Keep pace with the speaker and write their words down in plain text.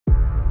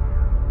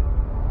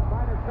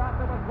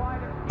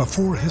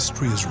Before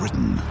history is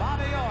written,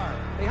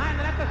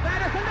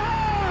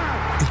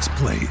 it's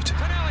played.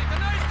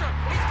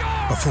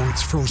 Before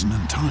it's frozen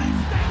in time,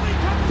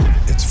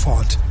 it's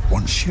fought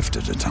one shift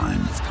at a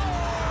time.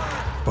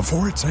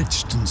 Before it's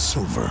etched in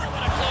silver,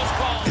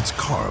 it's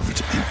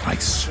carved in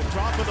ice.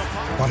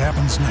 What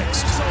happens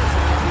next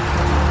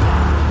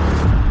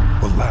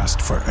will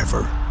last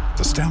forever.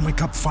 The Stanley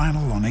Cup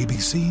Final on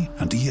ABC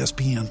and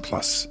ESPN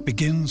Plus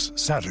begins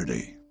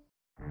Saturday.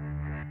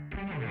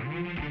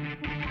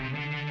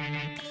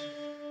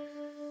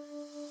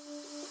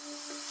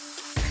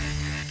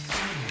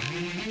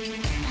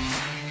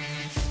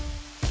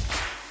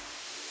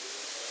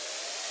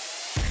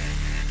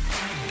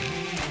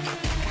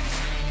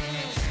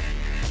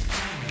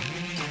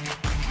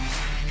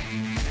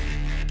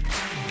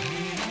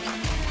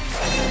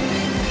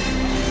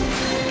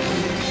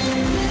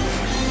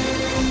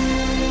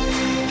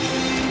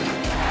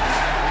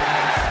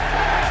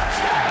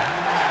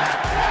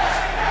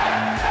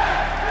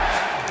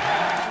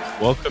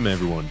 Welcome,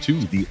 everyone, to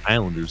the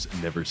Islanders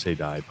Never Say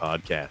Die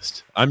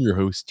podcast. I'm your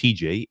host,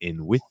 TJ,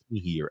 and with me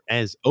here,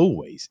 as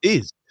always,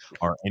 is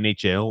our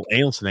NHL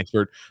Ailson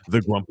expert,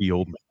 the grumpy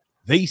old man.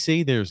 They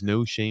say there's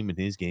no shame in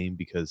his game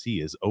because he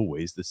is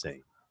always the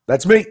same.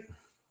 That's me.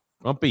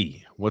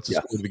 Grumpy, what's the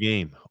score of the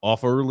game?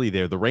 Off early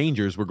there. The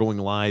Rangers were going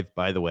live,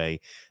 by the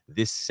way,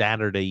 this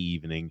Saturday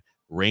evening.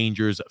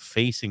 Rangers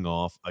facing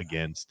off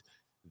against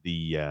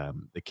the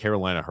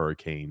Carolina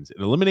Hurricanes.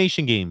 An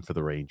elimination game for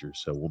the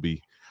Rangers. So we'll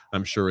be,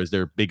 I'm sure, as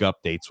their big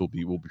updates, we'll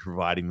be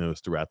providing those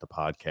throughout the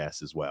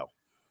podcast as well.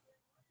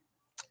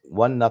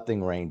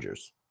 1-0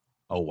 Rangers.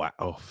 Oh, wow.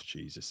 Oh,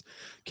 Jesus.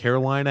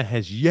 Carolina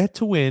has yet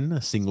to win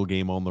a single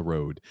game on the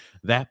road.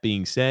 That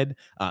being said,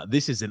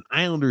 this is an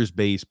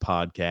Islanders-based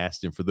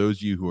podcast. And for those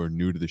of you who are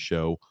new to the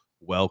show,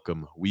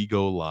 welcome. We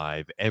go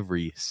live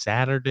every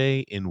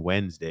Saturday and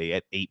Wednesday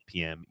at 8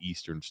 p.m.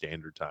 Eastern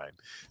Standard Time.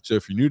 So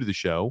if you're new to the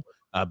show,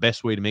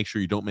 best way to make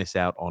sure you don't miss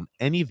out on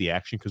any of the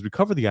action, because we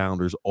cover the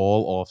Islanders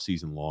all off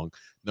season long.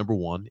 Number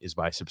one is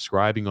by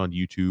subscribing on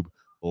YouTube,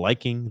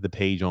 liking the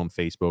page on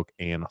Facebook,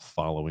 and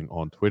following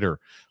on Twitter.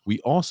 We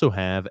also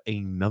have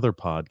another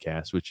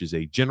podcast, which is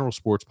a general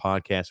sports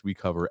podcast. We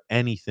cover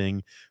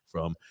anything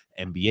from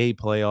NBA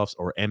playoffs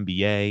or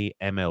NBA,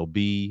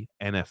 MLB,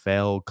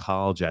 NFL,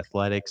 college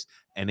athletics,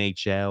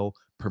 NHL,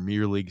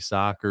 Premier League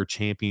soccer,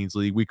 Champions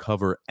League. We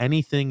cover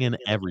anything and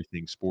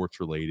everything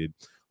sports related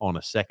on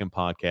a second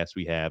podcast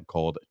we have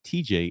called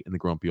TJ and the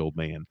Grumpy Old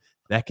Man.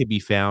 That could be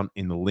found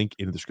in the link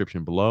in the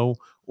description below,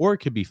 or it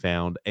could be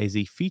found as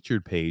a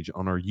featured page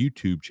on our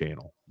YouTube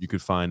channel. You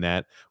could find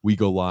that. We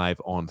go live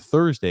on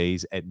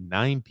Thursdays at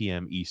 9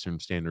 p.m. Eastern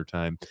Standard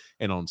Time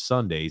and on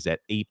Sundays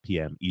at 8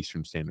 p.m.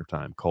 Eastern Standard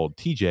Time, called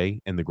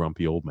TJ and the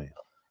Grumpy Old Man.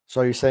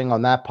 So you're saying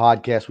on that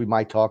podcast we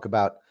might talk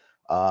about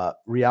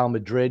Real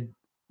Madrid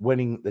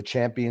winning the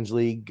Champions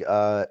League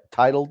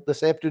title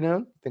this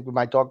afternoon? Think we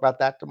might talk about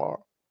that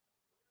tomorrow?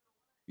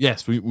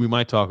 Yes, we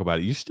might talk about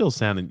it. You're still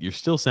sounding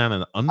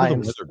under the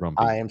weather,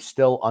 Grumpy. I am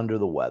still under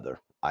the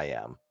weather. I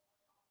am.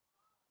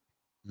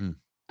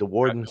 The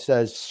warden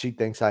says she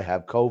thinks I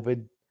have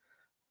COVID.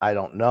 I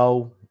don't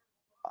know.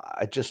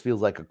 It just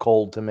feels like a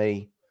cold to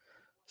me.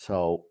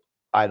 So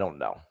I don't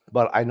know.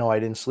 But I know I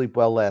didn't sleep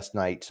well last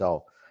night,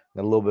 so I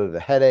got a little bit of a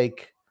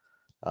headache.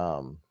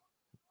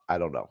 I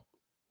don't know.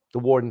 The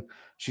warden,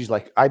 she's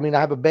like, I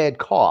have a bad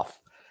cough.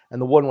 And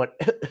the warden went,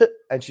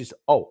 and she's,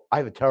 oh, I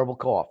have a terrible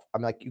cough.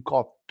 I'm like, you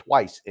coughed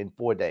twice in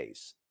 4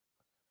 days.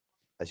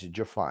 I said,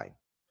 you're fine.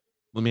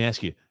 Let me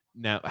ask you,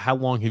 now, how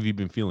long have you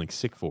been feeling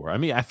sick for?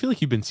 I feel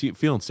like you've been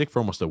feeling sick for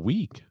almost a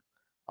week.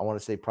 I want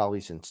to say probably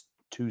since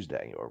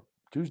Tuesday or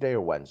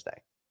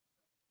Wednesday.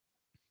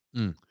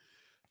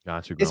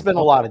 Gotcha. It's been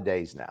a lot of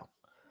days now.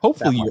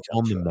 Hopefully you're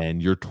on the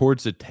mend. You're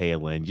towards the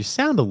tail end. You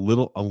sound a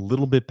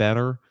little bit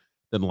better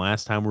than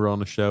last time we were on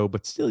the show,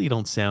 but still you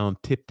don't sound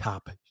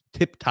tip-top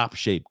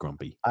shape,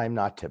 Grumpy. I'm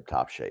not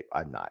tip-top shape.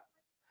 I'm not.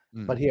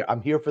 But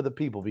I'm here for the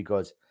people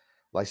because,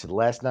 like I said,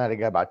 last night I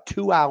got about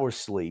 2 hours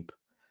sleep.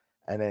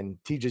 And then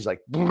TJ's like,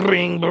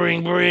 bring,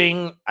 bring,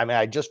 bring.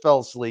 I just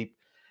fell asleep.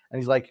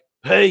 And he's like,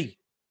 hey,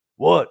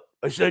 what?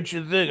 I sent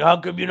you the thing. How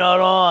come you're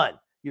not on?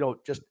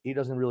 He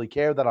doesn't really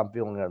care that I'm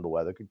feeling under the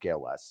weather. Could care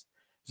less.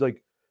 He's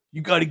like,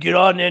 you got to get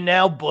on there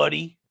now,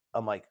 buddy.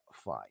 I'm like,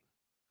 fine.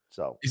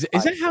 So is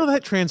that how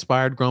that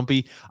transpired,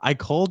 Grumpy? I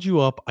called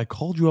you up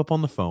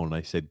on the phone.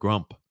 I said,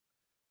 Grump.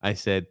 I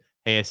said,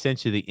 hey, I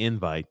sent you the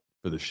invite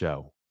for the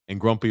show.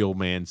 And Grumpy Old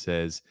Man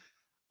says,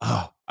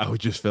 oh, I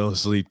just fell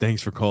asleep.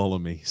 Thanks for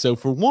calling me. So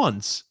for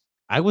once,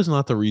 I was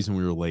not the reason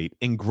we were late.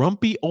 And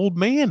Grumpy Old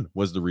Man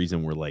was the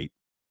reason we're late.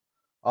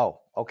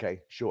 Oh, okay.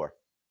 Sure.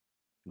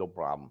 No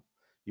problem.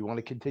 You want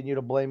to continue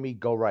to blame me?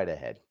 Go right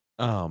ahead.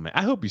 Oh, man.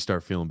 I hope you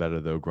start feeling better,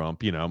 though,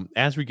 Grump.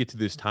 As we get to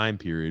this time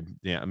period,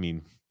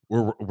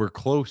 we're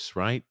close,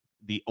 right?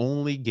 The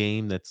only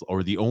game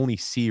the only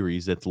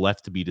series that's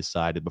left to be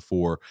decided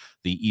before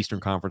the Eastern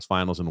Conference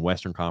Finals and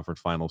Western Conference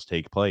Finals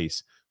take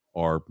place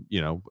are,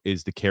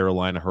 is the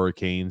Carolina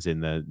Hurricanes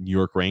and the New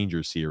York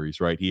Rangers series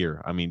right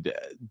here. I mean,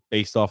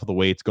 based off of the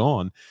way it's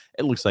gone,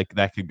 it looks like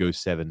that could go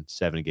seven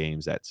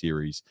games, that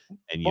series.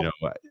 And, Well,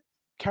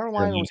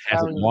 Carolina Carolina was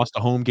hasn't carrying. lost a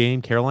home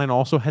game. Carolina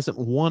also hasn't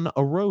won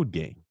a road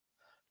game.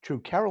 True,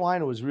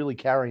 Carolina was really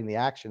carrying the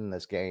action in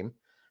this game.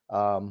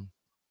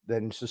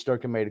 Then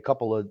Shesterkin made a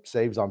couple of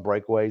saves on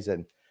breakaways,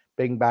 and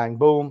bing, bang,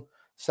 boom,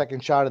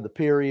 second shot of the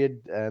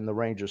period, and the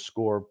Rangers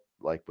score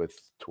like with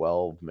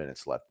 12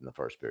 minutes left in the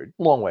first period.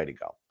 Long way to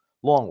go.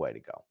 Long way to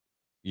go.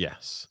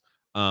 Yes.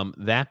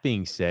 That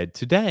being said,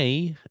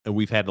 today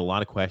we've had a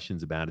lot of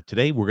questions about it.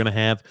 Today it's going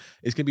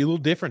to be a little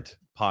different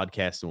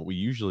podcast than what we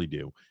usually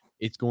do.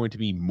 It's going to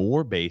be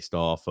more based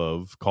off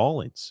of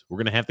call-ins. We're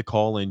going to have the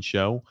call-in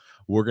show.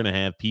 We're going to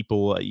have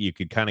people, you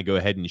could kind of go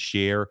ahead and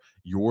share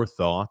your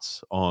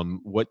thoughts on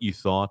what you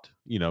thought,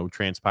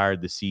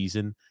 transpired this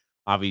season.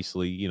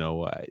 Obviously,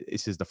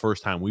 this is the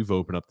first time we've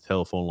opened up the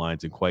telephone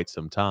lines in quite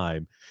some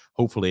time.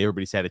 Hopefully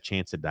everybody's had a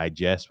chance to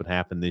digest what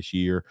happened this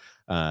year.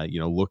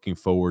 Looking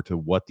forward to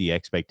what the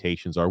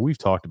expectations are. We've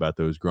talked about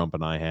those, Grump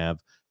and I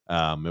have.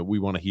 And we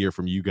want to hear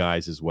from you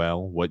guys as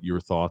well, what your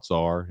thoughts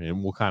are,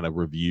 and we'll kind of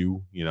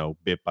review,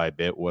 bit by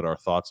bit what our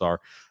thoughts are.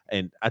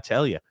 And I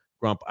tell you,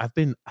 Grump, I've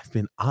been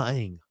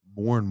eyeing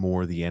more and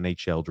more the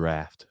NHL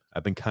draft.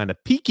 I've been kind of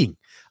peeking.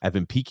 I've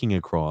been peeking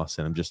across,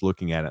 and I'm just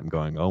looking at it. I'm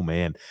going, oh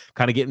man,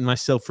 kind of getting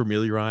myself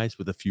familiarized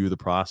with a few of the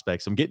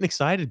prospects. I'm getting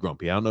excited,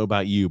 Grumpy. I don't know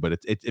about you, but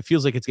it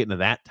feels like it's getting to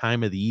that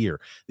time of the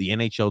year. The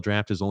NHL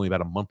draft is only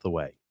about a month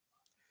away.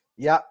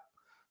 Yeah,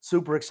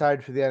 super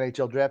excited for the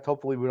NHL draft.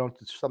 Hopefully, we don't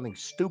do something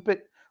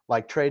stupid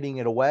like trading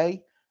it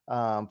away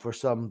for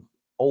some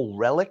old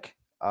relic.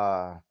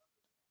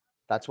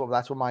 That's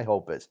what my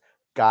hope is.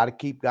 Got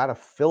to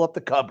fill up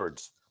the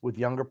cupboards with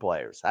younger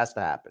players. Has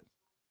to happen.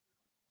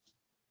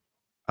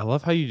 I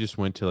love how you just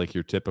went to like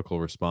your typical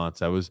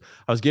response. I was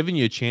giving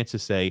you a chance to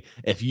say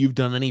if you've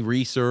done any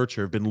research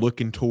or have been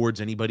looking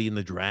towards anybody in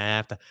the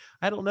draft.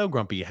 I don't know,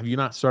 Grumpy. Have you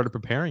not started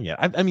preparing yet?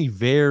 I mean,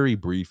 very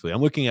briefly.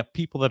 I'm looking at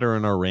people that are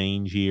in our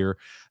range here.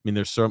 I mean,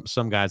 there's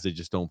some guys that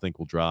just don't think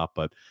will drop,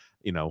 but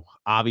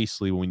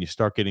obviously when you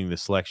start getting the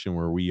selection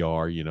where we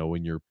are,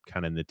 when you're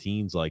kind of in the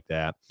teens like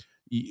that,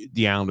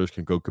 the Islanders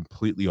can go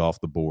completely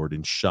off the board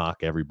and shock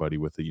everybody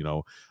with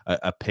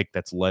a pick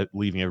that's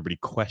leaving everybody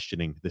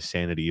questioning the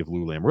sanity of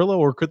Lou Lamoriello,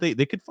 or could they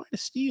could find a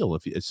steal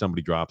if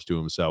somebody drops to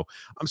him. So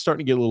I'm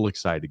starting to get a little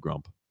excited,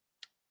 Grump.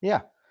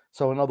 Yeah.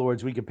 So in other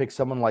words, we could pick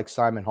someone like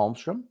Simon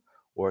Holmstrom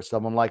or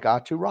someone like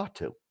Aatu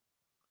Ratu.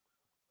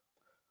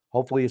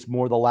 Hopefully, it's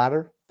more the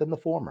latter than the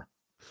former.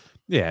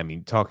 Yeah, I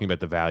mean, talking about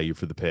the value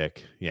for the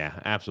pick. Yeah,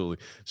 absolutely.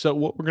 So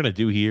what we're gonna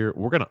do here,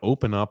 we're gonna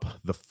open up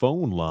the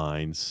phone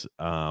lines.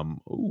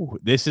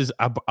 This is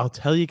I'll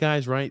tell you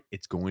guys, right?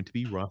 It's going to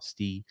be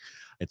rusty.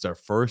 It's our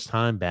first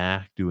time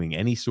back doing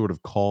any sort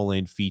of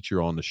call-in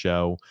feature on the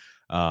show.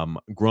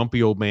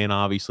 Grumpy old man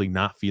obviously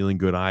not feeling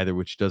good either,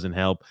 which doesn't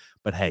help.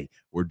 But hey,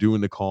 we're doing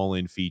the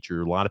call-in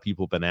feature. A lot of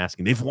people have been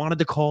asking. They've wanted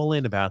to call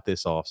in about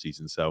this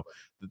offseason. So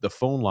the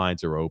phone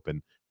lines are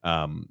open.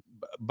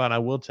 But I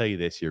will tell you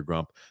this here,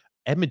 Grump.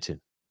 Edmonton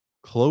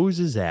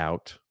closes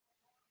out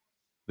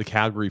the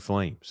Calgary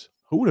Flames.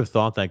 Who would have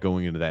thought that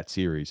going into that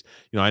series?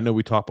 I know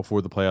we talked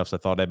before the playoffs. I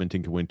thought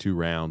Edmonton could win 2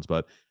 rounds,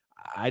 but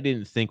I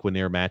didn't think when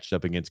they were matched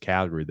up against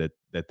Calgary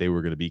that they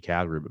were going to be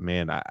Calgary. But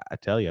man, I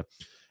tell you,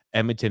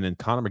 Edmonton and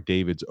Connor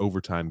McDavid's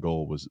overtime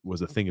goal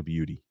was a thing of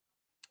beauty.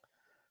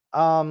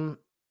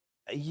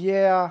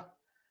 Yeah.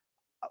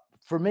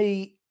 For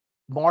me,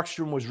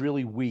 Markstrom was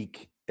really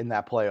weak in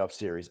that playoff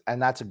series, and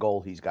that's a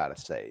goal he's got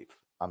to save.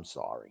 I'm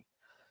sorry.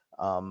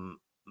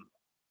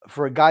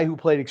 For a guy who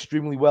played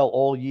extremely well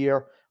all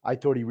year, I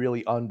thought he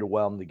really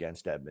underwhelmed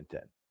against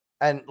Edmonton.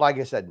 And like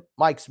I said,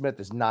 Mike Smith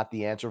is not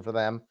the answer for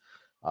them.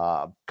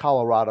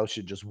 Colorado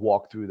should just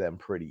walk through them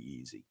pretty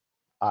easy.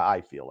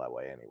 I feel that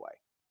way anyway.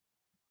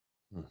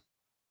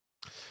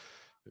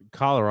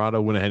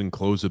 Colorado went ahead and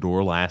closed the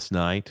door last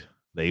night.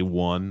 They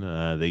won.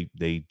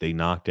 They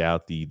knocked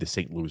out the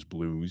St. Louis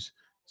Blues.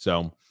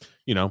 So,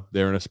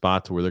 they're in a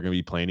spot to where they're going to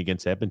be playing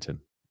against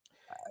Edmonton.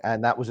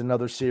 And that was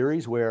another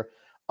series where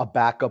a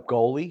backup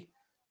goalie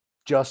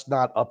just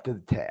not up to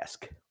the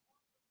task.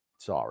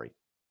 Sorry.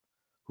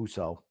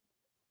 Husso.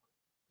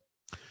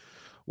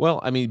 Well,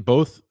 I mean,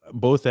 both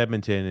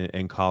Edmonton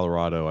and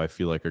Colorado, I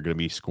feel like, are going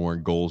to be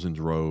scoring goals in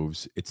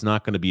droves. It's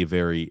not going to be a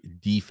very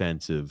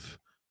defensive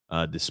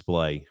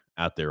display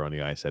out there on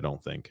the ice, I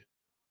don't think.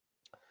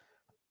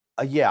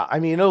 Yeah, I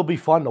mean, it'll be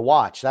fun to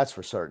watch. That's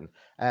for certain.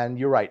 And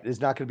you're right. There's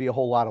not going to be a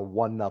whole lot of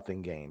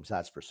 1-0 games.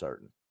 That's for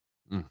certain.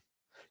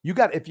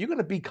 If you're going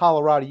to beat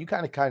Colorado, you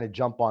kind of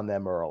jump on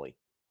them early.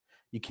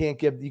 You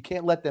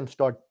can't let them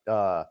start,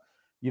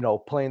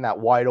 playing that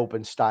wide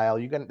open style.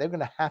 They're going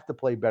to have to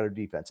play better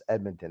defense.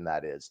 Edmonton,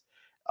 that is,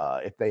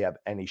 if they have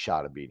any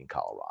shot of beating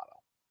Colorado.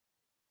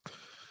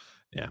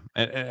 Yeah,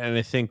 and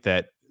I think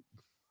that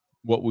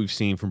what we've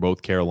seen from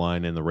both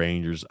Carolina and the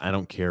Rangers, I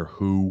don't care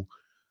who,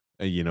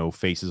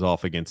 faces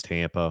off against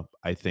Tampa.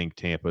 I think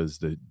Tampa is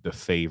the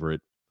favorite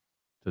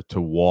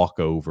to walk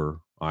over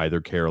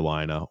either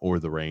Carolina or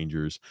the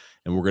Rangers,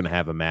 and we're going to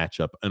have a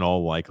matchup in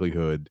all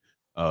likelihood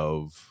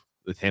of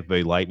the Tampa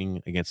Bay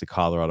Lightning against the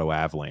Colorado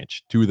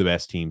Avalanche, two of the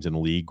best teams in the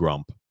league,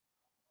 Grump.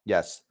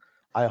 Yes,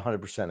 I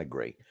 100%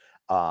 agree.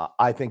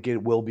 I think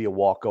it will be a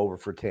walkover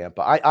for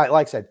Tampa. I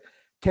like I said,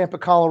 Tampa,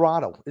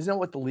 Colorado. Isn't that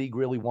what the league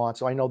really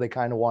wants? So I know they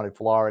kind of wanted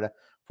Florida.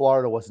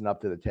 Florida wasn't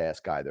up to the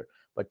task either.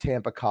 But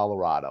Tampa,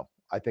 Colorado,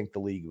 I think the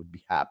league would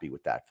be happy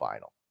with that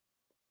final.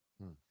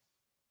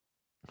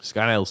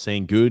 Scott L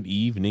saying, good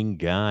evening,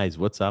 guys.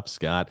 What's up,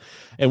 Scott?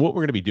 And what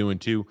we're going to be doing,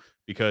 too,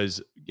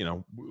 because,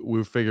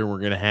 we're figuring we're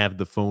going to have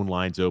the phone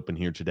lines open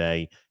here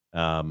today,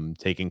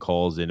 taking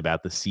calls in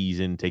about the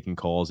season, taking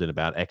calls in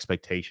about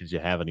expectations you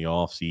have in the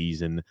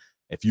offseason.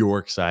 If you're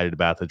excited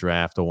about the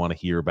draft, I want to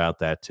hear about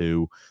that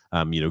too.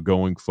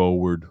 Going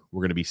forward,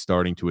 we're going to be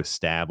starting to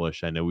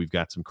establish. I know we've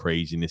got some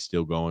craziness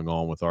still going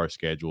on with our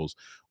schedules.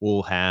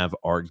 We'll have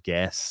our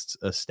guests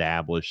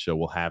established, so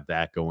we'll have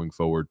that going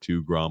forward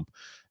too, Grump.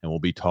 And we'll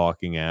be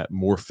talking at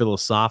more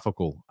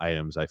philosophical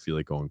items, I feel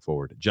like, going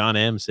forward. John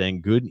M.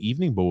 saying, good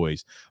evening,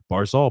 boys.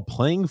 Barzal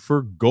playing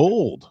for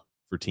gold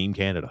for Team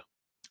Canada.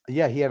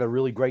 Yeah, he had a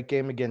really great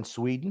game against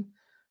Sweden.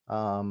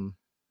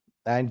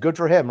 And good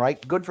for him,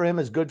 right? Good for him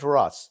is good for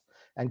us.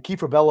 And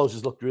Kiefer Bellows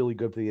has looked really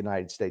good for the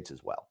United States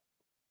as well.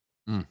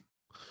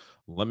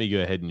 Let me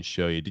go ahead and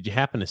show you. Did you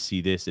happen to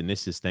see this? And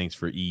this is thanks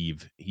for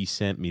Eve. He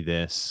sent me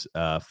this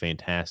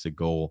fantastic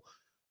goal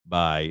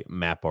by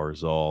Matt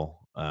Barzal.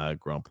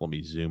 Grump, let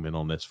me zoom in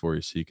on this for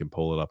you so you can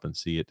pull it up and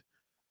see it.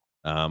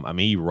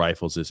 He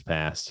rifles this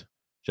past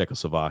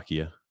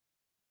Czechoslovakia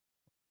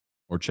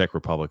or Czech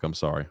Republic. I'm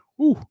sorry.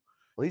 Woo.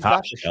 Well, he's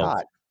got the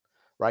shot,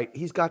 right?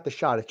 He's got the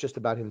shot. It's just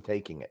about him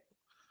taking it.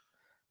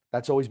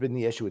 That's always been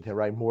the issue with him,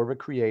 right? More of a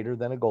creator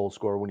than a goal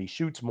scorer. When he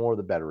shoots more,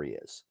 the better he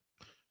is.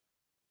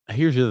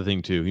 Here's the other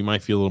thing, too. He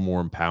might feel a little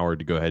more empowered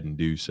to go ahead and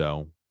do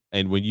so.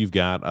 And when you've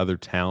got other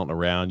talent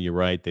around you,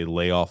 right, they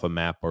lay off of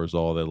Matt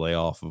Barzal, they lay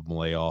off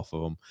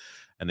of him,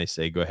 and they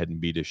say, go ahead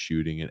and beat his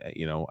shooting. And,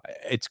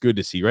 it's good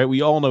to see, right?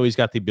 We all know he's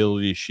got the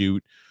ability to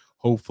shoot.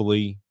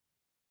 Hopefully,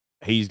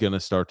 he's going to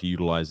start to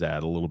utilize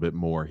that a little bit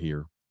more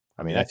here.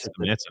 That's in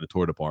the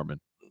tour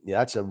department.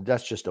 Yeah,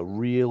 that's just a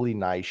really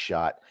nice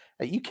shot.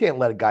 You can't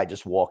let a guy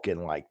just walk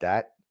in like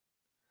that.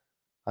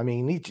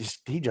 He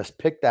just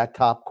picked that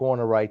top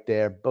corner right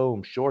there.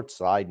 Boom, short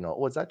side. No,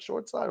 was that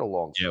short side or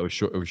long side? Yeah,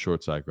 it was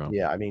short side, Grump.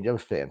 Yeah, it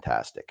was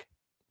fantastic.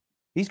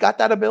 He's got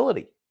that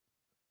ability.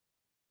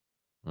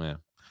 Yeah,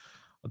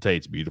 I'll tell you,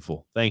 it's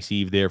beautiful. Thanks,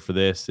 Eve, there for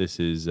this. This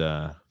is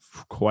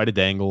quite a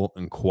dangle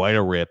and quite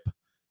a rip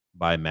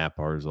by Matt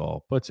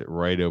Barzal. Puts it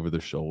right over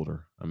the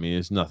shoulder.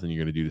 There's nothing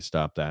you're going to do to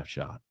stop that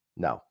shot.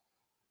 No.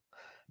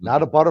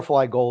 Not a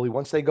butterfly goalie.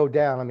 Once they go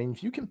down,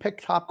 if you can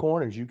pick top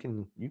corners, you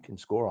can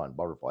score on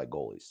butterfly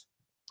goalies.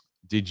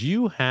 Did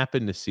you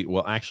happen to see?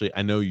 Well, actually,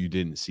 I know you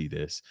didn't see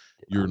this.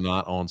 You're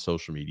not on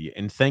social media,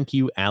 and thank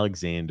you,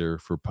 Alexander,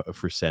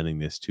 for sending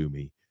this to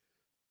me.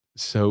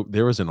 So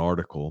there was an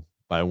article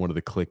by one of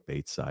the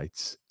clickbait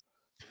sites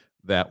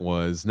that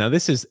was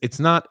it's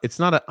not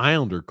an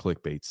Islander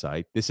clickbait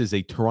site. This is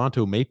a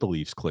Toronto Maple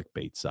Leafs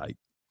clickbait site.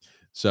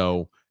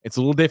 So it's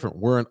a little different.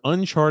 We're in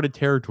uncharted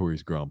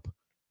territories, Grump.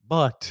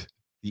 But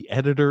the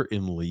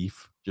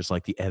editor-in-chief, just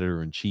like the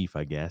editor-in-chief,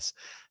 I guess,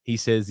 he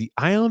says the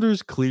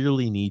Islanders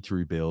clearly need to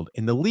rebuild,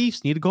 and the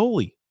Leafs need a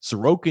goalie.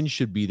 Sorokin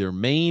should be their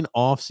main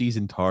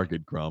offseason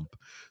target, Grump.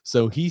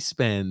 So he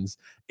spends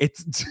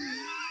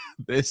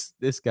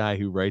this guy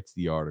who writes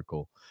the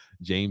article,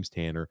 James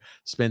Tanner,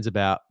 spends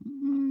about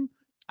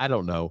I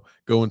don't know,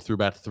 going through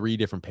about 3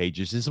 different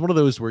pages. This is one of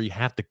those where you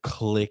have to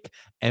click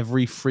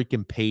every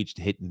freaking page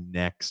to hit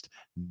next,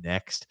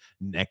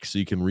 so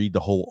you can read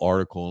the whole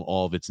article and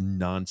all of its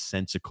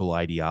nonsensical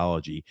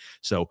ideology.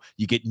 So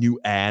you get new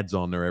ads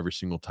on there every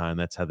single time.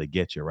 That's how they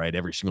get you, right?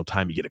 Every single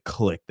time you get a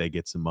click, they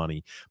get some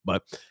money.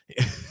 But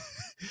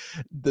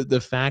the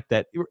fact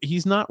that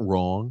he's not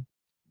wrong,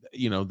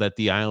 that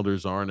the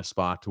Islanders are in a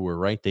spot to where,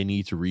 right, they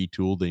need to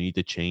retool, they need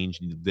to change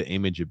the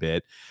image a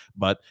bit,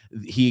 but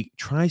he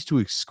tries to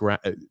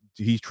extrapolate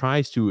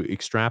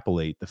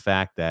the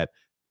fact that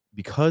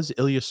because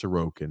Ilya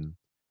Sorokin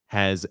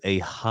has a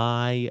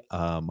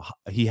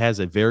he has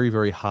a very,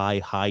 very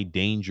high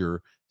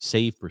danger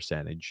save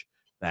percentage,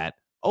 that,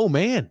 oh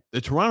man,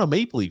 the Toronto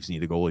Maple Leafs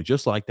need a goalie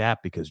just like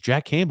that because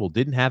Jack Campbell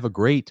didn't have a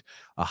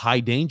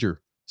high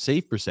danger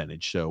save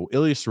percentage. So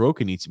Ilya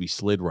Sorokin needs to be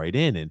slid right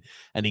in.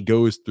 And he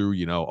goes through,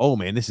 oh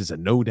man, this is a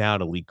no doubt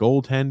elite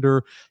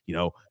goaltender.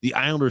 The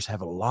Islanders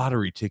have a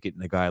lottery ticket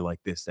in a guy like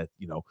this that,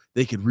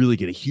 they could really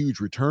get a huge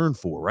return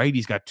for, right?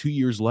 He's got 2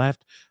 years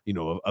left,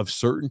 of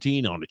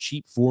certainty on a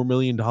cheap $4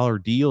 million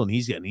deal. And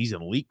he's an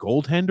elite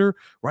goaltender,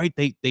 right?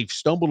 They've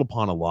stumbled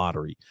upon a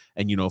lottery.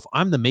 And, if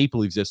I'm the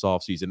Maple Leafs this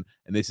offseason,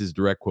 and this is a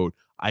direct quote,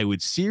 I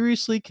would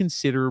seriously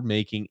consider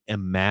making a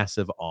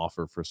massive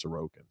offer for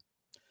Sorokin.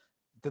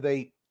 Do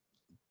they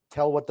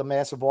tell what the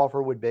massive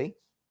offer would be?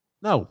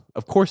 No,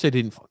 of course they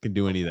didn't fucking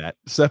do any of that.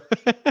 So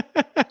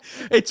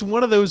it's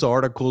one of those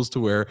articles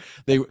to where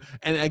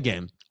and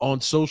again, on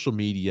social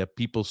media,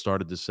 people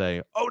started to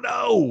say, "Oh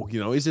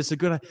no, is this a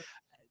good?"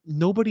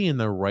 Nobody in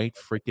their right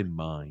freaking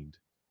mind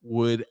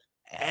would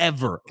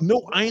ever,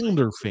 no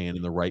Islander fan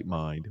in the right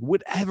mind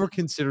would ever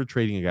consider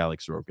trading a guy like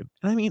Sorokin.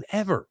 And I mean,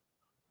 ever.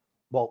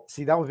 Well,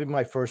 see, that would be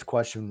my first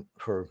question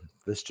for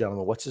this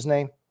gentleman. What's his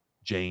name?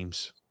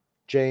 James.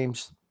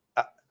 James.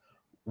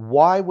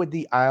 Why would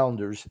the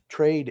Islanders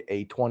trade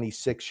a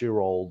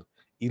 26-year-old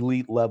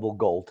elite level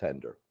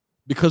goaltender?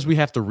 Because we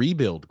have to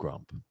rebuild,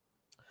 Grump.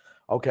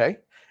 Okay.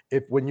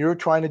 When you're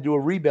trying to do a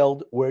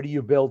rebuild, where do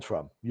you build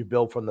from? You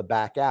build from the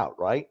back out,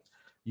 right?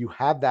 You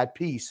have that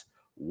piece.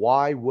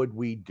 Why would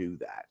we do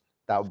that?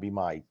 That would be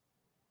my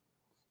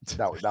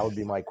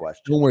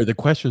question. Don't worry, the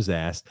question was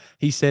asked.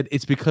 He said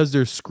it's because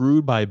they're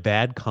screwed by a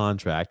bad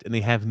contract and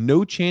they have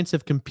no chance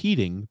of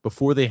competing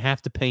before they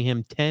have to pay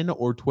him $10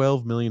 or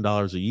 $12 million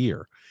a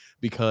year,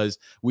 because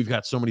we've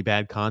got so many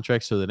bad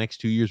contracts. So the next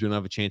 2 years we don't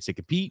have a chance to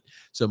compete.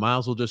 So might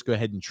as well just go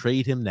ahead and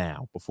trade him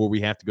now before we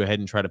have to go ahead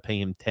and try to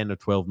pay him $10 or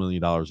 $12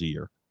 million a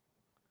year.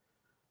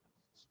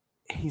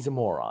 He's a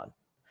moron.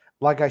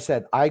 Like I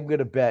said, I'm going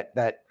to bet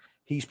that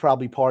he's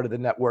probably part of the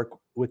network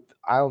with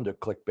Islander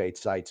clickbait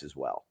sites as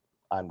well.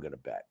 I'm going to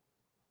bet.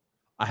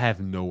 I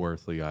have no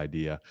earthly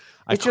idea.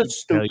 It's just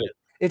stupid.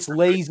 It's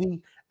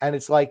lazy. And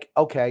it's like,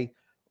 okay,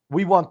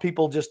 we want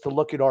people just to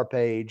look at our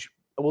page.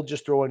 We'll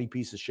just throw any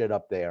piece of shit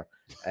up there.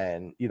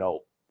 And,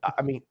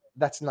 I mean,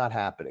 that's not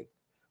happening.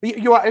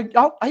 Here's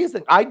the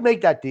thing. I'd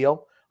make that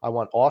deal. I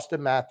want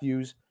Austin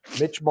Matthews,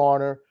 Mitch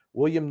Marner,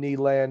 William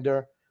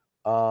Nylander,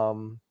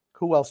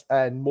 who else?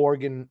 And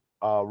Morgan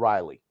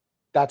Riley.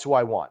 That's who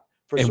I want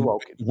for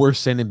Sorokin. We're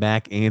sending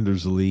back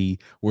Anders Lee.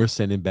 We're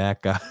sending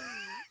back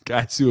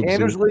guys who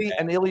Anders Lee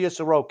and Ilya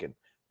Sorokin.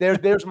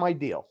 There's my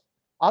deal.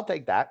 I'll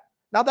take that.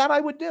 Now that I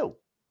would do.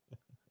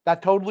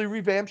 That totally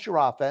revamps your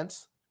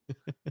offense.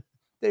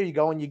 There you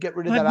go, and you get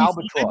rid of that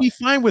albatross. I'd be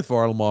fine with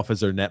Varlamov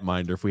as our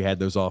netminder if we had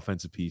those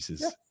offensive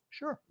pieces. Yeah,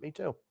 sure. Me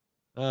too.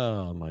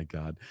 Oh my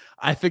God.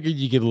 I figured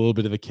you get a little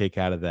bit of a kick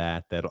out of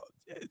that.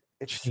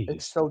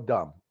 It's so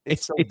dumb.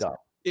 It's so dumb.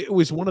 It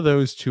was one of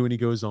those too, and he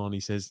goes on. He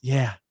says,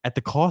 "Yeah, at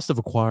the cost of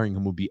acquiring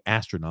him will be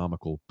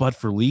astronomical, but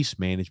for Leafs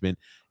management,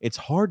 it's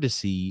hard to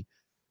see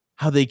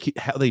how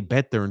they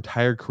bet their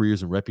entire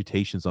careers and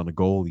reputations on a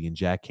goalie in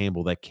Jack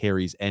Campbell that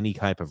carries any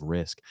type of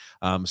risk."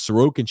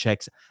 Sorokin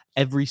checks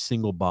every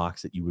single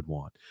box that you would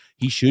want.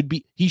 He should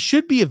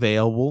be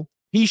available.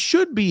 He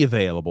should be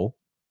available,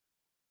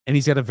 and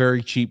he's got a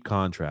very cheap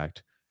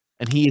contract,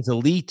 and he is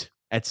elite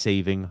at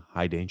saving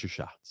high danger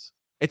shots.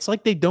 It's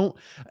like they don't.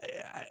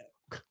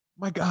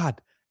 My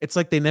God, it's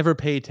like they never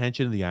pay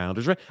attention to the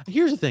Islanders, right?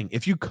 Here's the thing.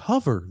 If you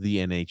cover the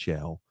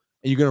NHL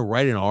and you're going to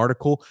write an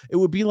article, it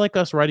would be like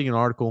us writing an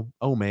article.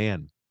 Oh,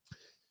 man,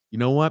 you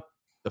know what?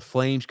 The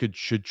Flames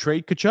should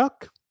trade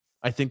Tkachuk.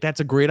 I think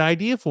that's a great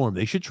idea for him.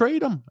 They should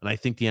trade him. And I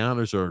think the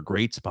Islanders are a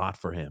great spot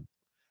for him.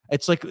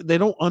 It's like they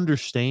don't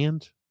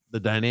understand the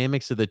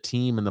dynamics of the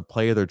team and the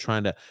player they're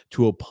trying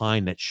to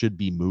opine that should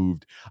be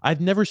moved. I've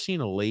never seen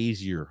a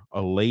lazier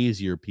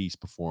piece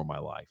before in my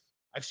life.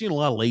 I've seen a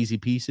lot of lazy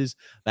pieces.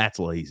 That's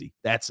lazy.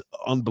 That's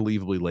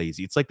unbelievably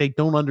lazy. It's like they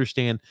don't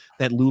understand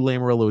that Lou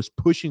Lamoriello is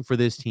pushing for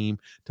this team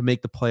to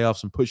make the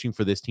playoffs and pushing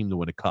for this team to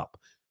win a cup.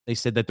 They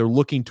said that they're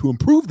looking to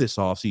improve this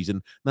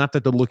offseason, not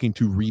that they're looking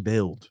to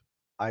rebuild.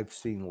 I've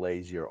seen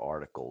lazier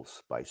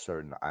articles by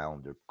certain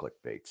Islander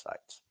clickbait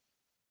sites.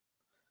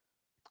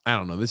 I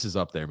don't know. This is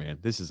up there, man.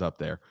 This is up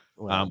there.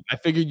 I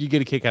figured you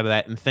get a kick out of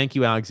that. And thank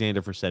you,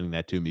 Alexander, for sending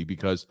that to me,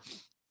 because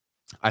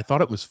I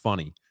thought it was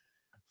funny.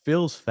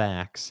 Phil's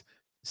Facts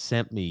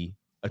sent me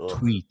a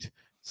tweet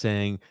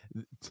saying,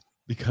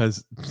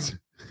 because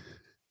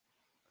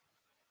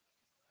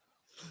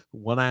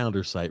one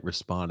Islander site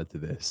responded to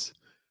this,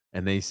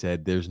 and they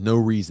said there's no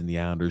reason the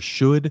Islanders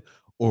should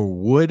or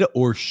would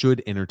or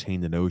should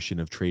entertain the notion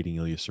of trading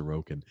Ilya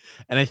Sorokin.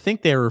 And I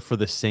think they were for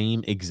the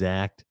same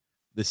exact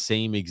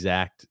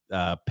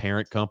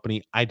parent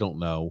company. I don't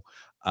know.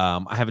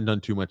 I haven't done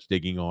too much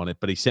digging on it,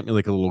 but he sent me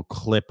like a little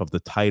clip of the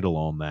title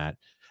on that.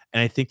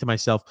 And I think to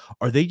myself,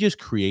 are they just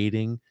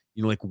creating,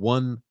 like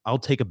one, I'll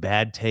take a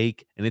bad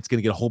take and it's going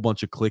to get a whole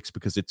bunch of clicks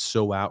because it's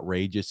so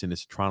outrageous and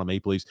it's Toronto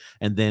Maple Leafs.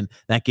 And then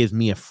that gives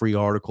me a free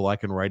article I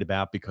can write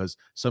about because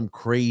some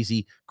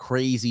crazy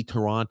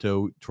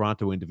Toronto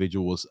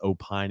individual was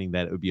opining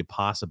that it would be a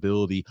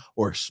possibility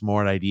or a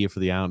smart idea for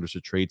the Islanders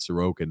to trade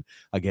Sorokin.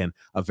 Again,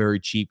 a very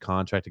cheap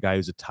contract, a guy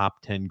who's a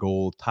top 10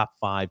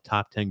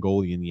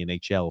 goalie in the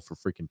NHL for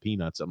freaking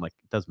peanuts. I'm like,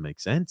 it doesn't make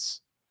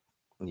sense.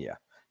 Yeah.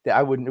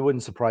 It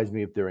wouldn't surprise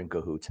me if they're in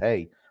cahoots.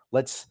 Hey,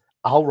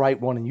 I'll write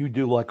one and you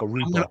do like a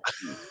rebuild.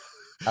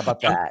 How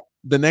about that?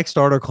 The next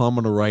article I'm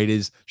going to write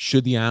is,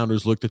 should the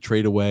Islanders look to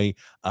trade away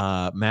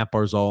Matt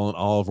Barzal and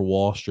Oliver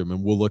Wahlstrom,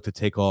 and we'll look to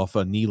take off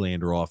a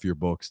Nylander off your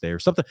books there.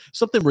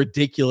 Something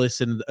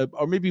ridiculous, and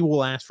or maybe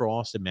we'll ask for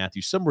Austin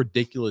Matthews, some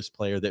ridiculous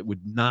player that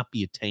would not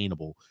be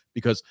attainable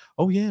because,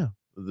 oh yeah,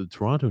 the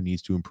Toronto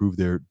needs to improve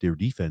their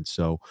defense.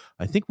 So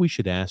I think we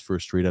should ask for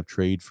a straight up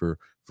trade for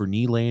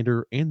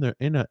Nylander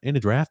and a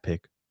draft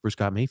pick for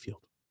Scott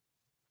Mayfield.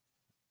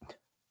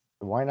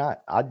 Why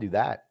not? I'd do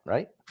that,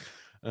 right?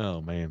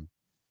 Oh man.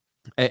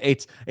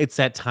 It's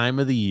that time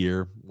of the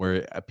year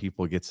where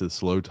people get to the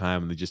slow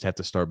time and they just have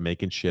to start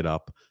making shit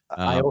up.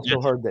 I Yeah,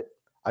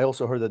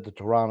 also heard that the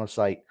Toronto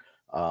site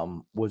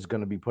was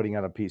going to be putting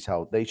out a piece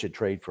how they should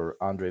trade for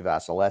Andre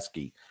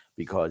Vasilevsky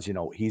because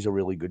he's a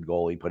really good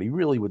goalie, but he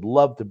really would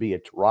love to be a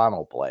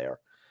Toronto player.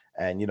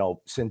 And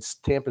since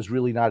Tampa's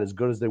really not as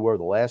good as they were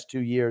the last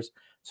 2 years,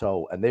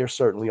 and they're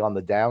certainly on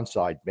the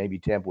downside, maybe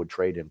Tampa would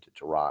trade him to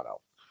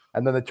Toronto.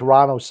 And then the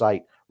Toronto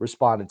site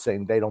responded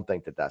saying they don't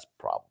think that that's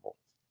probable.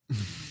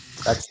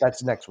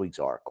 That's next week's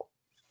article.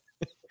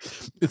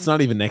 It's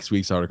not even next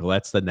week's article.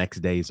 That's the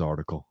next day's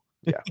article.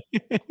 Yeah.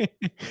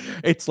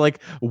 It's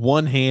like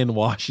one hand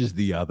washes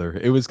the other.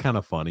 It was kind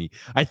of funny.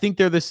 I think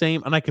they're the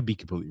same, and I could be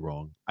completely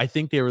wrong. I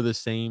think they were the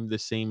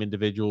same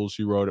individuals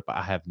who wrote it, but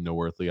I have no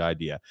earthly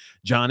idea.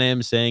 John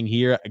M saying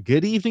here,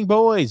 good evening,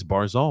 boys.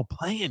 Barzal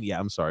playing. Yeah,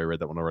 I'm sorry, I read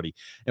that one already.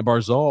 And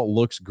Barzal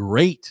looks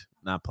great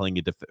not playing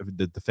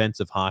the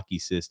defensive hockey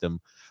system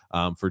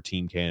for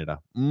Team Canada.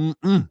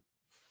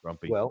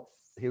 Grumpy. Well,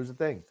 here's the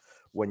thing.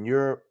 When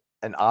you're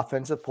an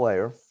offensive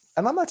player,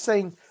 and I'm not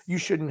saying you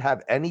shouldn't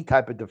have any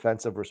type of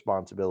defensive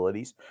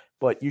responsibilities,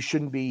 but you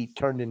shouldn't be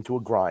turned into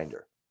a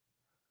grinder.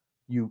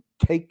 You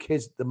take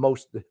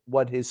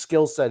what his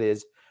skill set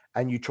is,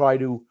 and you try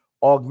to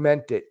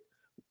augment it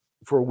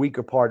for a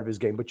weaker part of his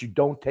game, but you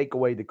don't take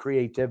away the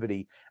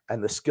creativity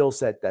and the skill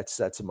set that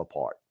sets him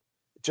apart.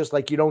 Just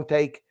like you don't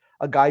take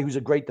a guy who's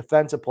a great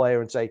defensive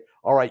player and say,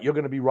 all right, you're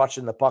going to be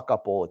rushing the puck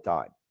up all the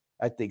time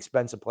at the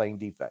expense of playing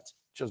defense.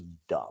 Just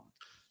dumb.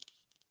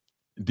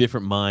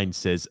 Different Mind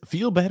says,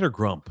 feel better,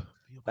 Grump.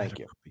 Feel better, Thank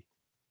you. Grumpy.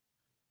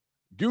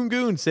 Goon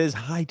Goon says,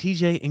 hi,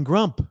 TJ and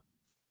Grump.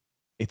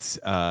 It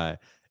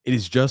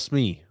is just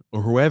me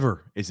or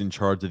whoever is in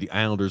charge of the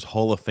Islanders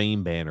Hall of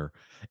Fame banner.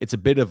 It's a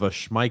bit of a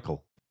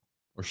Schmeichel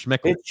or Schmeichel.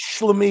 It's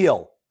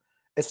Schlemiel.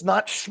 It's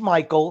not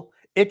Schmeichel.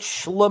 It's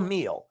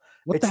Schlemiel.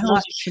 What the hell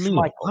is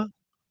Schmeichel? Huh?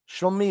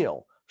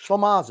 Schlemiel.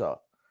 Schlemaza.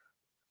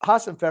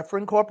 Hassan Pfeffer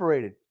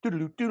Incorporated.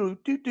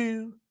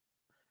 Doo-doo-doo-doo-doo-doo.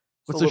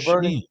 What's a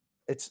Schmee?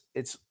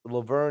 It's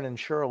Laverne and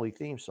Shirley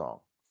theme song.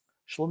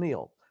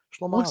 Schlemiel.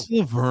 What's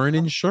Laverne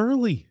and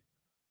Shirley?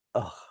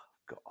 Oh,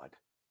 God.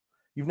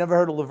 You've never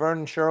heard of Laverne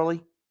and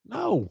Shirley?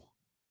 No.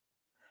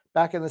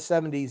 Back in the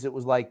 70s, it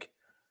was like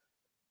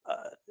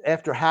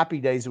after Happy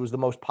Days, it was the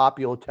most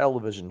popular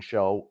television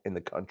show in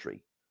the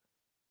country.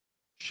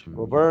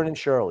 Laverne and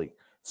Shirley.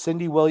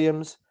 Cindy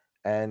Williams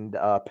and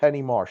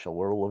Penny Marshall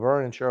were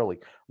Laverne and Shirley.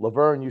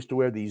 Laverne used to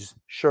wear these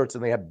shirts,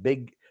 and they had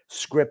big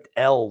script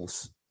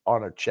L's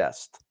on her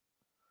chest.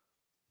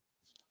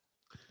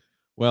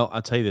 Well,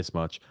 I'll tell you this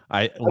much.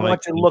 I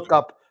want you to look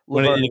up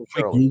Laverne and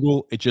Shirley.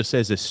 Google, it just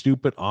says a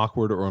stupid,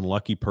 awkward, or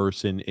unlucky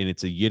person, and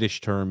it's a Yiddish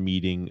term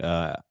meaning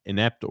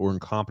inept or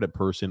incompetent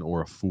person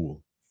or a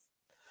fool.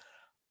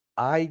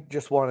 I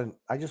just want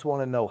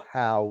to know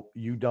how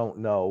you don't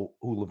know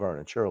who Laverne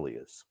and Shirley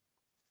is.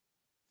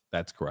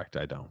 That's correct.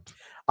 I don't.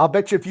 I'll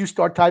bet you if you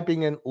start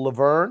typing in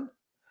Laverne,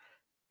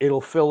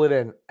 it'll fill it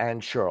in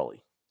and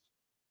Shirley.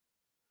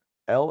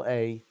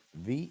 Lavergne.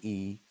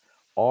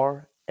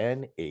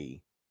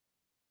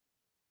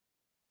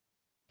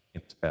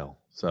 Can't spell,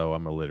 so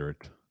I'm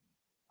illiterate.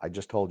 I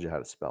just told you how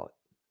to spell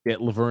it. Yeah,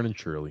 Laverne and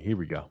Shirley. Here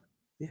we go.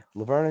 Yeah,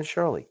 Laverne and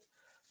Shirley.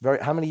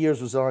 How many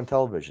years was it on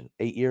television?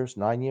 8 years?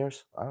 9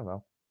 years? I don't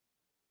know.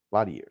 A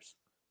lot of years.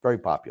 Very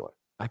popular.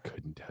 I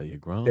couldn't tell you,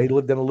 Grom. They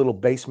lived in a little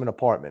basement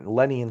apartment.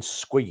 Lenny and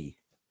Squiggy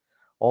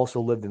also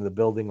lived in the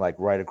building like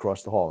right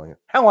across the hall. And,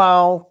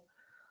 hello.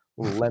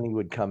 Little Lenny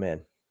would come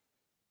in.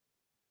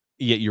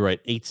 Yeah, you're right.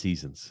 8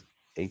 seasons.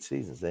 8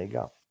 seasons. There you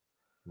go.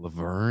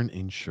 Laverne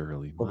and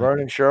Shirley. Laverne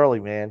and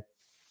Shirley, man.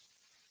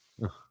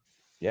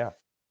 Yeah.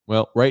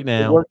 Well, right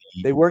now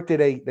they worked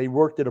at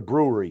a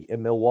brewery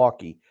in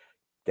Milwaukee.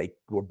 They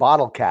were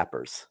bottle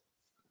cappers.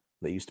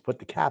 They used to put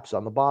the caps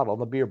on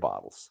the beer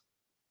bottles.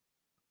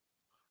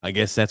 I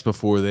guess that's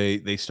before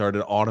they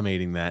started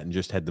automating that and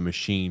just had the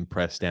machine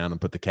press down and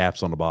put the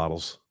caps on the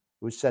bottles.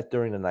 It was set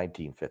during the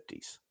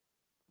 1950s.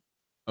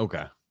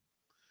 Okay.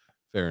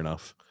 Fair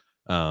enough.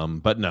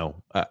 But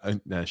no,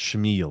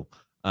 Schlemiel.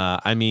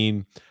 I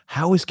mean,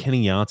 how is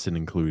Kenny Johnson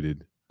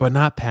included, but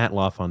not Pat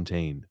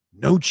LaFontaine?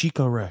 No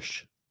Chico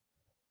Rush.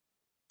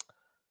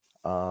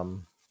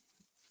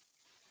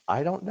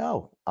 I don't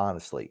know,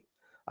 honestly.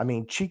 I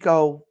mean,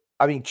 Chico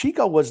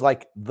was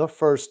like the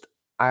first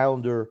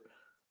Islander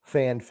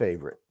fan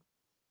favorite,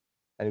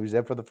 and he was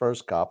there for the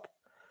first cup.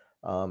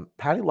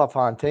 Patty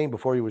LaFontaine,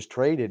 before he was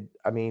traded,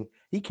 I mean,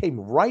 he came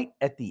right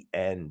at the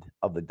end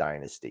of the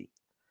dynasty.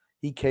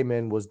 He came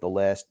in, was the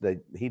last I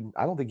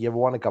don't think he ever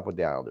won a cup with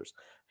the Islanders.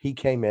 He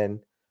came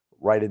in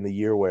right in the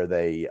year where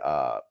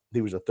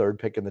he was a third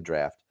pick in the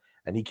draft,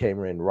 and he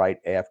came in right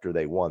after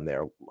they won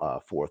their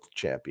fourth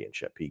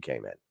championship. He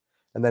came in.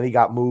 And then he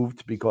got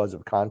moved because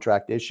of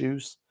contract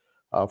issues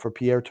for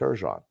Pierre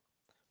Turgeon.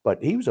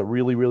 But he was a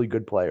really, really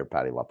good player,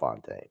 Patty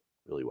LaFontaine.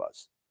 Really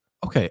was.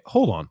 Okay,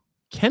 hold on.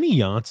 Kenny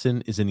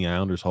Johnson is in the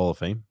Islanders Hall of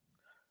Fame?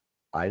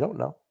 I don't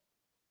know.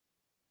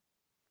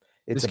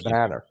 It's a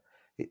banner.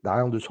 The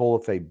Islanders Hall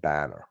of Fame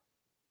banner.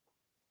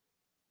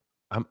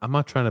 I'm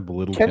not trying to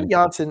belittle Kenny Ken.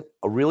 Johnson,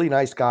 a really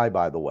nice guy,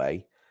 by the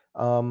way.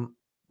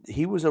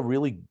 He was a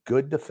really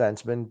good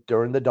defenseman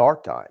during the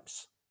dark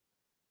times.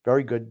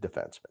 Very good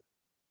defenseman.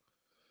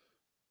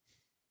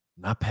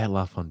 Not Pat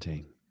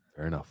LaFontaine.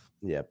 Fair enough.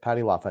 Yeah,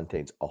 Patty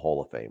LaFontaine's a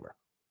Hall of Famer.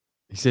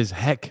 He says,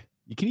 heck,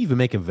 you can even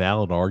make a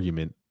valid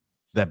argument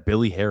that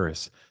Billy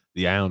Harris,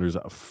 the Islanders'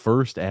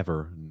 first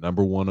ever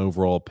number 1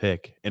 overall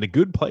pick and a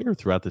good player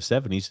throughout the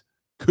 70s,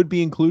 could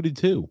be included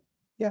too.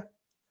 Yeah.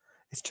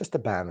 It's just a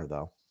banner,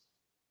 though.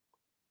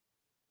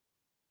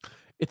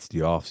 It's the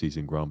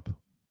offseason, Grump.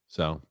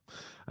 So,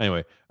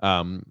 anyway,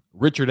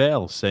 Richard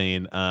L.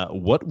 saying,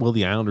 what will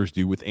the Islanders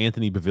do with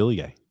Anthony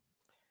Beauvillier?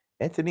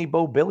 Anthony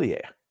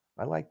Beauvillier.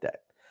 I like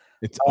that.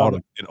 It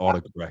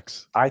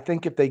autocorrects. I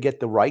think if they get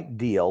the right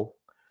deal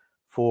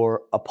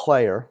for a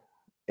player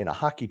in a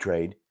hockey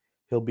trade,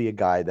 he'll be a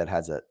guy that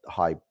has a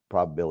high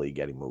probability of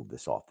getting moved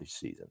this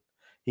season.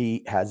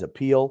 He has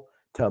appeal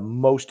to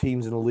most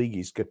teams in the league.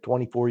 He's got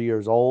 24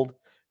 years old,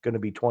 going to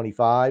be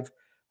 25.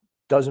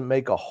 Doesn't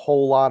make a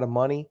whole lot of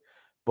money,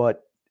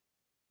 but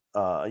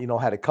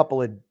had a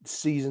couple of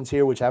seasons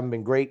here which haven't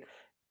been great.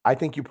 I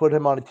think you put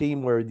him on a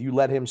team where you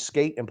let him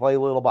skate and play a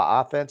little bit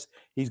of offense,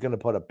 he's going to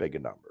put up bigger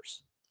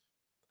numbers.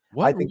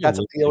 I think that's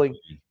appealing.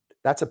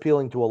 That's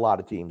appealing to a lot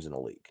of teams in the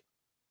league.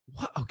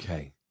 What?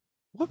 Okay.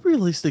 What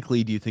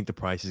realistically do you think the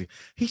price is?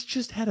 He's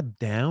just had a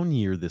down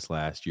year this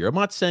last year. I'm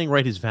not saying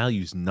his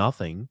value's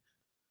nothing,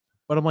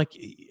 but I'm like,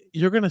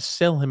 you're going to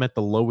sell him at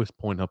the lowest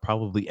point he'll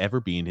probably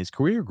ever be in his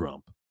career,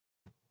 Grump.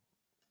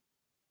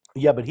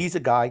 Yeah, but he's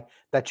a guy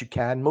that you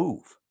can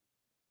move.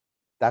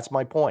 That's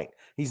my point.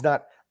 He's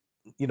not,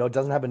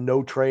 doesn't have a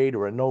no trade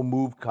or a no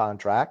move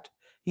contract.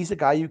 He's a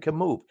guy you can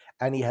move,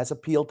 and he has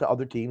appeal to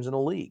other teams in the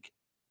league.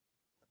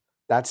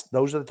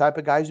 Those are the type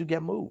of guys who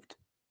get moved.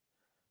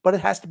 But it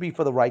has to be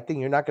for the right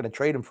thing. You're not going to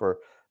trade him for,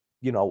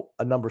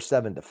 a number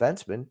 7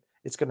 defenseman.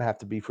 It's going to have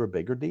to be for a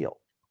bigger deal.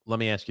 Let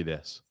me ask you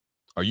this.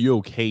 Are you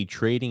okay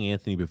trading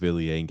Anthony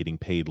Beauvillier and getting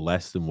paid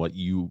less than what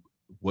you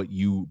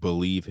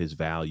believe his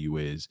value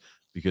is,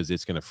 because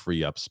it's going to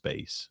free up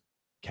space,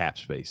 cap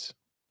space?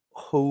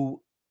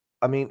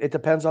 It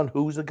depends on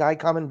who's the guy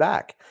coming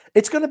back.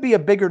 It's going to be a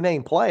bigger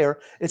name player.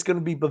 It's going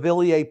to be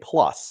Beauvillier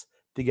plus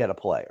to get a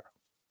player.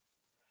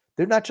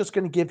 They're not just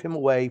going to give him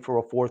away for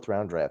a 4th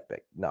round draft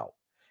pick. No.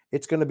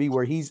 It's going to be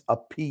where he's a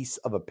piece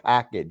of a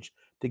package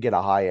to get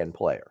a high-end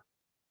player,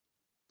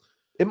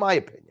 in my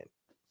opinion.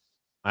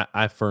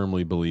 I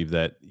firmly believe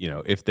that,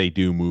 if they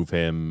do move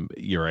him,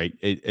 you're right.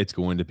 It's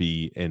going to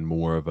be in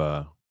more of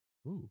a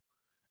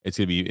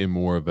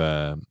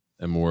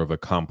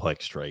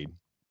complex trade.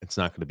 It's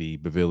not going to be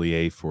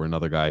Beauvillier for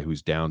another guy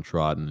who's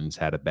downtrodden and has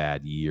had a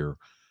bad year.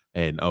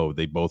 And,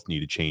 they both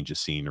need a change of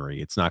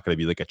scenery. It's not going to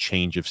be like a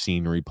change of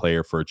scenery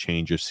player for a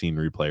change of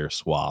scenery player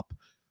swap.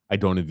 I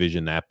don't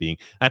envision that being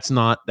that's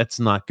not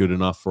good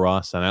enough for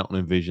us. And I don't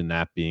envision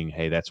that being,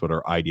 hey, that's what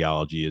our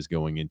ideology is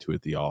going into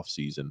at the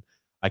offseason.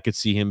 I could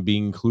see him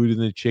being included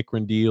in the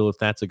Chychrun deal if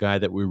that's a guy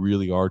that we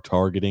really are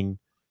targeting.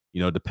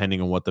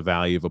 Depending on what the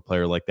value of a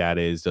player like that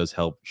is, does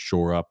help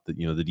shore up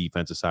the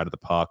defensive side of the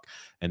puck,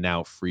 and now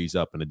it frees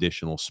up an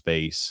additional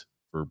space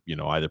for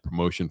either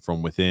promotion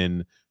from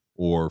within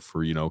or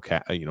for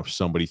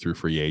somebody through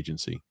free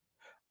agency.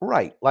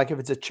 Right, like if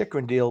it's a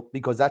Chychrun deal,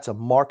 because that's a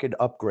market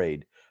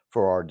upgrade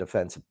for our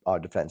defense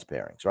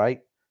pairings, right?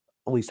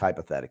 At least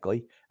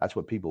hypothetically, that's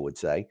what people would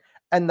say,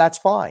 and that's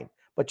fine.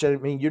 But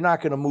you're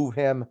not going to move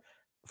him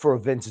for a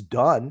Vince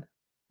Dunn.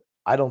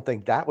 I don't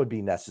think that would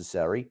be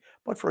necessary.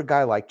 But for a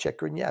guy like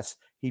Chychrun, yes,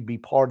 he'd be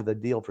part of the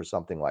deal for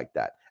something like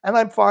that, and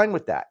I'm fine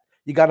with that.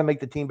 You got to make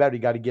the team better.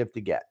 You got to give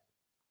to get.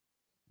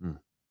 And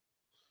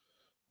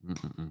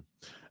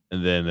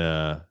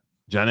then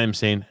John M.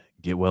 saying,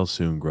 "Get well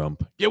soon,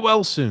 Grump. Get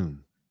well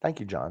soon."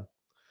 Thank you, John.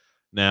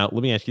 Now,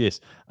 let me ask you this.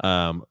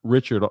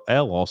 Richard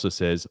L. also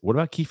says, what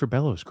about Kiefer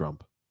Bellows,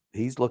 Grump?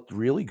 He's looked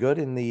really good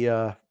in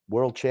the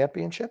World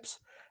Championships.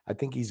 I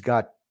think he's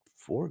got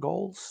 4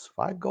 goals,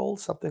 5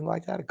 goals, something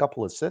like that, a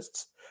couple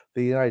assists for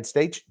the United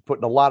States,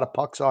 putting a lot of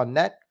pucks on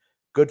net.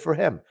 Good for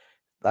him.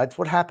 That's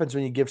what happens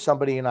when you give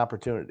somebody an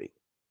opportunity.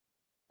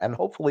 And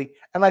hopefully,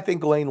 and I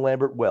think Lane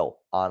Lambert will,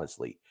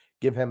 honestly,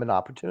 give him an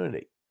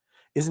opportunity.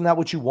 Isn't that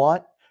what you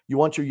want? You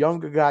want your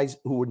younger guys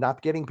who are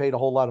not getting paid a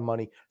whole lot of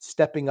money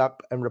stepping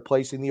up and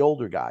replacing the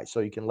older guys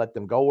so you can let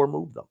them go or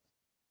move them.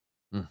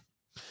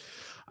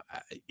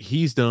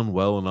 He's done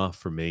well enough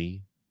for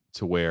me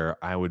to where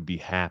I would be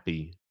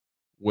happy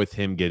with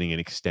him getting an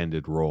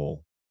extended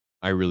role.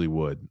 I really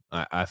would.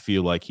 I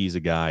feel like he's a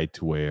guy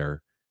to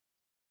where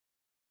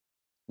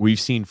we've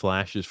seen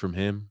flashes from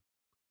him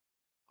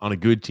on a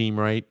good team,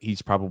 right?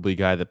 He's probably a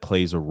guy that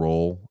plays a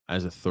role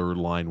as a third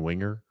line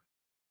winger.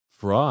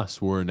 For us,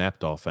 we're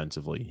inept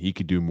offensively. He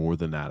could do more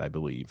than that, I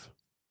believe.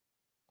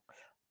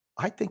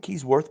 I think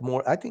he's worth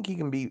more. I think he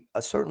can be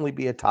certainly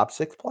be a top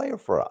 6 player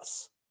for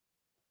us.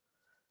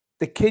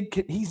 The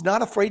kid, he's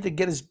not afraid to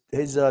get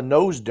his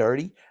nose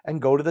dirty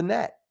and go to the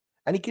net,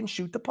 and he can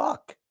shoot the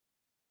puck.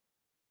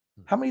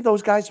 How many of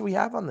those guys do we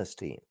have on this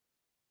team?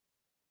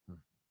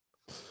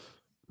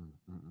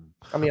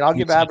 I mean, I'll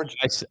give average.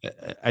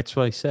 That's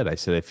what I said. I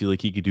said I feel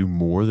like he could do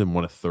more than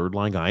what a third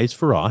line guy is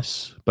for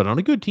us, but on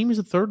a good team, he's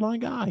a third line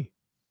guy.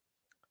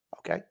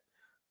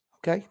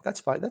 Okay, that's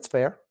fine. That's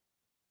fair.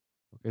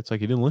 It's like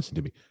he didn't listen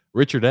to me.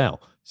 Richard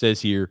L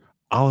says here,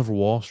 Oliver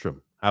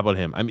Wahlstrom. How about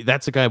him? I mean,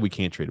 that's a guy we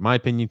can't trade. In my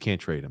opinion,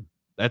 can't trade him.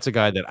 That's a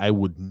guy that I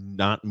would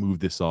not move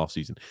this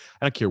offseason.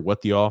 I don't care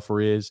what the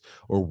offer is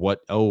or what,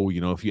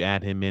 if you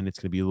add him in, it's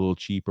going to be a little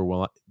cheaper.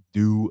 Well,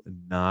 do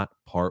not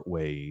part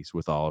ways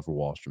with Oliver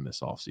Wahlstrom this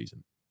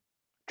offseason.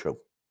 True.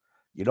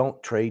 You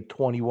don't trade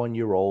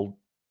 21-year-old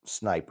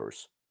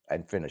snipers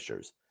and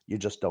finishers. You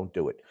just don't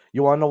do it.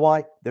 You want to know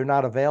why? They're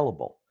not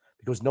available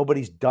because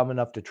nobody's dumb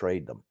enough to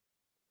trade them.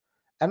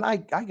 And I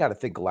got to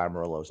think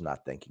Lamoriello's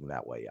not thinking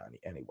that way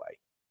anyway.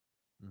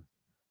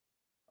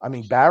 I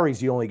mean, Barry's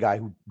the only guy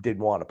who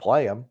didn't want to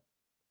play him.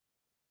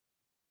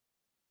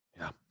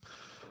 Yeah.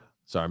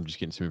 Sorry, I'm just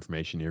getting some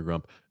information here,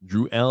 Grump.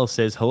 Drew L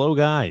says, hello,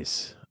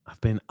 guys. I've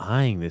been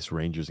eyeing this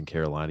Rangers and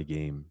Carolina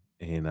game,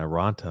 and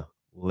Ranta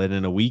let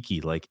in a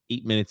weekie like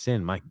 8 minutes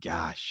in. My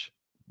gosh.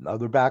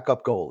 Another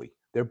backup goalie.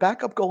 They're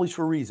backup goalies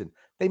for a reason.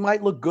 They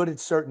might look good at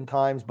certain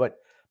times, but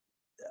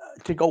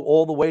to go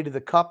all the way to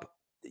the cup,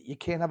 you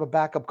can't have a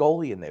backup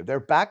goalie in there. They're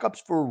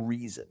backups for a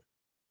reason.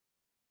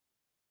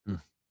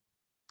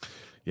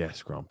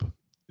 Yes, Grump.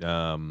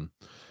 John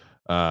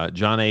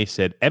A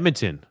said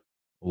Edmonton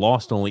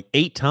lost only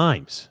 8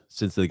 times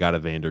since they got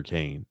Evander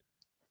Kane.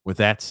 With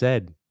that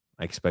said,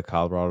 I expect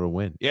Colorado to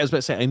win. Yeah, I was about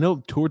to say, I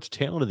know towards the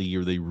tail end of the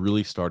year, they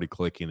really started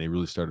clicking. They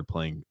really started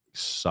playing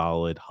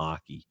solid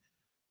hockey.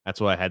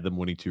 That's why I had them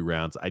winning 2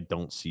 rounds. I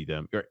don't see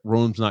them.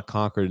 Rome's not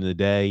conquered in a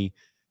day.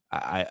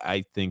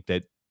 I think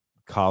that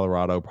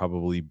Colorado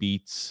probably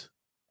beats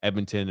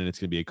Edmonton, and it's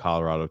going to be a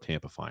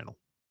Colorado-Tampa final.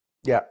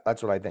 Yeah,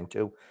 that's what I think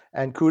too.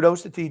 And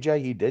kudos to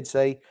TJ. He did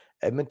say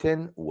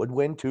Edmonton would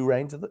win 2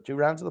 rounds of the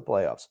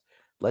playoffs.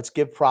 Let's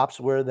give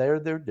props where they're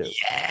due.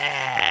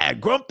 Yeah,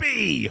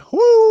 Grumpy.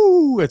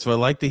 Woo! That's what I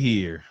like to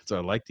hear.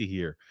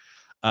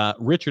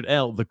 Richard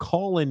L, the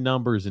call-in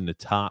numbers in the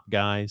top,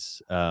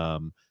 guys.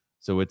 So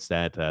it's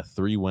that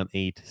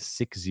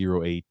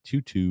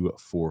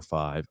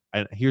 318-608-2245.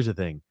 And here's the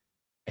thing.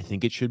 I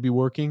think it should be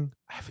working.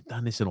 I haven't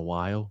done this in a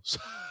while.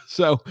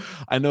 So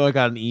I know I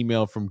got an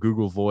email from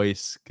Google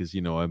Voice because,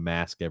 I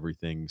mask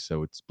everything.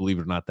 So it's, believe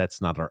it or not,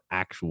 that's not our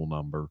actual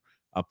number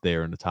up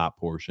there in the top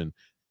portion.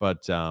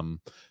 But,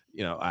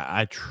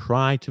 I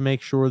try to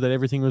make sure that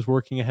everything was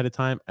working ahead of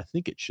time. I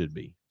think it should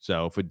be.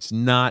 So if it's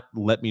not,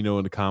 let me know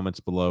in the comments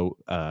below.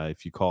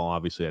 If you call,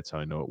 obviously, that's how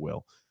I know it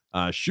will.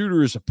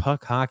 Shooters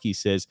Puck Hockey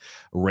says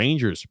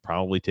Rangers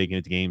probably taking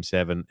it to Game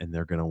 7 and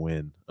they're going to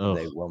win. Ugh.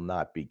 They will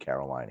not beat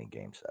Carolina in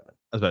Game 7. I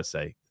was about to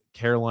say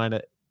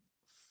Carolina,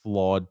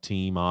 flawed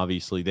team.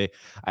 Obviously,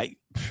 I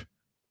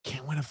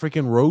can't win a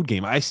freaking road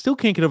game. I still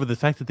can't get over the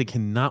fact that they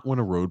cannot win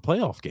a road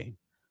playoff game.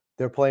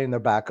 They're playing their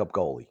backup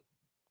goalie.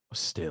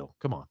 Still,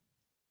 come on.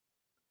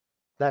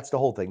 That's the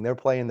whole thing. They're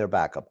playing their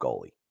backup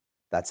goalie.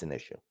 That's an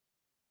issue.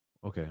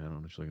 Okay, I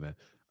don't just look at that.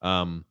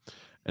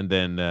 And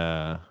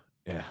then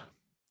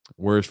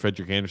where's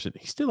Frederick Anderson?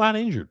 He's still out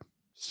injured,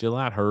 still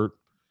out hurt.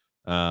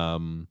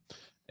 And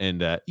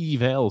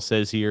Eve L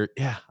says here,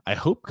 I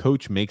hope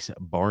Coach makes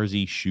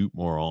Barzy shoot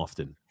more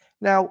often.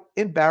 Now,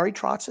 in Barry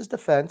Trotz's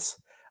defense,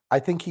 I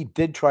think he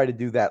did try to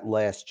do that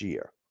last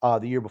year,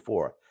 the year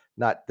before,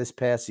 not this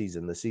past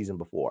season, the season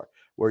before,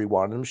 where he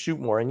wanted him to shoot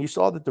more. And you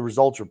saw that the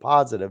results were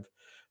positive.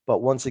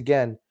 But once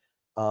again,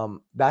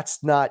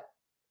 that's not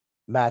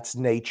Matt's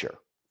nature.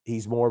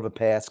 He's more of a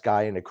pass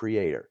guy and a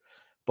creator.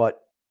 But,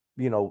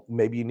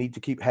 maybe you need to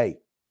keep,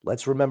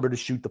 let's remember to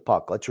shoot the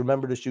puck. Let's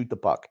remember to shoot the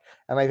puck.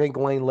 And I think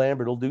Lane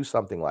Lambert will do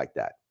something like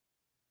that.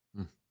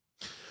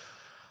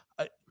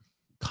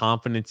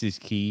 Confidence is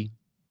key.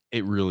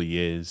 It really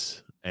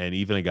is. And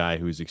even a guy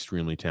who's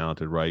extremely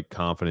talented, right?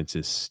 Confidence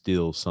is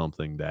still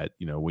something that,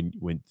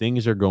 when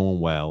things are going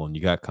well and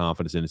you got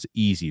confidence and it's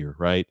easier,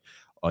 right?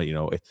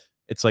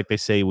 It's like they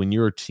say when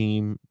you're a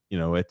team,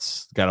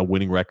 it's got a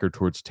winning record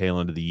towards the tail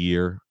end of the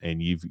year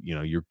and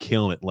you're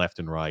killing it left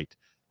and right.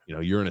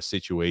 You're in a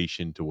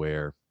situation to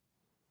where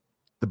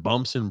the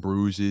bumps and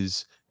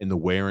bruises and the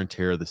wear and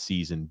tear of the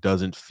season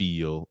doesn't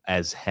feel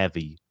as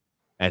heavy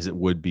as it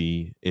would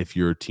be if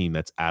you're a team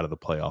that's out of the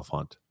playoff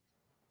hunt.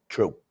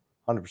 True.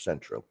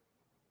 100% true.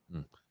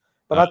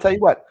 But I'll tell you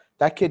what,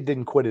 that kid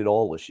didn't quit at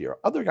all this year.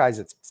 Other guys,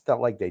 it's felt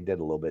like they did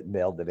a little bit,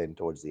 nailed it in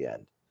towards the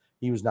end.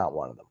 He was not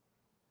one of them.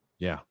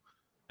 Yeah,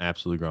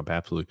 absolutely, Grump.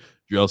 Absolutely.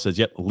 Joel says,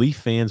 yep, Leaf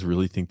fans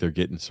really think they're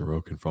getting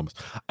Sorokin from us.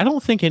 I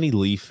don't think any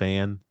Leaf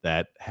fan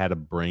that had a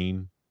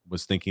brain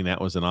was thinking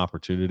that was an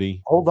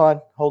opportunity. Hold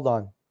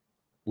on.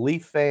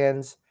 Leaf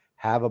fans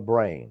have a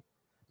brain.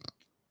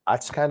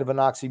 That's kind of an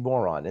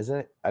oxymoron, isn't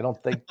it? I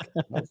don't think.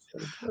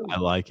 I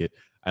like it.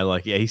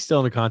 Yeah, he's still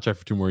in the contract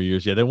for 2 more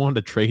years. Yeah, they wanted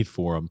to trade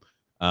for him.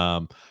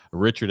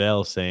 Richard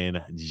L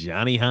saying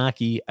Johnny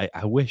Hockey.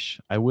 I wish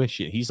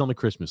he's on the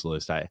Christmas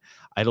list. I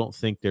don't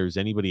think there's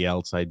anybody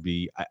else I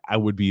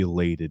would be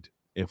elated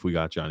if we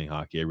got Johnny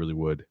Hockey. I really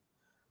would.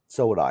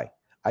 So would I.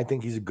 I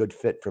think he's a good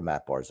fit for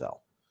Matt Barzell.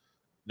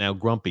 Now,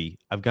 Grumpy,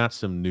 I've got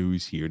some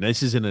news here. Now,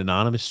 this is an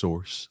anonymous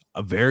source,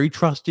 a very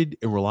trusted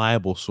and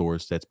reliable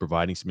source that's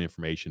providing some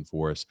information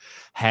for us,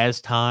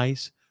 has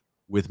ties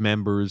with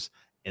members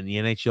in the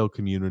NHL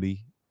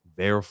community.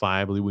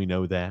 Verifiably, we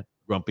know that.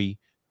 Grumpy,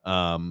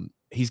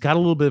 he's got a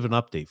little bit of an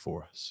update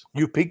for us.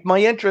 You piqued my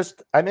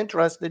interest. I'm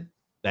interested.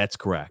 That's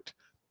correct.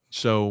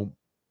 So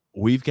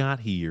we've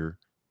got here,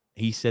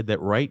 he said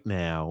that right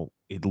now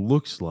it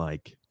looks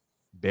like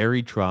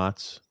Barry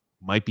Trotz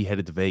might be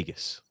headed to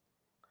Vegas.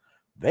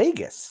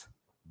 Vegas.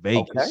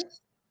 Okay.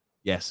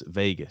 Yes,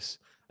 Vegas.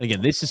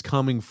 Again, this is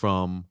coming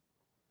from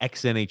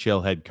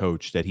ex-NHL head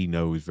coach that he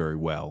knows very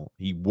well.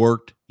 He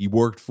worked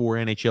for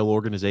NHL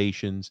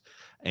organizations,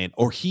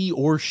 or he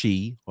or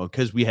she,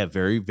 because we have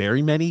very,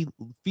 very many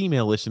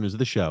female listeners of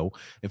the show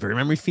and very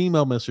many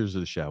female listeners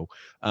of the show.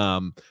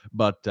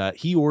 But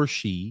he or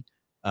she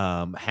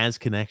has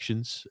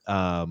connections.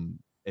 And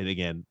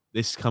again,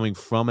 this is coming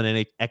from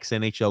an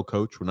ex-NHL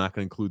coach. We're not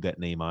going to include that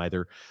name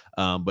either.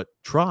 But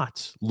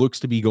Trotz looks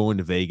to be going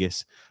to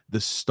Vegas. The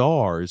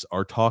Stars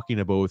are talking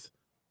to both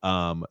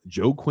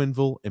Joe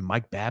Quenneville and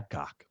Mike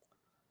Babcock.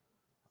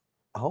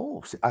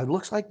 Oh, it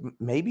looks like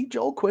maybe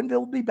Joe Quenneville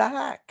will be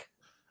back.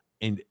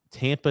 And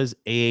Tampa's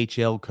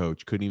AHL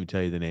coach, couldn't even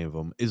tell you the name of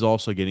him, is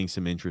also getting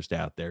some interest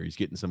out there. He's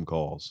getting some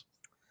calls.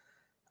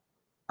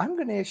 I'm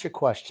going to ask you a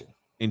question.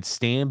 And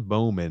Stan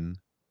Bowman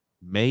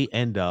may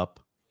end up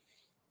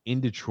in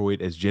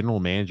Detroit as general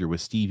manager, with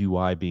Stevie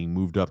Y being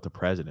moved up to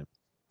president.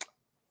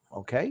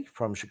 Okay,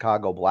 from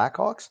Chicago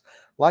Blackhawks.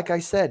 Like I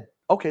said,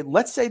 okay,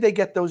 let's say they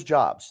get those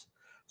jobs.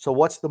 So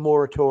what's the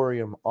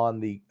moratorium on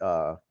the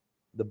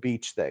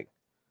beach thing?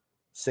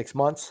 6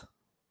 months?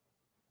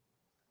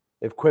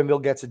 If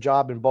Quenneville gets a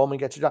job and Bowman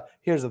gets a job,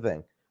 here's the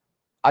thing.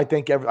 I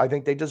think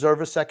they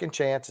deserve a second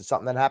chance. It's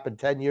something that happened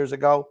 10 years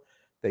ago.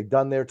 They've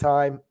done their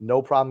time.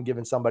 No problem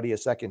giving somebody a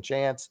second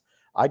chance.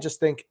 I just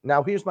think,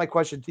 now here's my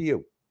question to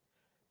you.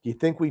 Do you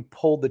think we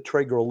pulled the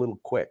trigger a little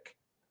quick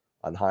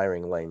on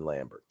hiring Lane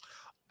Lambert?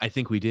 I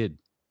think we did.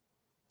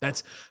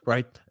 That's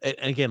right. And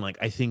again,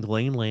 I think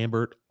Lane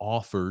Lambert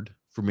offered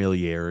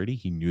familiarity.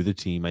 He knew the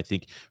team. I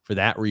think for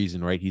that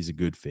reason, right, he's a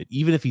good fit.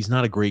 Even if he's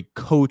not a great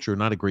coach or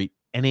not a great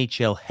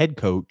NHL head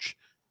coach,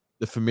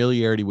 the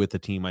familiarity with the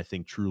team, I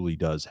think, truly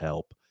does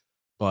help.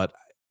 But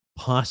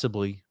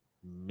possibly,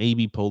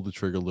 maybe pulled the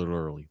trigger a little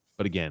early.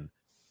 But again,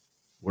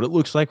 what it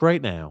looks like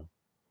right now,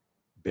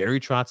 Barry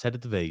Trotz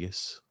headed to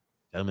Vegas.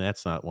 I mean,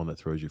 that's not one that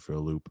throws you for a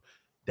loop.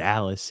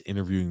 Dallas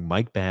interviewing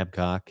Mike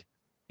Babcock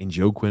and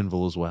Joe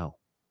Quenneville as well.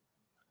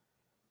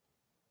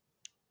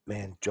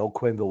 Man, Joe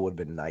Quenneville would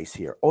have been nice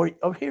here. Or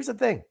here's the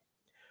thing.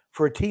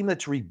 For a team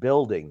that's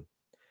rebuilding,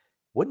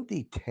 wouldn't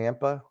the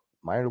Tampa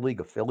minor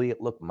league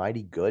affiliate look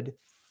mighty good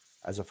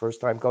as a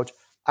first-time coach?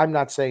 I'm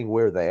not saying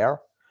we're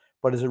there,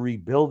 but as a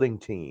rebuilding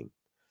team,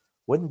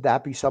 wouldn't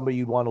that be somebody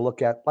you'd want to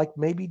look at, like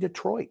maybe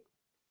Detroit?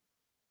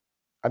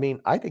 I mean,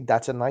 I think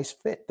that's a nice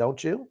fit,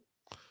 don't you?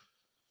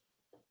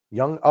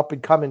 Young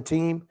up-and-coming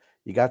team.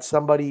 You got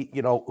somebody,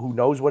 who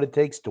knows what it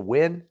takes to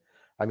win.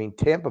 I mean,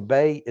 Tampa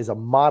Bay is a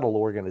model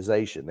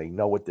organization. They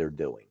know what they're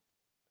doing.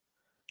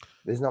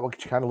 Isn't that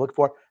what you kind of look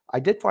for?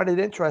 I did find it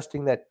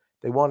interesting that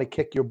they want to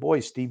kick your boy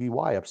Stevie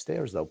Y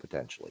upstairs, though,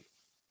 potentially.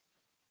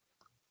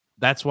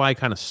 That's why I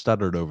kind of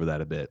stuttered over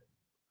that a bit,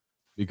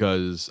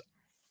 because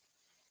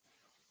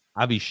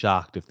I'd be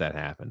shocked if that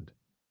happened.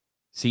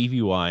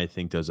 Stevie Y, I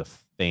think, does a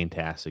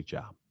fantastic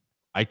job.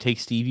 I take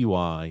Stevie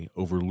Y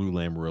over Lou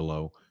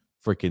Lamoriello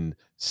freaking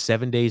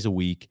 7 days a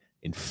week.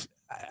 And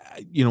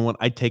you know what?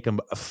 I'd take him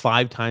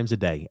 5 times a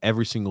day,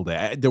 every single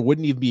day. There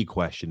wouldn't even be a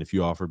question if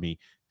you offered me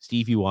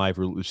Stevie Y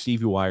or Lou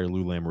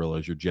Lamoriello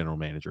as your general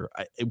manager.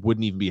 It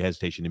wouldn't even be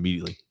hesitation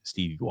immediately.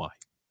 Stevie Y.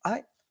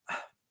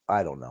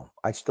 I don't know.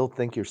 I still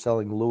think you're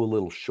selling Lou a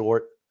little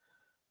short.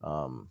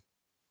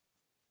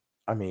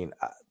 I mean,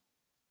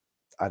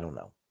 I don't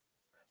know.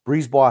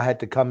 Brisebois had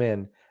to come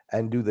in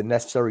and do the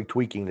necessary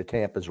tweaking to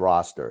Tampa's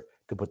roster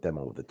to put them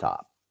over the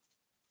top.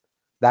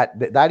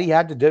 That he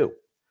had to do.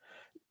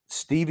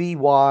 Stevie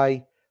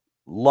Y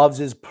loves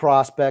his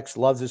prospects,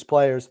 loves his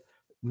players,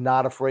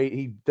 not afraid.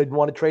 He didn't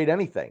want to trade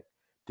anything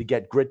to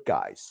get grit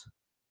guys.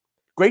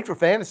 Great for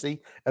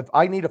fantasy. If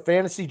I need a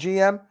fantasy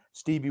GM,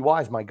 Stevie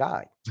Y is my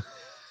guy.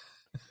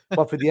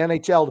 But for the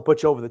NHL to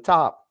put you over the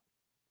top,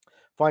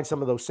 find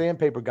some of those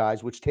sandpaper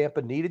guys, which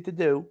Tampa needed to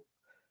do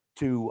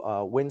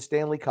to win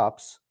Stanley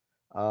Cups.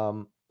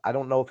 I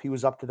don't know if he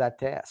was up to that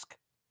task.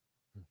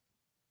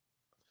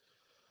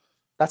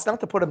 That's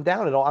not to put him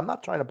down at all. I'm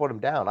not trying to put him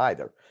down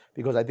either,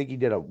 because I think he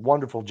did a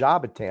wonderful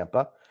job at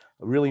Tampa.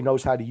 Really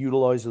knows how to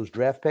utilize those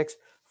draft picks,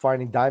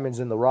 finding diamonds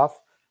in the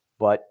rough.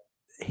 But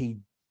he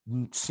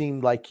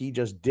seemed like he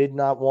just did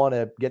not want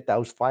to get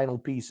those final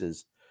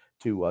pieces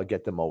to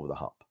get them over the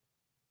hump.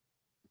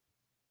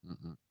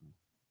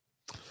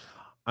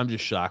 I'm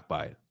just shocked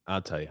by it.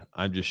 I'll tell you.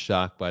 I'm just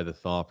shocked by the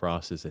thought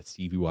process that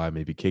Stevie Y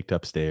may be kicked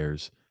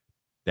upstairs.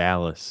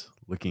 Dallas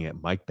looking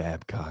at Mike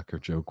Babcock or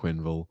Joe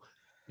Quenneville.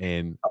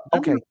 And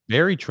Okay.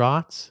 Barry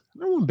Trotz.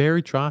 Remember when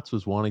Barry Trotz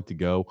was wanting to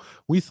go?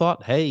 We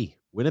thought, hey,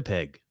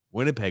 Winnipeg.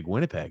 I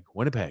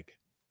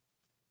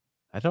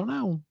don't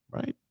know,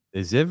 right?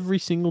 As every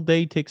single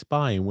day ticks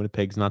by and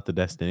Winnipeg's not the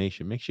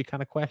destination, makes you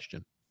kind of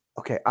question.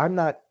 Okay, I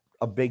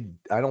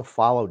don't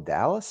follow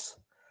Dallas,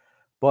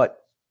 but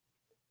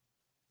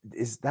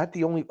is that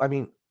the only? I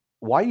mean,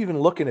 why are you even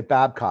looking at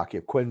Babcock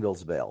if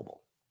Quenneville's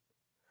available?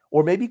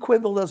 Or maybe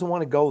Quenneville doesn't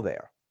want to go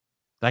there.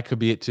 That could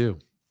be it too.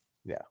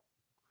 Yeah.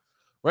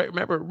 Right.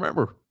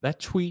 Remember that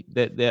tweet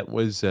that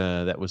was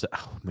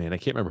oh man, I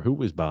can't remember who it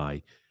was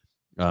by.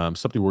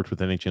 Somebody worked with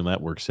NHL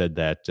Network said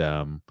that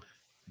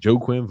Joe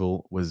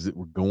Quenneville was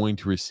going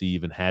to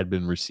receive and had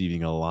been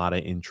receiving a lot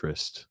of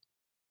interest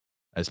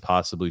as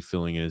possibly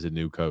filling in as a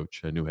new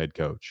head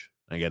coach.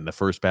 Again, the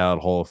first ballot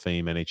Hall of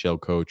Fame NHL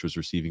coach was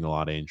receiving a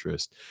lot of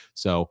interest.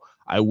 So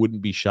I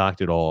wouldn't be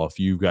shocked at all if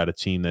you've got a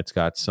team that's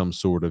got some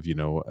sort of,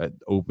 an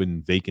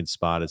open vacant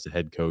spot as the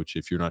head coach,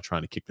 if you're not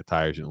trying to kick the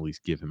tires and at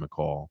least give him a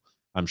call.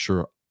 I'm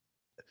sure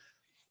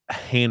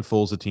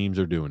handfuls of teams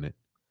are doing it.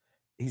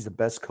 He's the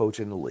best coach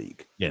in the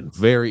league. Again,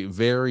 very,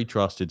 very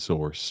trusted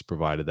source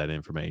provided that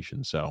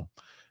information. So,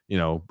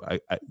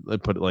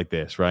 I'd put it like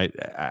this, right?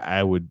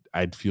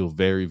 I'd feel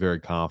very, very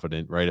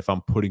confident, right? If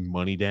I'm putting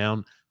money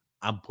down,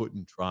 I'm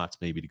putting Trotz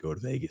maybe to go to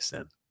Vegas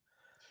then.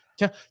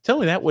 Tell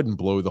me that wouldn't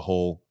blow the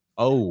whole,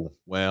 oh,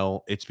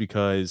 well, it's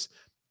because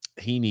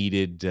he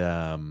needed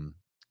Grumpy.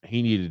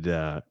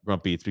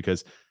 It's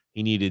because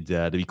he needed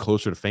to be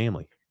closer to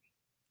family.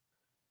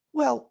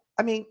 Well,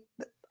 I mean,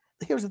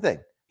 here's the thing.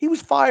 He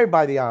was fired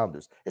by the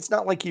Islanders. It's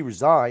not like he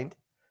resigned.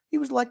 He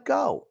was let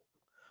go.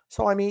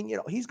 So, I mean,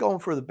 he's going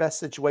for the best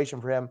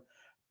situation for him.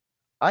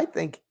 I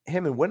think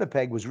him and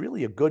Winnipeg was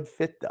really a good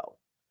fit, though.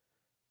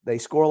 They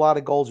score a lot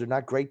of goals. They're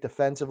not great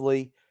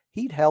defensively.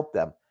 He'd help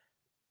them.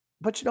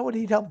 But you know what?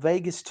 He'd help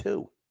Vegas,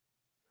 too.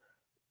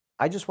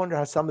 I just wonder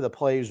how some of the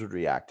players would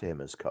react to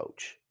him as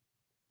coach.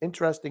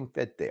 Interesting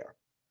fit there.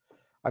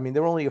 I mean,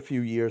 they're only a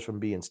few years from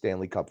being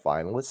Stanley Cup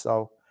finalists.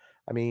 So,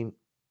 I mean,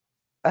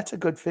 that's a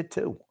good fit,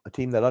 too. A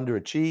team that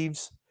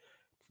underachieves.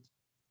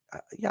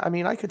 Yeah, I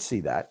mean, I could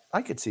see that.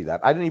 I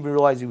didn't even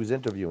realize he was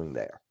interviewing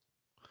there.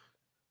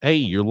 Hey,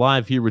 you're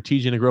live here with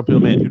TJ and the Grumpy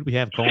Old Man. Who do we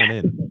have calling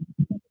in?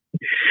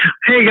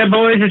 Hey, good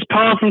boys. It's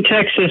Paul from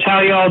Texas.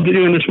 How y'all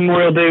doing this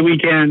Memorial Day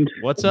weekend?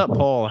 What's up,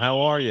 Paul? How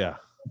are you?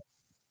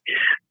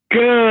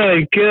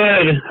 Good.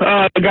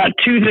 I got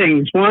two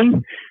things.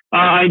 One,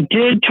 I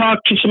did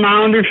talk to some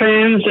Islander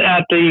fans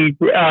at the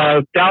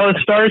Dallas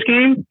Stars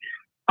game.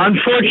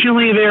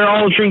 Unfortunately, they're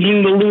all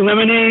drinking the Lou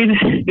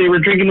Lemonade. They were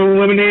drinking the Lou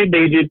Lemonade.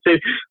 They did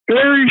say,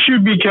 Barry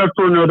should be kept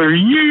for another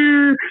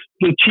year.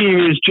 The team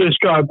has just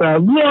got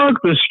bad luck.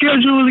 The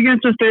schedule is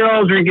against us. They're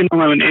all drinking the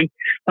lemonade.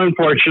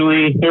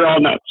 Unfortunately, they're all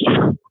nuts.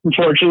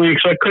 Unfortunately,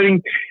 so I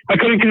couldn't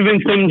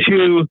convince them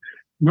to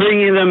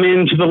bring them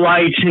into the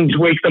light and to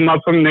wake them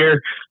up from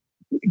their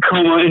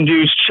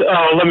coma-induced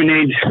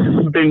lemonade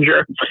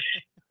binger.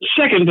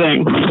 Second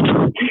thing,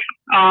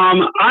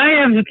 I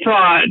have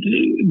thought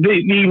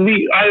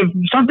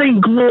something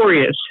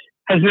glorious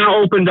has now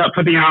opened up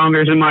for the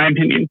Islanders, in my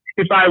opinion.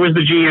 If I was the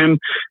GM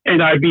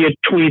and I'd be a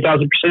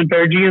 20,000%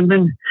 better GM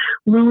than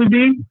Lou would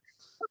be,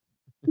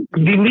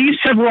 the Leafs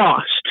have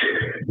lost.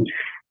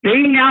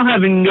 They now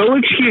have no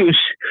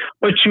excuse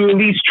but to at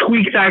least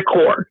tweak that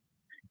core.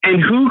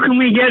 And who can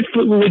we get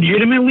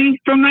legitimately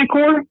from that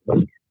core?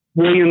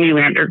 William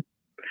Nylander.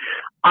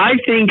 I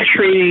think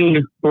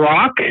trading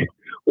Brock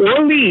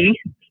or Lee,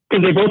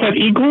 because they both have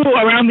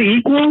around the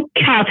equal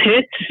cap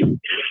hits,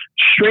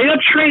 straight up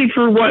trade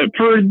for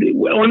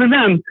one of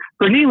them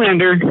for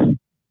Nylander,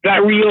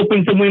 that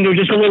reopens the window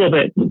just a little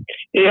bit.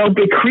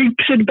 It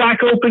creeps it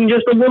back open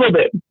just a little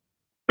bit.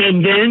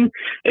 And then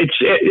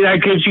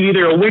that gives you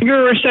either a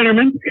winger or a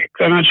centerman,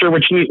 because I'm not sure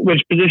which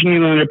position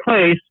Nylander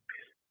plays,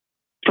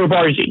 for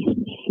Barzy.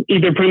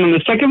 Either put him on the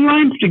second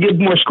line to give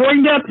more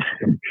scoring depth,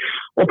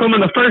 or put him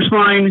on the first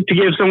line to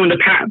give someone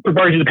for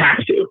Barzy to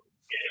pass to.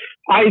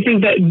 I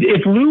think that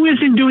if Lou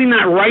isn't doing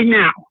that right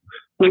now,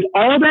 with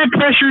all that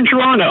pressure in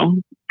Toronto,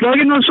 plug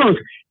in those phones.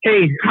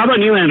 Hey, how about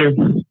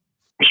Nylander?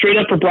 Straight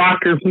up for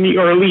Brock or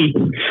Lee,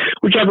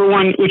 whichever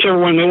one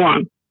they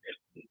want.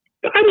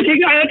 I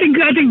think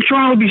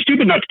Toronto would be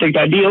stupid not to take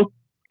that deal,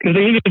 because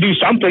they need to do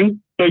something.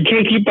 They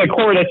can't keep that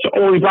core that's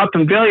only brought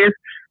them failure.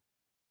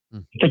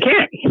 They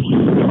can't.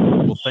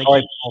 Well, thank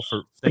you,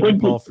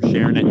 Paul, for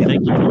sharing it.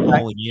 Thank you for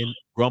calling in.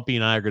 Grumpy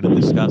and I are going to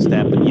discuss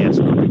that. But yes,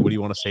 Grumpy, what do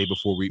you want to say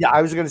before we? Yeah,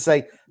 I was going to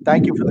say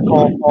thank you for the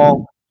call,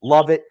 Paul.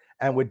 Love it,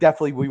 and we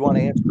want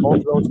to answer both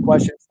of those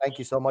questions. Thank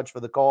you so much for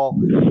the call.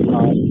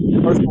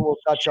 First one we'll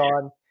touch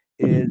on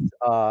is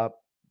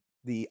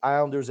the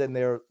Islanders and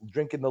they're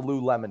drinking the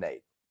Lou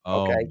Lemonade.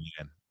 Oh, okay,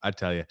 man, I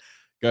tell you.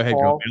 Go ahead,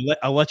 Grumpy.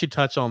 I'll let you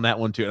touch on that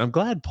one too. And I'm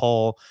glad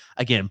Paul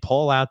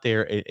out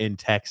there in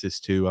Texas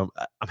too. I'm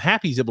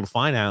happy he's able to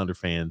find Islander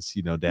fans,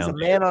 down there. He's a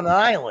man on an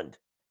island.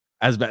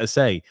 I was about to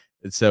say.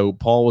 So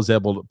Paul was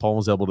able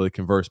to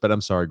converse, but I'm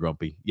sorry,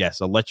 Grumpy.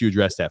 Yes, I'll let you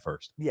address that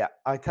first. Yeah,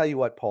 I tell you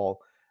what,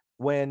 Paul,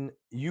 when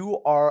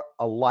you are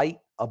a light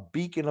a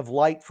beacon of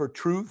light for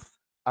truth,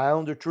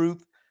 Islander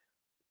truth,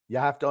 you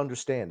have to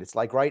understand. It's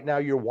like right now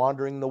you're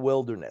wandering the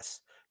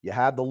wilderness. You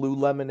have the Lou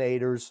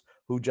Lemonaders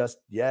who just,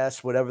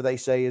 yes, whatever they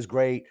say is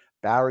great.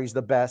 Barry's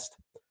the best.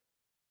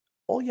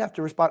 All you have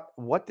to respond,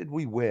 what did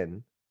we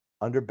win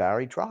under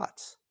Barry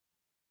Trotz?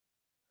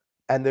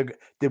 And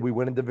did we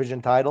win a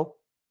division title?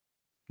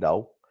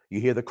 No. You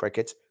hear the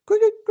crickets.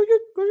 Cricket, cricket,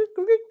 cricket,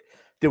 cricket.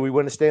 Did we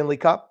win a Stanley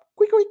Cup?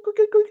 Cricket,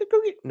 cricket, cricket,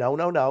 cricket. No,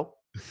 no, no.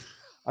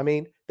 I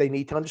mean, they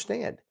need to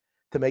understand.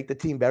 To make the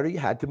team better, you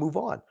had to move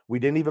on. We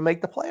didn't even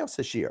make the playoffs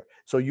this year.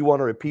 So you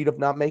want a repeat of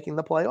not making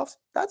the playoffs?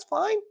 That's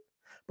fine.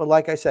 But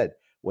like I said,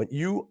 when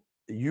you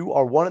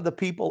are one of the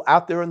people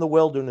out there in the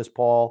wilderness,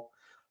 Paul,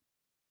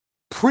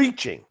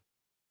 preaching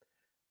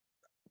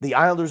the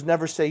Islanders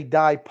Never Say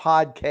Die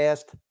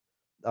podcast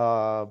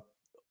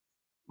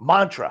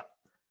mantra.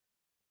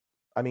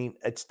 I mean,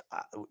 it's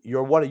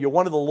you're one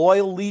of the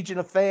loyal legion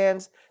of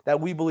fans that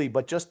we believe,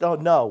 but just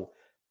don't know.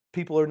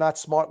 People are not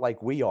smart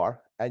like we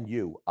are, and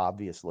you,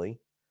 obviously.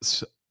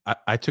 So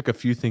I took a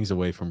few things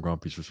away from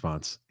Grumpy's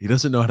response. He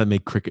doesn't know how to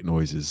make cricket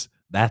noises.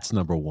 That's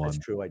number one. That's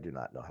true. I do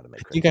not know how to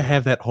make I think I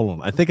have that. Hold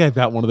on. I think I've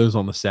got one of those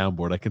on the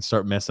soundboard. I can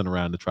start messing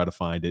around to try to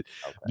find it.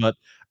 Okay. But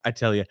I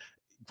tell you,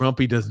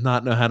 Grumpy does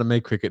not know how to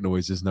make cricket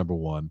noises, number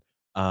one.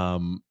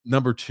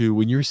 Number two,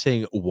 when you're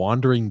saying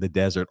wandering the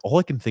desert, all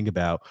I can think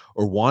about,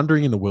 or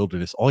wandering in the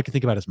wilderness, all I can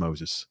think about is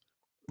Moses.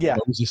 Yeah.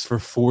 Moses for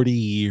 40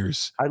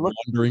 years,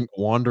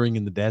 wandering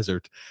in the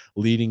desert,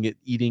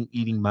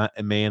 eating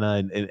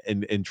manna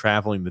and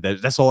traveling the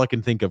desert. That's all I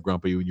can think of,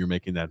 Grumpy, when you're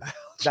making that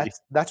analogy.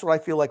 That's what I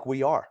feel like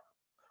we are.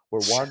 We're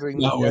wandering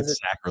the desert. It's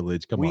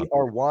sacrilege. Come on. We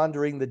are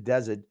wandering the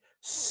desert,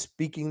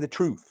 speaking the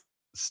truth.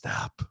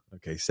 Stop.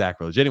 Okay,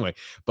 sacrilege. Anyway,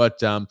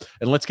 but and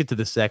let's get to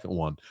the second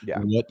one. Yeah.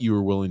 What you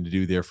were willing to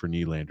do there for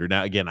Nylander.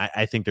 Now, again,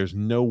 I think there's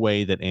no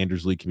way that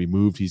Anders Lee can be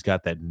moved. He's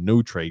got that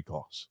no trade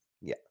clause.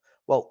 Yeah.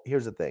 Well,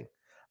 here's the thing.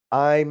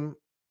 Like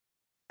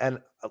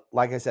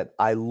I said,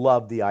 I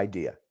love the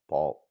idea,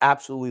 Paul.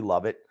 Absolutely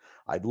love it.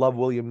 I'd love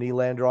William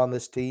Nylander on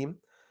this team.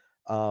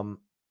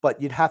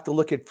 But you'd have to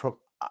look at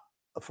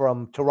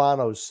from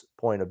Toronto's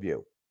point of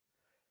view.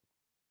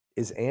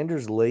 Is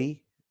Anders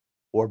Lee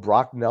or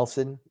Brock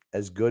Nelson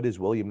as good as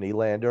William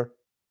Nylander?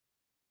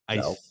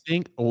 I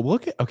think.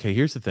 Okay,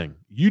 here's the thing.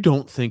 You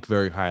don't think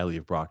very highly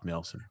of Brock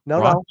Nelson. No.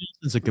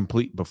 Nelson's a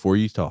complete. Before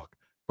you talk,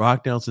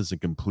 Brock Nelson's a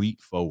complete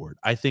forward.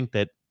 I think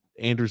that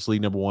Anders Lee,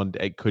 number one,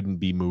 it couldn't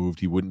be moved.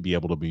 He wouldn't be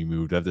able to be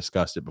moved. I've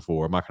discussed it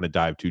before. I'm not going to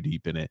dive too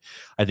deep in it.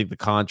 I think the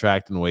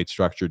contract and the way it's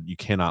structured, you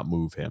cannot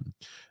move him.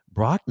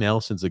 Brock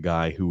Nelson's a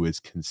guy who has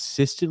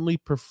consistently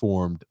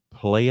performed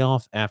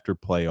playoff after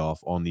playoff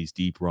on these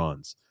deep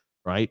runs,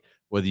 right?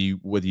 Whether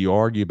you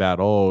argue about,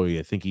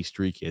 I think he's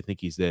streaky, I think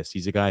he's this.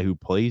 He's a guy who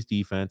plays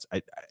defense.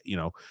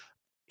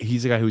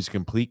 He's a guy who's a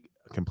complete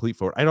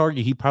forward. I'd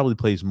argue he probably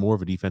plays more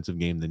of a defensive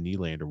game than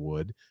Nylander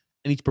would,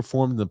 and he's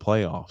performed in the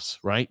playoffs,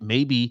 right?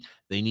 Maybe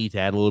they need to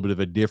add a little bit of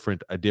a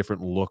different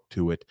look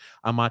to it.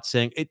 I'm not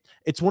saying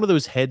it's one of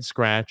those head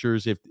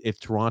scratchers. If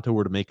Toronto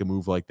were to make a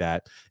move like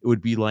that, it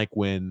would be like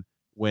when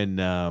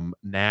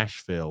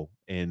Nashville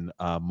and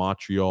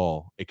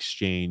Montreal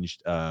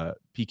exchanged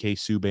PK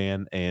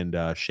Subban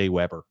and Shea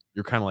Weber.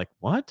 You're kind of like,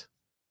 what?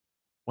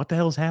 What the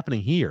hell is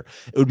happening here?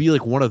 It would be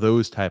like one of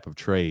those type of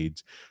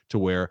trades to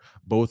where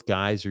both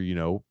guys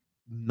are,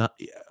 not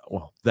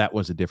well, that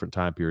was a different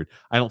time period.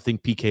 I don't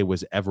think PK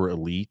was ever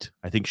elite.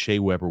 I think Shea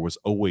Weber was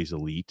always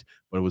elite,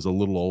 but it was a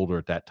little older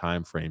at that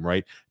time frame,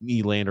 right?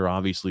 Nylander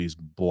obviously is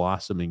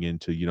blossoming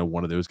into,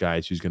 one of those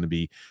guys who's going to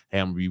be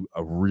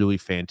a really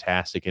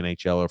fantastic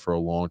NHLer for a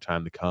long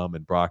time to come.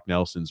 And Brock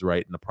Nelson's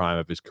right in the prime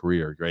of his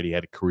career, right? He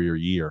had a career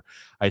year.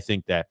 I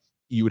think that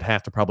you would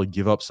have to probably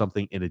give up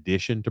something in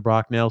addition to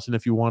Brock Nelson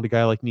if you want a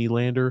guy like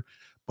Nylander.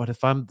 But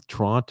if I'm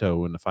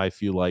Toronto and if I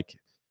feel like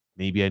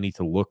maybe I need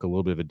to look a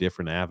little bit of a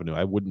different avenue,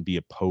 I wouldn't be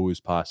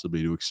opposed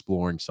possibly to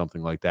exploring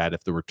something like that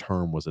if the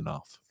return was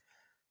enough.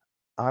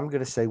 I'm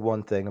going to say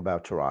one thing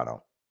about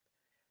Toronto.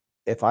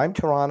 If I'm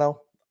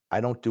Toronto,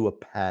 I don't do a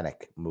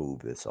panic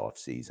move this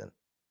offseason.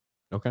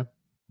 Okay.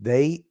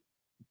 They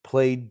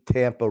played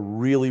Tampa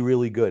really,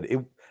 really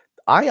good.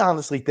 I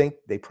honestly think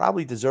they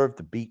probably deserve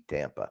to beat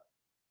Tampa.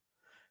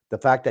 The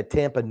fact that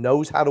Tampa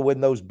knows how to win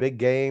those big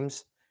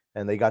games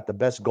and they got the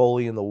best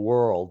goalie in the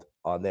world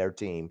on their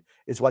team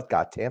is what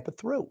got Tampa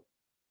through.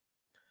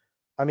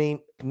 I mean,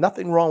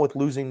 nothing wrong with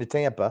losing to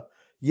Tampa.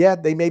 Yeah,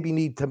 they maybe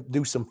need to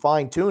do some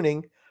fine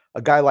tuning.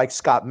 A guy like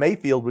Scott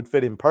Mayfield would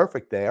fit in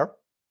perfect there.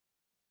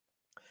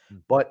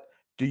 But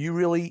do you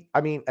really,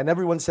 and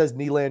everyone says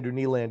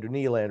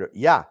Nylander.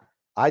 Yeah,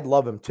 I'd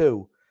love him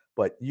too.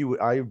 But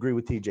I agree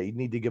with TJ. You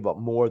need to give up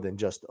more than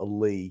just a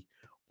Lee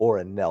or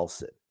a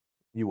Nelson.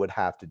 You would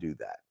have to do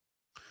that.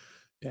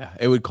 Yeah,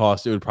 it would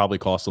probably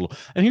cost a little.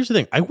 And here's the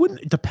thing. I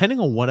wouldn't, depending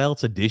on what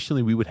else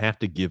additionally we would have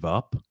to give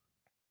up,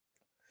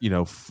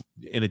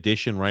 in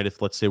addition, right?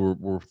 If let's say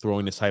we're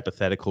throwing this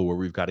hypothetical where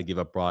we've got to give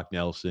up Brock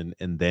Nelson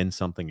and then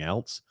something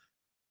else,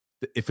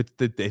 if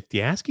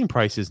the asking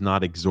price is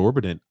not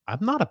exorbitant,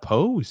 I'm not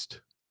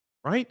opposed,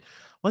 right?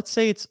 Let's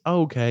say it's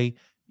okay.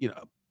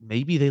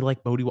 maybe they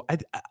like Bodie.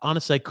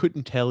 Honestly, I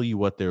couldn't tell you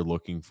what they're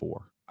looking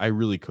for. I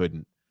really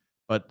couldn't.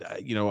 But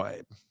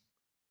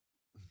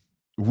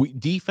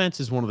defense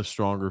is one of the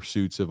stronger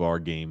suits of our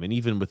game, and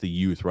even with the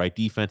youth, right?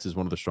 Defense is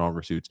one of the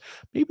stronger suits.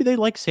 Maybe they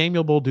like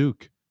Samuel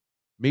Bolduc.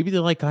 Maybe they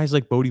like guys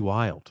like Bodie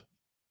Wild.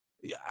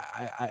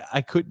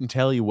 I couldn't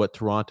tell you what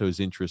Toronto's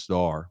interests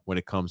are when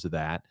it comes to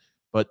that,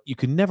 but you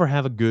can never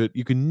have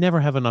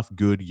enough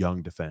good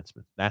young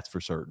defensemen. That's for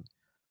certain.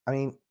 I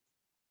mean,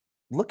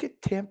 look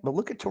at Tampa.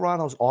 Look at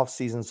Toronto's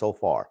offseason so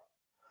far.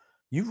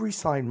 You've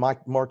re-signed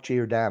Mark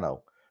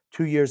Giordano,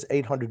 2 years,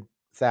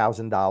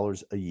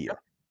 $800,000 a year.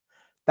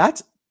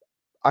 That's,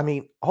 I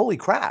mean, holy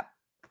crap.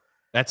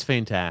 That's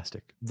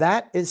fantastic.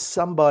 That is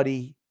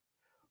somebody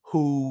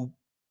who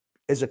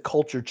is a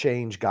culture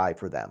change guy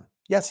for them.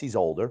 Yes, he's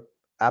older,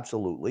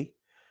 absolutely,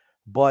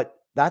 but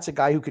that's a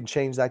guy who can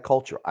change that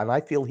culture, and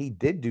I feel he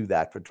did do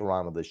that for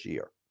Toronto this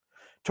year.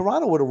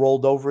 Toronto would have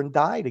rolled over and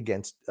died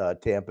against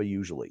Tampa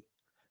usually.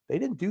 They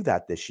didn't do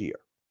that this year.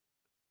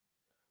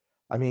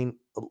 I mean,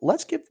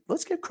 let's give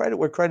credit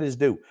where credit is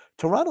due.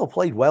 Toronto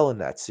played well in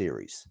that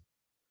series.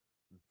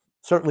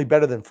 Certainly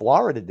better than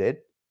Florida did.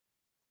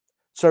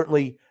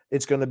 Certainly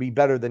it's going to be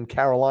better than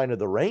Carolina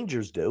the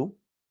Rangers do.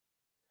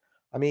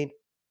 I mean,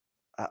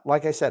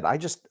 like I said,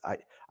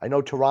 I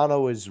know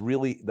Toronto is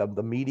really,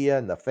 the media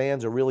and the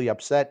fans are really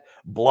upset.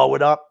 Blow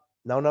it up.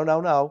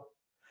 No.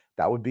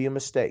 That would be a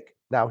mistake.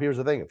 Now, here's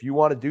the thing. If you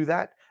want to do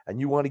that and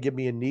you want to give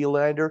me a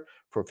Nylander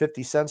for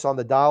 50 cents on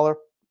the dollar,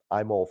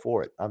 I'm all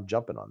for it. I'm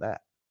jumping on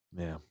that.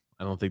 Yeah,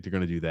 I don't think they're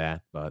going to do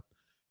that, but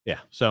yeah.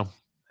 So,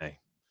 hey,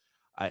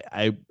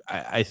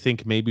 I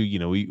think maybe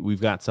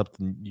we've got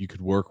something you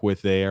could work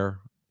with there.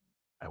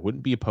 I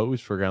wouldn't be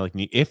opposed for a guy like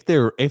me if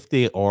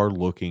they are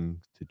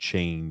looking to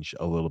change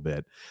a little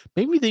bit.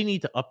 Maybe they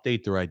need to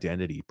update their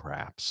identity,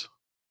 perhaps.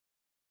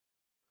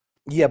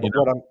 Yeah, but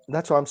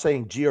that's what I'm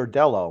saying.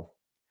 Giardello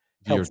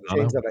helps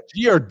change that.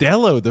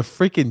 Giardello, the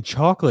freaking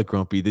chocolate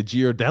grumpy, the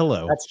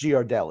Giardello. That's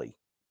Giardelli.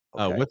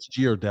 Okay. What's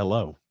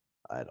Giardello?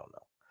 I don't know.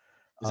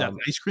 Is that an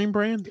ice cream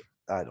brand?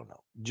 I don't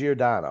know.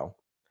 Giordano.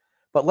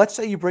 But let's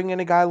say you bring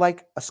in a guy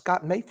like a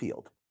Scott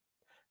Mayfield.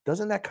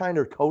 Doesn't that kind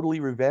of totally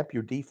revamp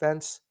your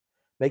defense?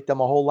 Make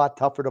them a whole lot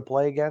tougher to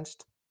play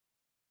against?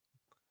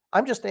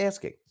 I'm just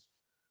asking.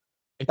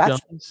 It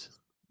does.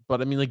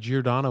 But I mean, like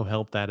Giordano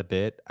helped that a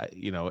bit.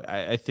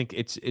 I think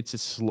it's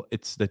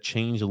the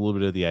change a little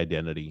bit of the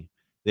identity.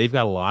 They've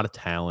got a lot of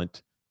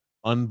talent,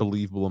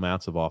 unbelievable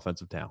amounts of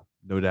offensive talent,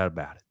 no doubt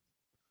about it.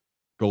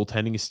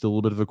 Goaltending is still a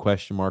little bit of a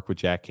question mark with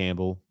Jack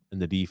Campbell,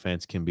 and the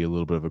defense can be a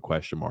little bit of a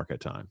question mark at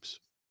times.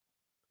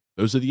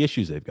 Those are the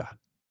issues they've got.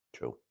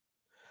 True.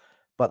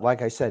 But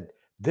like I said,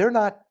 they're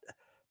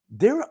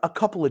a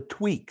couple of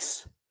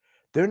tweaks.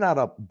 They're not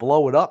a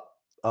blow it up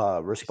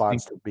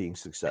response to being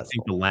successful. I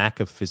think the lack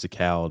of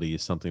physicality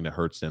is something that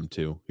hurts them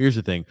too. Here's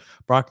the thing.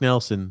 Brock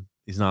Nelson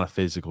is not a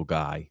physical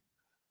guy.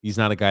 He's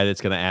not a guy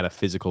that's going to add a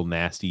physical,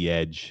 nasty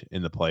edge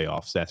in the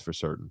playoffs. That's for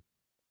certain.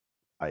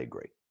 I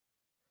agree.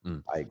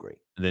 I agree.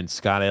 And then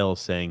Scott L is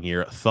saying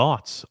here,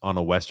 thoughts on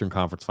a Western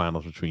Conference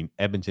Finals between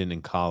Edmonton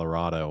and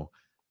Colorado.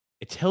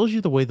 It tells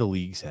you the way the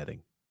league's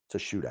heading. It's a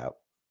shootout.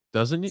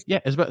 Doesn't it? Yeah,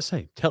 I was about to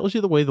say, tells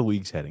you the way the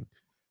league's heading.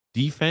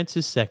 Defense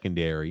is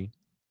secondary.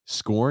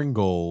 Scoring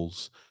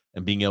goals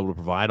and being able to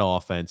provide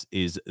offense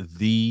is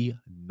the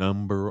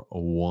number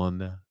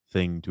one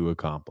thing to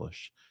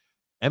accomplish.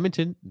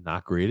 Edmonton,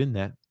 not great in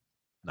net,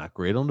 not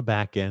great on the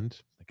back end.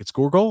 They could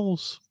score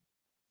goals.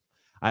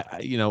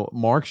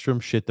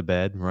 Markstrom shit the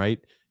bed, right?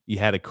 He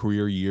had a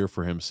career year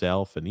for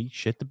himself, and he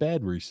shit the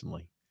bed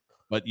recently.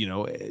 But,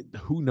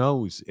 who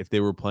knows if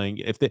they were playing.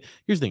 Here's the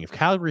thing. If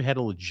Calgary had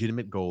a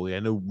legitimate goalie, I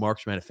know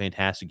Markstrom had a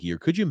fantastic year.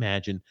 Could you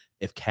imagine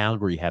if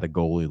Calgary had a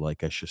goalie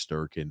like a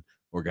Shesterkin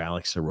or a guy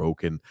like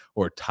Sorokin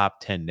or a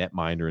top 10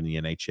 netminder in the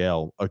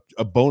NHL,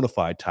 a bona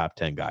fide top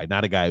 10 guy,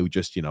 not a guy who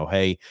just,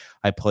 hey,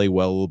 I play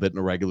well a little bit in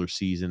the regular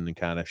season and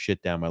kind of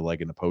shit down my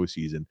leg in the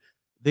postseason.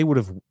 They would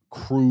have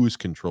cruise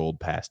controlled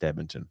past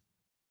Edmonton,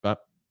 but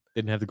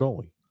didn't have the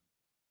goalie.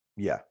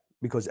 Yeah,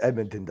 because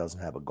Edmonton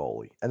doesn't have a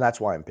goalie. And that's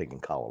why I'm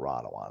picking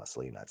Colorado,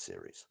 honestly, in that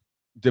series.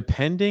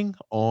 Depending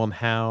on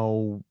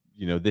how,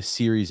 this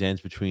series ends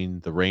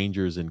between the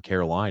Rangers and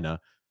Carolina,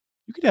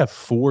 you could have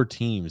 4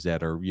 teams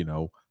that are,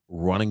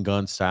 run and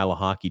gun style of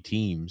hockey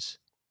teams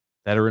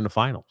that are in the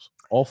finals.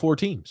 All 4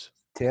 teams.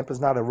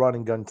 Tampa's not a run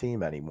and gun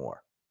team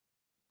anymore.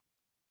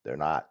 They're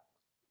not.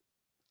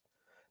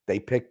 They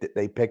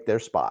picked their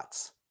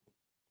spots.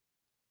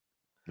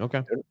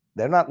 Okay.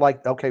 They're not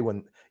like,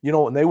 when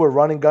they were a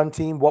run and gun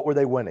team, what were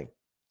they winning?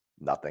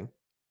 Nothing.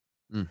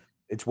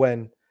 It's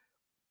when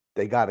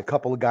they got a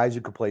couple of guys who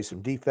could play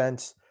some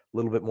defense, a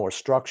little bit more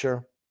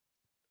structure.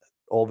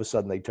 All of a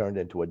sudden, they turned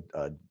into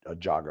a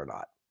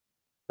juggernaut.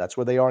 That's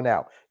where they are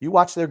now. You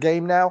watch their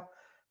game now,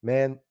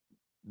 man,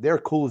 they're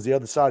cool as the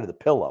other side of the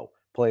pillow,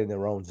 playing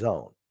their own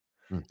zone.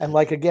 And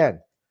again,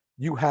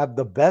 you have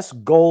the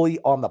best goalie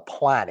on the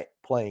planet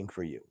playing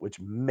for you, which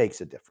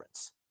makes a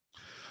difference.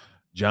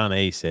 John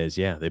A says,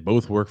 yeah, they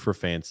both work for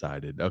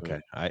Fansided. Okay.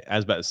 I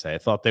was about to say, I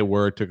thought they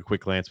were, took a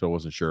quick glance, but I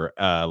wasn't sure.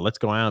 Let's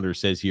Go Islanders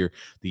says here,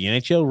 the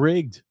NHL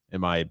rigged, in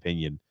my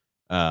opinion,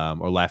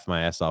 or laughing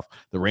my ass off.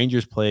 The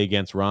Rangers play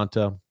against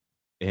Ronta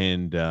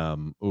and,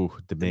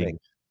 Domingue.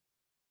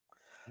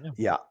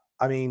 Yeah.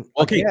 I mean,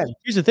 Okay, again,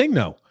 here's the thing,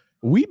 though.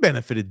 We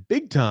benefited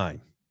big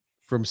time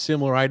from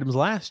similar items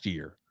last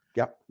year.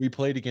 yep. We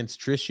played against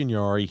Tristan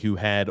Yari, who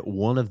had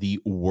one of the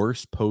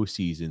worst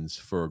postseasons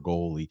for a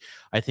goalie.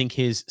 I think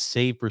his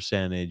save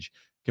percentage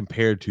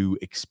compared to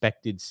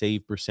expected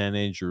save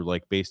percentage, or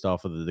like based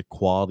off of the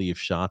quality of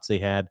shots they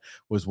had,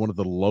 was one of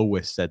the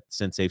lowest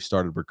since they've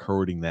started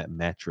recording that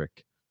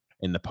metric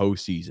in the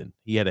postseason.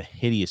 He had a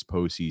hideous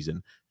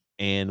postseason,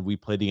 and we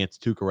played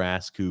against Tuukka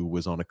Rask, who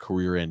was on a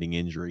career-ending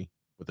injury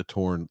with a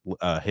torn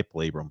hip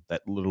labrum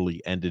that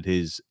literally ended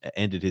his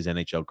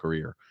NHL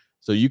career.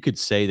 So you could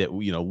say that,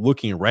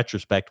 looking in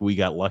retrospect, we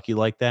got lucky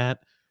like that.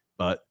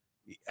 But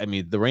I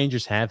mean, the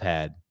Rangers have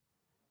had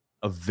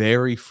a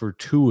very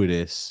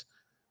fortuitous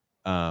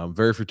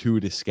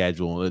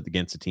schedule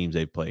against the teams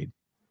they've played.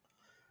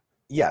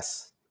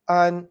 Yes.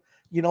 And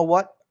you know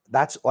what?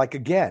 That's like,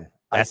 again,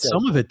 That's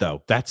some of it,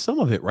 though. That's some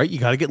of it, right? You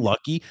got to get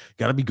lucky,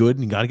 got to be good,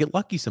 and you got to get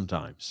lucky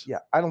sometimes. Yeah.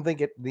 I don't think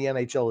the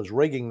NHL is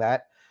rigging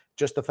that.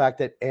 Just the fact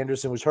that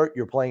Anderson was hurt,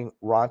 you're playing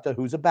Ronta,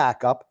 who's a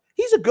backup.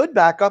 He's a good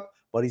backup,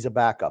 but he's a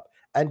backup.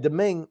 And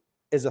Domingue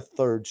is a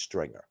third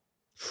stringer.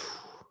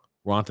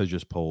 Ronta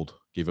just pulled,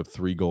 gave up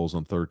 3 goals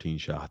on 13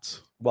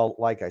 shots. Well,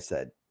 like I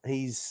said,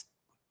 he's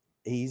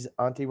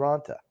Auntie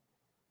Ronta.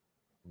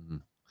 Mm-hmm.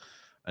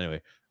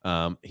 Anyway,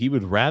 he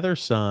would rather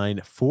sign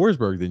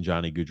Forsberg than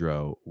Johnny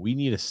Gaudreau. We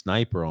need a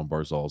sniper on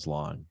Barzal's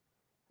line.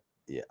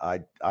 Yeah,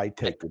 I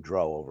take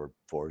Gaudreau over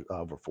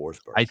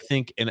Forsberg. I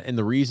think, and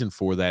the reason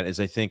for that is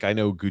I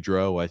know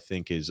Gaudreau, I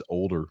think, is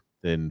older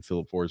than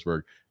Philip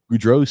Forsberg.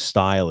 Gaudreau's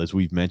style, as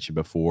we've mentioned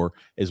before,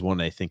 is one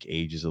I think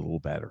ages a little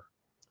better.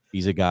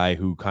 He's a guy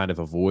who kind of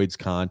avoids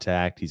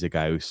contact. He's a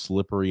guy who's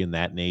slippery in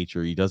that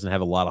nature. He doesn't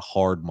have a lot of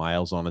hard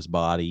miles on his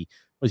body.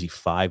 What is he,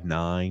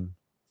 5'9"?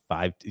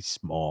 He's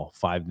small,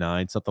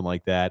 5'9", something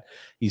like that.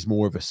 He's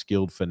more of a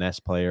skilled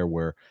finesse player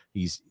where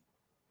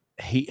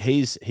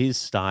his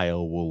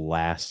style will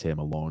last him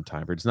a long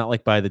time. But it's not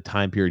like by the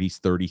time period he's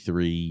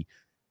 33,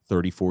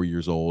 34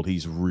 years old,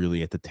 he's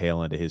really at the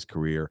tail end of his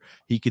career.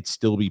 He could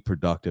still be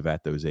productive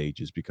at those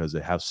ages because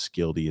of how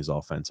skilled he is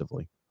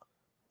offensively.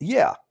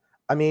 Yeah.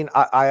 I mean,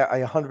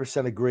 I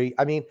 100% agree.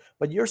 I mean,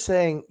 but you're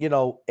saying,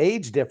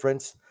 age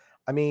difference.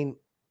 I mean,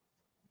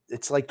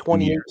 it's like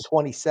 28 and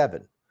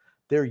 27.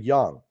 They're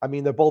young. I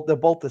mean, they're both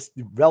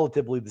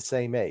relatively the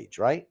same age,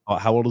 right?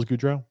 How old is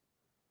Gaudreau?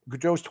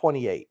 Gaudreau's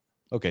 28.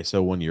 Okay,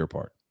 so 1 year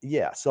apart.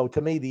 Yeah. So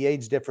to me, the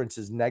age difference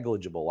is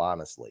negligible,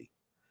 honestly.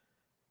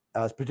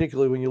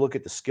 Particularly when you look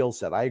at the skill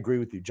set. I agree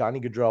with you. Johnny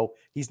Gaudreau,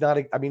 he's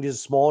a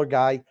smaller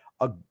guy,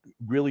 a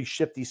really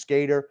shifty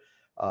skater,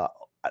 a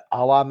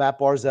la Matt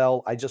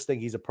Barzal. I just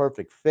think he's a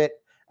perfect fit,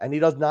 and he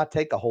does not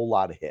take a whole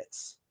lot of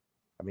hits.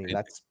 I mean,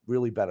 that's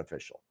really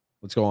beneficial.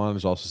 Let's go on.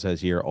 It also says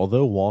here,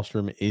 although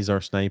Wahlstrom is our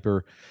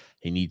sniper,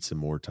 he needs some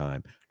more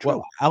time. True.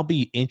 Well, I'll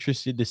be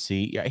interested to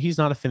see. He's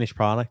not a finished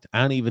product. I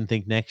don't even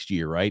think next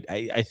year, right?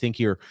 I think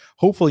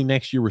hopefully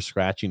next year we're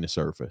scratching the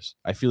surface.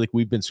 I feel like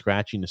we've been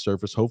scratching the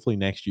surface. Hopefully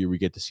next year we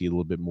get to see a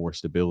little bit more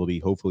stability,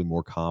 hopefully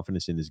more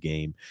confidence in his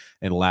game,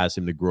 and allows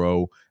him to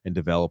grow and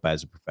develop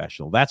as a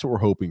professional. That's what we're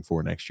hoping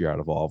for next year out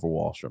of Oliver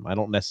Wahlstrom. I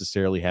don't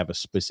necessarily have a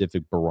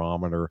specific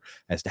barometer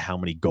as to how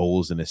many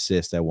goals and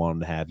assists I want him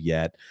to have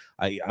yet.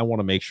 I want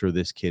to make sure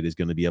this kid is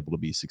going to be able to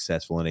be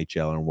successful in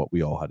NHL and what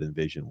we all had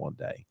envisioned one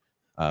day.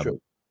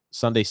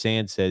 Sunday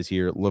Sand says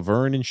here,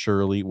 Laverne and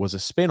Shirley was a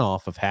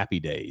spinoff of Happy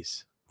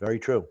Days. Very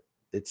true.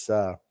 It's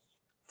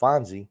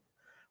Fonzie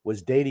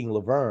was dating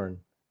Laverne,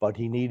 but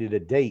he needed a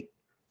date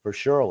for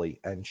Shirley,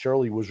 and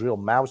Shirley was real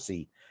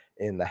mousy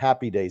in the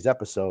Happy Days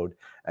episode,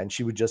 and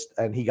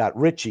he got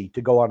Richie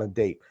to go on a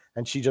date,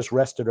 and she just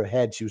rested her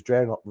head. She was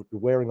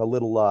wearing a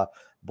little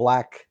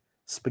black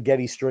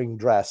spaghetti string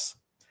dress,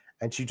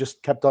 and she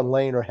just kept on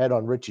laying her head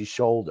on Richie's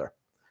shoulder.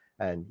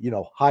 And,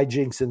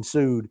 hijinks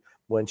ensued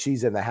when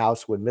she's in the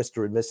house when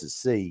Mr. and Mrs.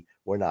 C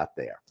were not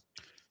there.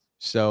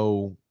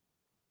 So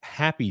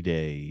Happy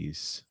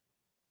Days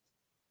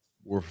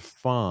were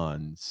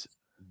Fonz.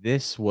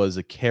 This was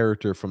a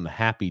character from the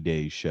Happy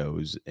Days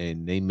shows,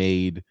 and they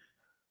made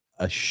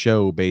a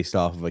show based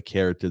off of a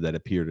character that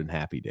appeared in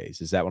Happy Days.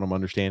 Is that what I'm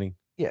understanding?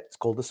 Yeah, it's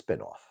called a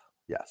spinoff.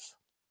 Yes.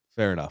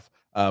 Fair enough.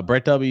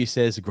 Brett W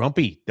says,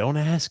 Grumpy, don't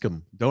ask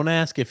him. Don't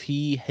ask if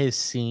he has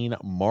seen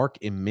Mark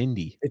and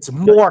Mindy. It's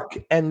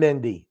Mork and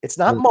Mindy. It's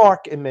not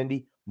Mark and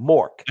Mindy.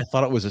 Mork. I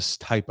thought it was a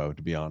typo,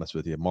 to be honest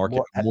with you. Mork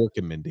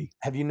and Mindy.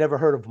 Have you never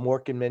heard of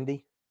Mork and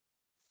Mindy?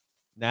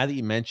 Now that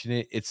you mention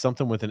it, it's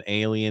something with an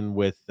alien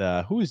with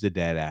who is the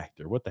dead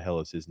actor? What the hell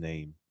is his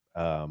name?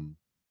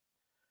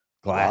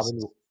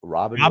 Glasses.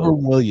 Robin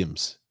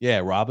Williams. Yeah,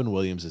 Robin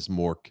Williams is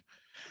Mork.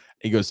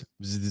 He goes,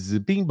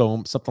 bing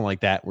boom, something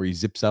like that, where he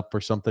zips up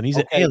or something. He's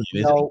an alien,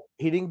 isn't no,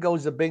 he didn't go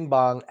Zabing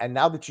Bong. And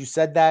now that you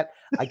said that,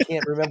 I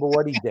can't remember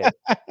what he did.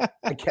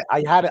 he?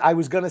 I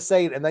was gonna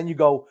say it, and then you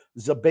go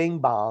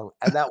Zabing Bong,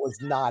 and that was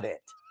not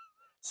it.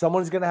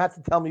 Someone's gonna have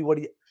to tell me what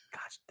he.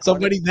 Gosh,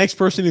 Somebody, next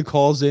person who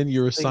calls in,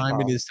 your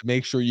assignment bong. is to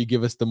make sure you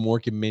give us the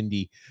Mork and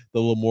Mindy, the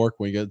little Mork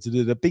when you go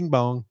to the bing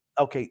bong.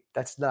 Okay,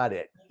 that's not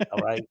it. All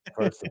right,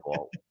 first of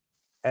all,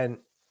 and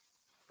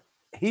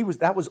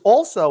that was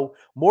also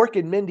Mork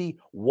and Mindy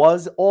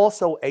was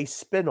also a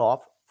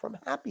spinoff from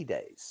Happy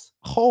Days.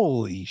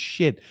 Holy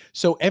shit!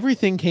 So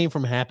everything came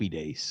from Happy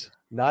Days.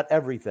 Not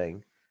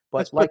everything, but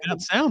That's like what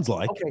that sounds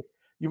like. okay,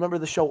 you remember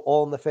the show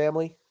All in the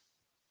Family?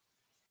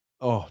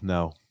 Oh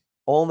no,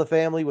 All in the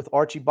Family with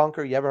Archie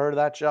Bunker. You ever heard of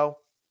that show?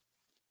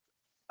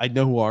 I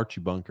know who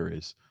Archie Bunker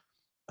is.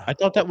 I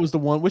thought that was the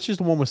one. Which is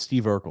the one with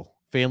Steve Urkel?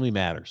 Family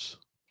Matters.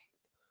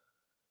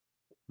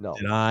 No.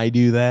 Did I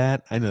do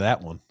that? I know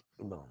that one.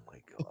 Oh my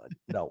God.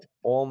 No.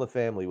 All in the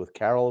Family with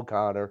Carol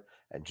O'Connor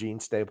and Gene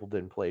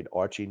Stapleton played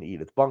Archie and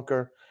Edith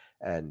Bunker.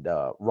 And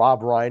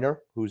Rob Reiner,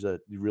 who's a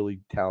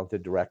really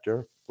talented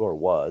director, or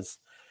was,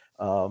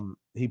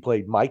 he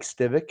played Mike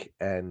Stivic.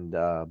 And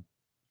the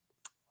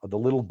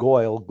little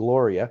Goyle,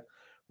 Gloria,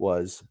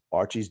 was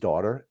Archie's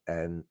daughter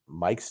and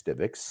Mike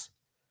Stivic's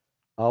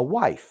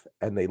wife.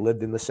 And they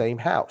lived in the same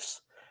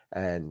house.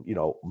 And, you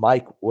know,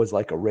 Mike was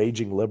like a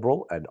raging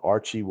liberal and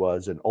Archie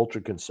was an ultra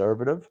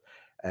conservative.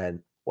 And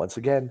once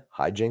again,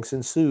 hijinks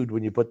ensued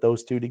when you put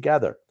those two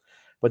together.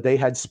 But they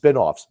had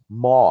spinoffs.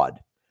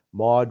 Maude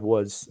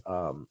was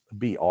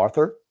B.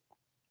 Arthur,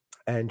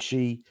 and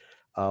she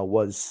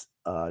was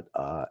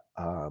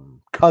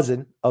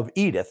cousin of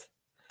Edith.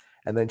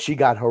 And then she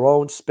got her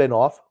own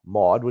spinoff,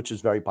 Maude, which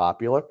is very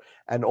popular.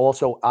 And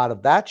also out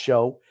of that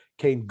show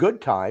came Good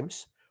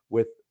Times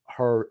with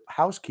her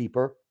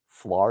housekeeper,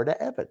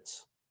 Florida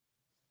Evans.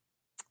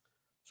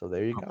 So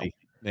there you go.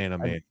 Man, oh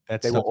man,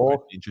 that's they were something that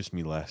all interests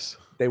me less.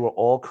 They were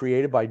all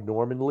created by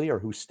Norman Lear,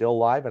 who's still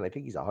alive, and I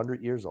think he's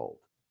 100 years old.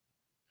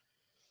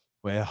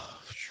 Well,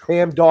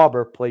 Pam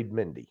Dauber played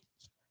Mindy.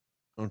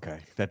 okay,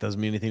 that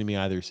doesn't mean anything to me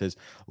either. It says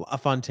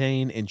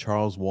LaFontaine and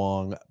Charles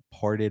Wong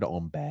parted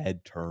on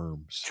bad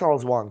terms.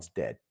 Charles Wong's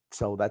dead,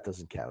 so that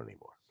doesn't count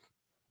anymore.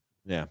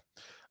 Yeah.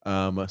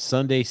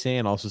 Sunday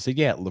San also said,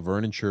 yeah,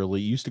 Laverne and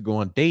Shirley used to go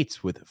on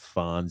dates with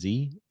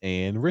Fonzie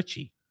and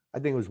Richie. I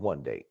think it was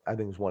one date. I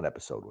think it was one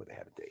episode where they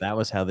had a date. That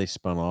was how they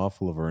spun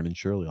off Laverne and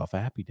Shirley off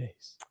of Happy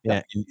Days.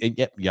 Yeah, and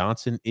yep,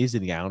 Janssen is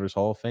in the Islanders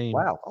Hall of Fame.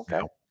 Wow. Okay.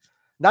 Now.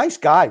 Nice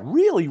guy.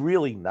 Really,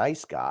 really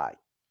nice guy.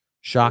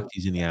 Shocked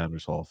he's in the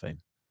Islanders Hall of Fame.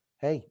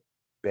 Hey,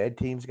 bad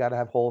teams got to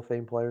have Hall of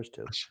Fame players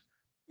too.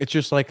 It's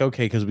just like,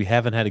 okay, because we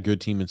haven't had a good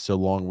team in so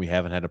long. We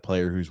haven't had a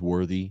player who's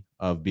worthy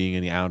of being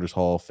in the Islanders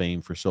Hall of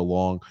Fame for so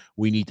long.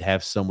 We need to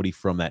have somebody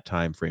from that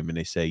time frame, and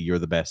they say, you're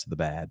the best of the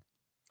bad.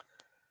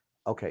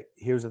 Okay,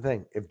 here's the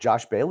thing. If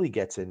Josh Bailey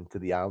gets into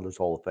the Islanders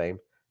Hall of Fame,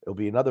 it'll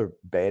be another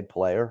bad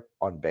player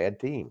on bad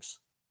teams.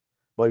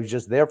 But he was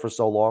just there for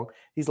so long.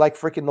 He's like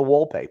freaking the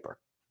wallpaper.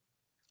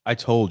 I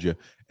told you,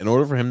 in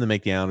order for him to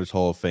make the Islanders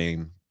Hall of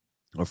Fame,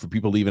 or for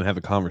people to even have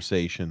a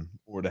conversation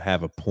or to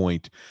have a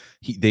point,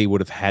 they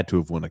would have had to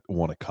have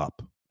won a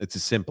cup. It's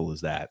as simple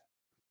as that.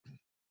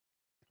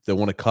 If they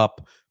won a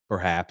cup,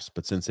 perhaps,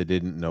 but since they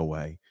didn't, no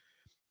way.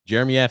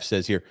 Jeremy F.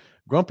 says here,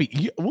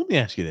 Grumpy, let me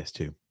ask you this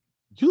too.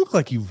 You look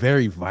like you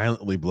very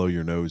violently blow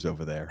your nose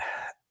over there.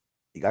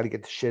 You got to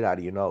get the shit out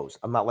of your nose.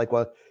 I'm not like,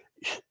 well,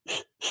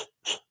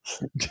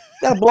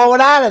 gotta blow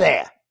it out of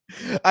there.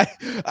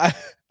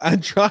 I'm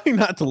trying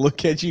not to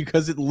look at you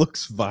because it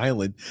looks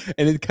violent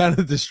and it kind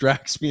of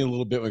distracts me a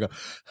little bit.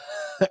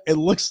 It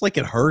looks like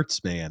it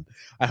hurts, man.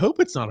 I hope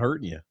it's not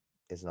hurting you.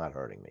 It's not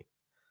hurting me.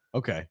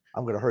 Okay.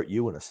 I'm going to hurt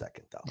you in a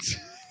second, though.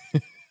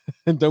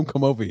 And don't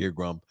come over here,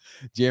 Grump.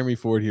 Jeremy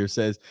Ford here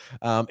says,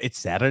 it's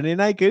Saturday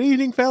night. Good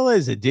evening,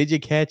 fellas. Did you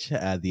catch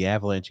the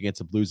Avalanche against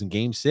the Blues in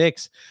Game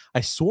 6?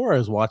 I swore I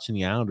was watching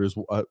the Islanders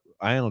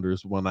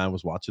when I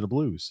was watching the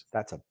Blues.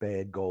 That's a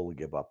bad goal to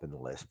give up in the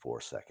last 4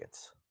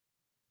 seconds.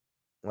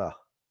 Well,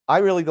 I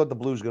really thought the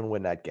Blues were going to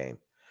win that game.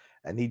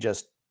 And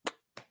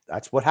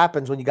that's what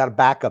happens when you got a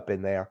backup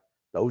in there.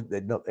 Those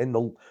in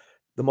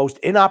the most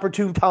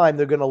inopportune time,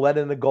 they're going to let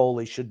in a goal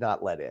they should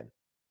not let in.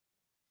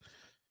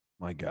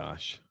 My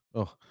gosh.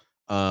 Oh,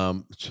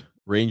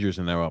 Rangers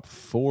are now up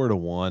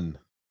 4-1.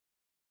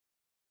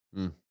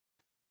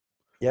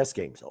 Yes,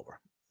 game's over.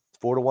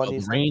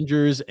 4-1.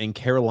 Rangers and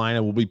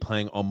Carolina will be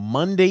playing on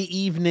Monday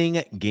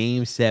evening.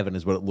 Game 7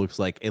 is what it looks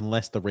like,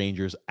 unless the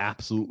Rangers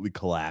absolutely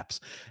collapse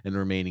and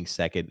remaining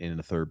second in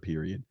the third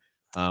period.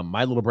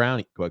 My little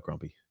brownie. Go ahead,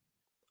 Grumpy.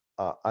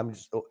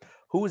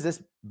 Who does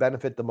this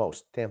benefit the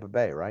most? Tampa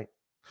Bay, right?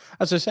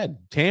 As I said,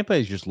 Tampa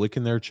is just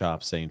licking their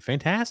chops, saying,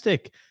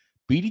 fantastic.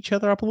 Beat each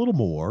other up a little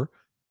more.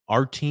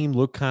 Our team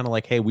looked kind of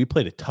like, hey, we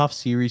played a tough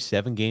series,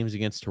 7 games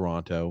against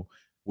Toronto.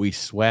 We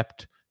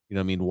swept,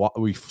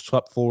 we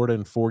swept Florida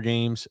in 4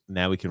 games.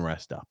 Now we can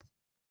rest up.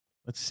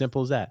 It's as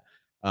simple as that.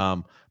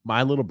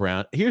 My little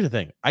brown. Here's the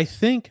thing. I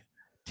think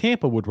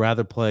Tampa would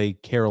rather play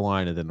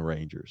Carolina than the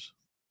Rangers.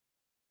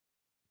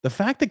 The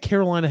fact that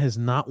Carolina has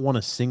not won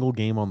a single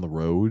game on the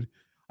road,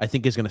 I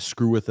think is going to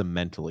screw with them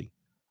mentally.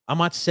 I'm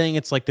not saying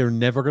it's like they're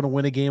never going to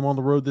win a game on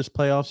the road this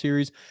playoff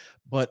series,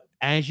 but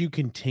as you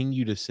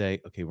continue to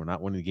say, okay, we're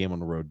not winning the game on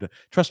the road,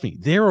 trust me,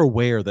 they're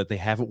aware that they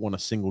haven't won a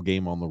single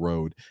game on the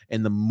road.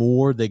 And the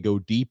more they go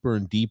deeper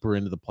and deeper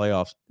into the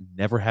playoffs,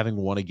 never having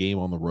won a game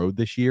on the road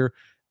this year,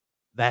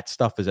 that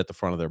stuff is at the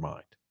front of their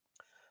mind.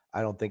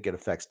 I don't think it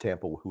affects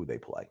Tampa who they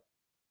play.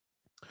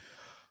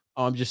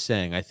 I'm just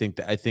saying, I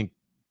think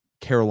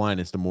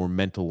Carolina is the more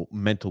mental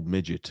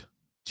midget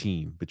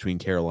team between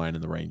Carolina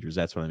and the Rangers.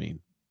 That's what I mean.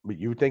 But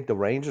you think the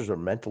Rangers are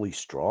mentally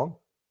strong?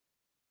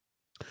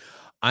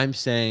 I'm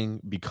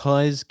saying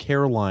because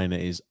Carolina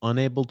is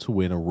unable to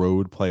win a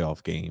road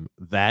playoff game,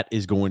 that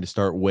is going to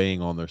start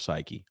weighing on their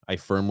psyche. I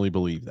firmly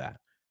believe that.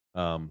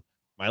 My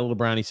little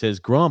brownie says,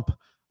 Grump,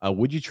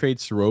 would you trade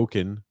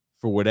Sorokin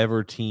for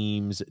whatever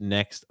team's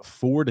next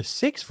 4 to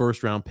 6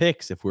 first-round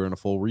picks if we're in a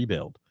full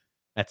rebuild?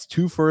 That's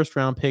 2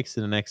 first-round picks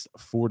in the next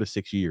 4 to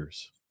 6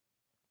 years.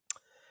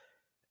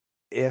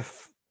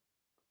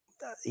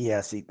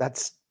 See,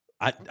 that's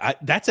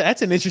that's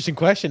an interesting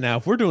question. Now,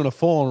 if we're doing a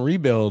full-on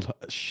rebuild,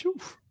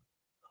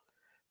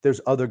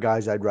 there's other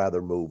guys I'd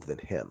rather move than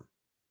him.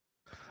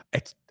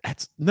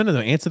 No.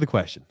 Answer the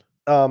question.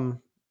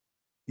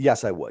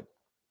 Yes, I would.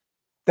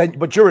 Then,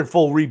 but you're in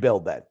full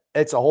rebuild. Then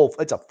it's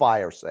a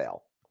fire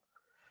sale.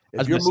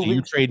 If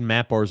you're trading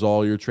Matt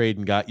Barzal,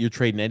 you're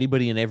trading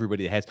anybody and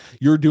everybody that has.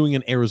 You're doing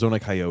an Arizona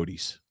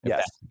Coyotes. If yes,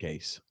 that's the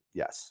case.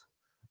 Yes,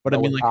 but I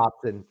mean, like,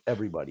 Thompson,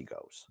 everybody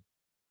goes.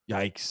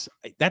 Yikes!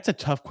 That's a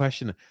tough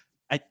question.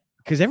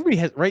 Because everybody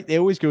has right. They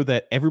always go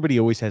that everybody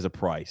always has a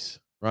price,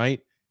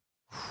 right?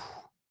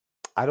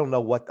 I don't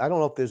know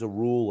if there's a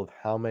rule of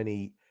how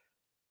many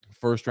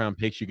first round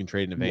picks you can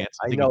trade in advance.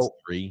 I think know it's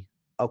 3.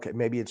 Okay,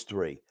 maybe it's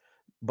 3.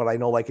 But I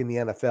know, like in the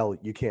NFL,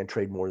 you can't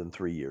trade more than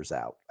 3 years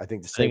out. I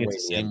think it's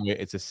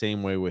the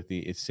same way with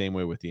the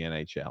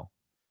NHL.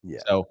 Yeah.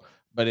 So,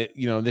 but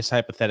this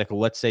hypothetical,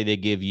 let's say they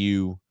give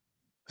you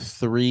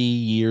 3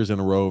 years in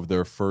a row of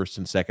their first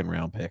and second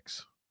round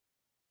picks.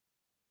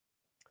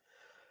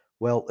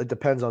 Well, it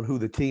depends on who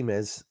the team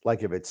is.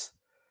 Like if it's,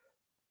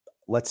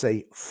 let's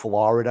say,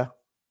 Florida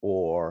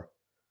or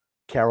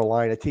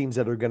Carolina, teams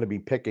that are going to be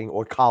picking,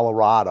 or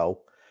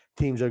Colorado,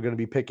 teams that are going to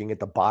be picking at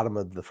the bottom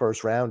of the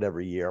first round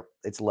every year,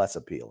 it's less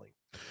appealing.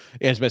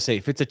 Yeah, I was about to say,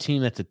 if it's a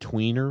team that's a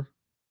tweener,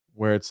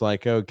 where it's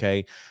like,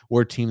 okay,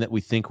 we're a team that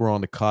we think we're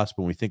on the cusp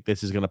and we think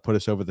this is going to put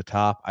us over the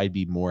top, I'd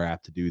be more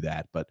apt to do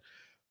that. But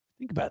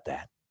think about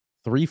that.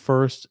 3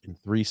 first and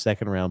 3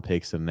 second round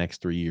picks in the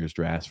next 3 years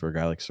drafts for a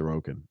guy like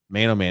Sorokin.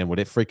 Man, oh man, would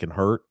it freaking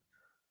hurt?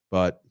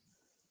 But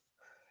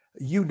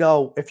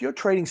if you're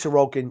trading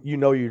Sorokin,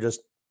 you're just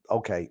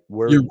okay.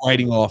 You're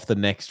writing off the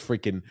next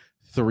freaking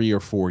 3 or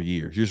 4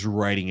 years. You're just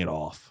writing it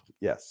off.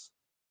 Yes.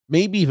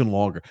 Maybe even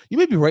longer. You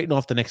may be writing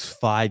off the next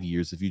 5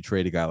 years if you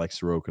trade a guy like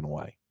Sorokin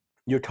away.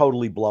 You're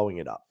totally blowing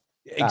it up.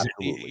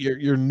 Exactly.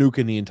 You're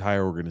nuking the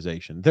entire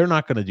organization. They're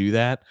not going to do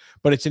that,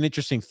 but it's an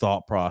interesting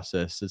thought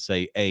process to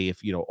say, hey, if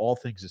all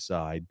things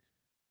aside,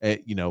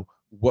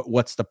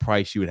 what's the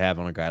price you would have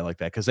on a guy like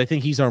that? Because I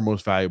think he's our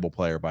most valuable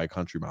player by a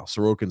country mile.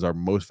 Sorokin's our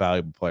most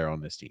valuable player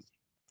on this team.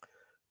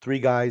 3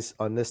 guys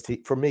on this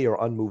team for me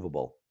are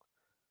unmovable: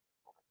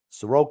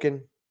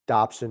 Sorokin,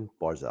 Dobson,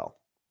 Barzal.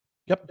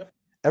 Yep.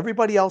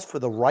 Everybody else for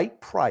the right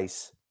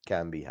price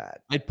can be had.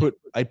 I'd put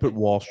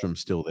Wahlstrom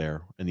still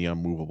there in the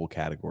unmovable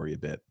category a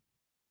bit.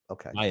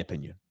 Okay. My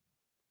opinion.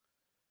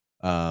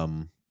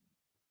 So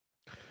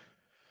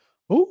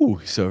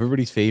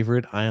everybody's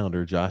favorite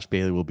Islander, Josh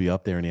Bailey, will be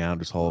up there in the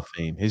Islanders Hall of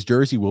Fame. His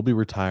jersey will be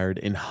retired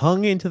and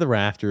hung into the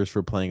rafters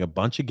for playing a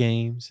bunch of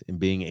games and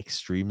being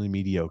extremely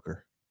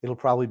mediocre. It'll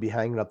probably be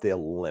hanging up there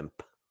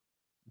limp.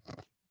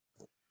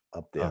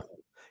 Up there.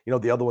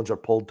 The other ones are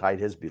pulled tight.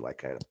 His be like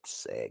kind of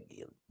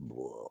saggy and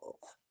blah.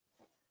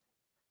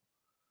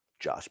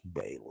 Josh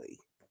Bailey.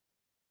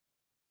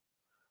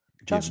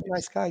 Josh is a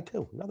nice guy,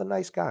 too. Another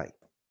nice guy.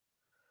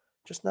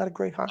 Just not a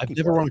great hockey player. I've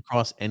never run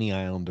across any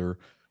Islander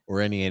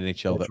or any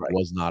NHL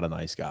was not a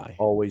nice guy.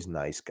 Always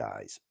nice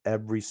guys.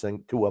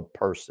 To a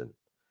person.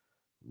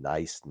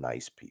 Nice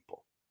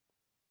people.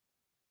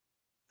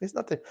 There's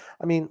nothing.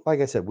 I mean,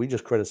 like I said, we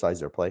just criticize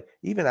their play.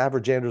 Even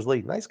average Anders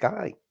Lee, nice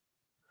guy.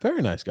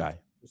 Very nice guy.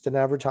 Just an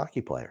average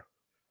hockey player.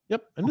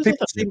 Yep.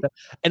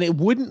 And it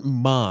wouldn't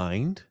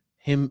mind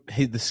him,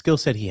 the skill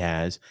set he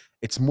has.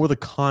 It's more the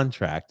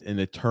contract and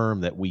the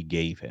term that we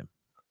gave him.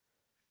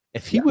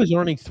 If he was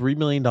earning $3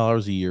 million a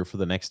year for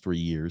the next 3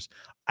 years,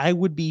 I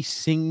would be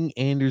singing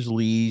Anders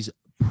Lee's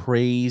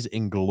praise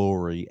and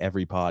glory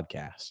every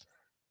podcast.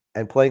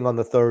 And playing on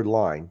the third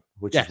line,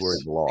 which is where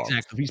he belongs.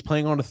 Exactly. If he's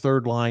playing on the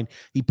third line,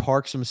 he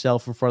parks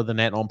himself in front of the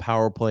net on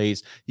power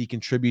plays. He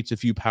contributes a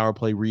few power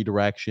play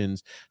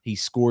redirections. He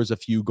scores a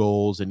few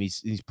goals, and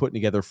he's putting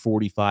together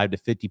 45 to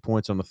 50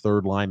 points on the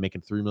third line,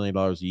 making $3 million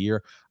a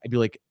year. I'd be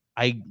like,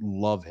 I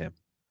love him.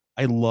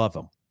 I love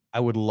him. I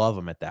would love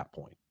him at that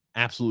point.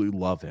 Absolutely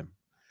love him.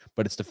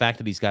 But it's the fact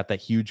that he's got that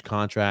huge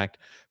contract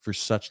for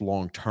such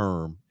long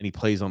term, and he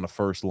plays on the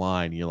first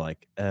line. You're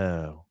like,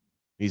 oh,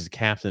 He's the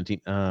captain of the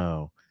team.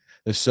 Oh,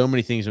 there's so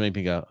many things that make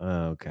me go,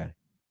 oh, okay.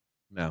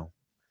 No,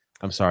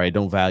 I'm sorry. I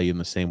don't value him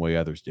the same way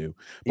others do.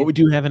 But we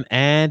do have an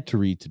ad to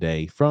read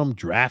today from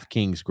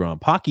DraftKings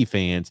Grump. Hockey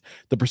fans,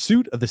 the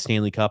pursuit of the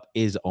Stanley Cup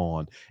is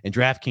on. And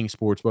DraftKings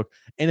Sportsbook,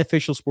 an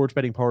official sports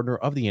betting partner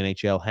of the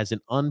NHL, has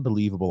an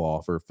unbelievable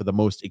offer for the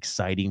most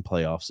exciting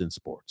playoffs in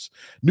sports.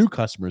 New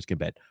customers can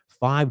bet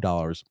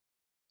 $5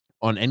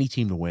 on any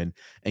team to win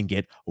and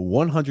get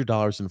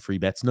 $100 in free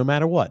bets no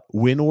matter what,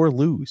 win or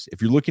lose. If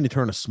you're looking to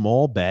turn a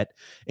small bet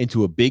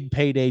into a big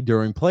payday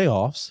during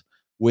playoffs,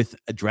 with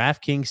a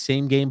DraftKings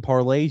same game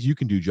parlays, you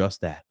can do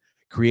just that.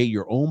 Create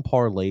your own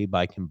parlay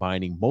by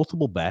combining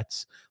multiple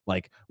bets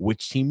like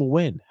which team will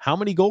win, how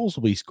many goals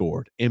will be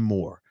scored, and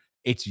more.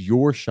 It's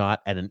your shot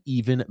at an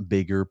even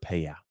bigger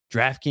payout.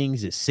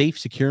 DraftKings is safe,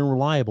 secure, and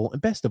reliable.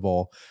 And best of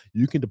all,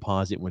 you can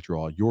deposit and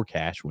withdraw your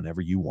cash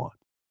whenever you want.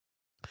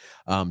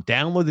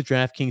 Download the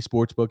DraftKings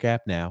Sportsbook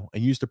app now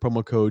and use the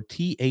promo code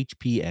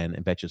THPN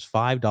and bet just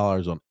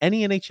 $5 on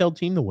any NHL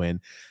team to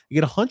win. You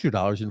get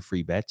 $100 in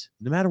free bets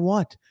no matter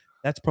what.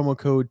 That's promo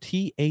code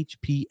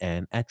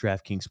THPN at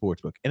DraftKings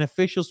Sportsbook, an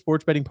official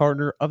sports betting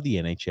partner of the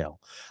NHL.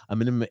 A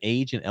minimum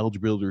age and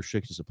eligibility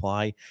restrictions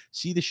apply.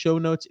 See the show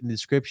notes in the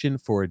description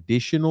for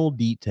additional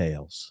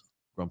details.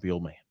 Grumpy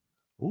old man.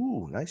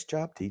 Ooh, nice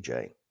job, TJ. I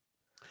was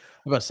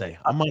about to say,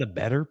 I'm not a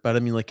bettor, but I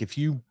mean, like, if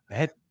you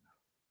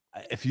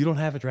don't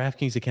have a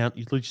DraftKings account,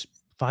 you just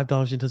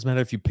 $5. It doesn't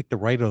matter if you pick the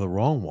right or the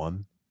wrong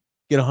one.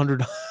 Get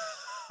 100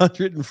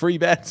 in free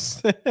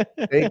bets. There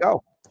you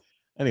go.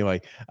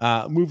 Anyway,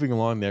 moving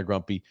along there,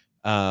 Grumpy.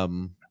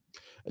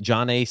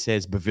 John A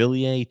says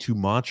Beauvillier to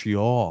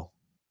Montreal.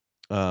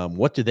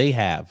 What do they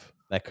have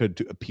that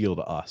could appeal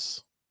to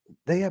us?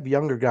 They have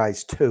younger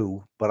guys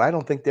too, but I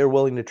don't think they're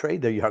willing to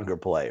trade their younger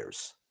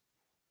players.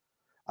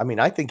 I mean,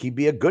 I think he'd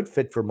be a good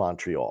fit for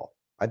Montreal.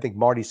 I think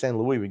Marty St.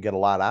 Louis would get a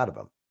lot out of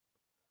him.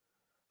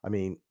 I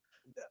mean,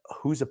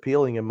 who's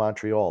appealing in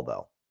Montreal,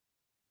 though?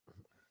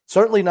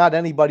 Certainly not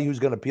anybody who's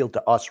going to appeal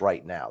to us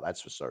right now.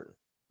 That's for certain.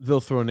 They'll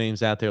throw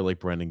names out there like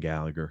Brendan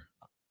Gallagher.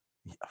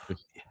 Yeah,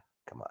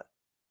 come on.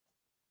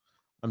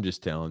 I'm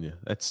just telling you.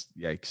 That's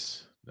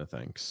yikes. No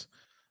thanks.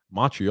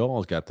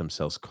 Montreal's got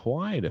themselves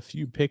quite a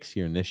few picks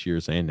here in this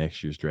year's and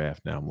next year's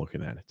draft. Now I'm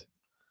looking at it.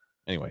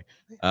 Anyway,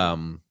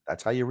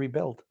 that's how you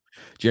rebuild.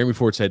 Jeremy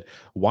Ford said,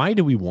 why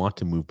do we want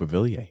to move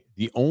Beauvillier?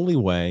 The only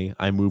way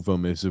I move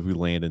him is if we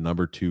land a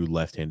number 2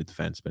 left-handed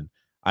defenseman.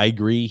 I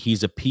agree.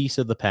 He's a piece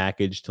of the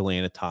package to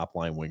land a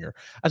top-line winger.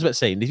 I was about to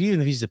say,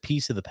 even if he's a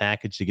piece of the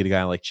package to get a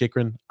guy like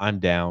Chychrun, I'm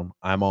down.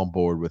 I'm on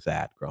board with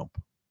that,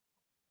 Grump.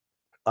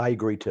 I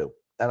agree, too.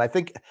 And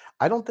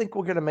I don't think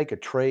we're going to make a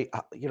trade.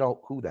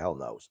 Who the hell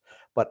knows?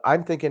 But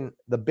I'm thinking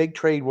the big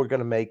trade we're going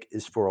to make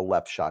is for a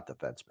left shot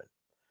defenseman.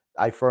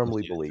 I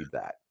firmly believe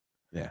that.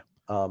 Yeah.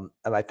 And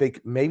I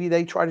think maybe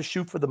they try to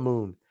shoot for the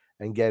moon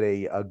and get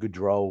a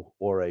Gaudreau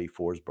or a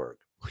Forsberg.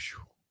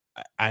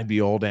 I'd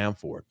be all down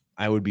for it.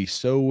 I would be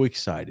so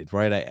excited,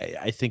 right?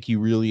 I think you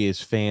really,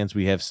 as fans,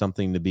 we have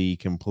something to be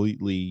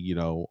completely,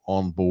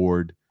 on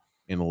board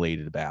and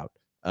elated about.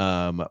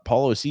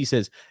 Paulo C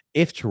says,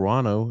 if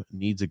Toronto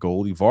needs a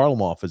goalie,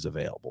 Varlamov is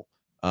available.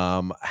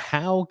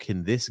 How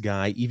can this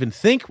guy even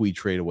think we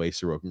trade away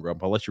Sorokin,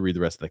 Grump? I'll let you read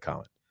the rest of the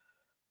comment.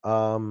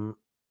 How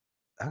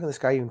can this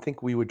guy even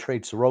think we would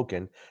trade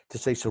Sorokin? To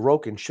say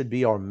Sorokin should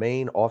be our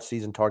main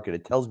offseason target,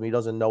 it tells me he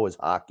doesn't know his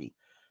hockey.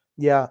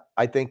 Yeah,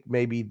 I think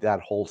maybe that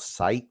whole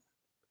site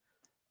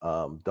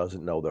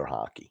doesn't know their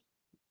hockey.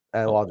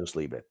 And I'll just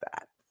leave it at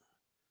that.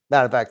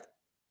 Matter of fact,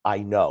 I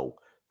know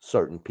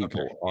certain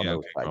people on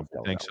those sites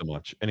don't Thanks know. so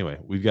much. Anyway,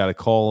 we've got a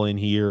call in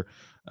here.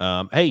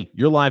 Hey,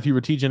 you're live here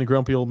with TJ and a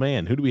Grumpy Old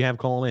Man. Who do we have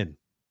calling in?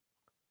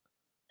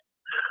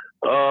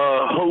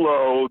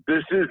 Hello,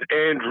 this is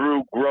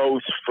Andrew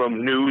Gross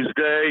from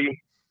Newsday.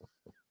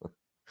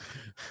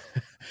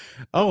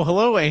 Oh,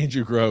 hello,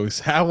 Andrew Gross.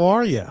 How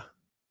are you?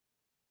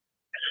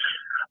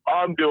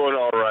 I'm doing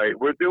all right.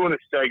 We're doing a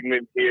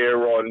segment here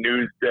on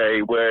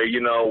Newsday where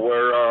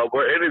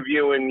we're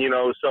interviewing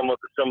some of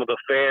the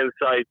fan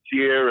sites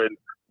here, and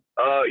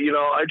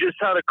I just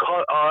had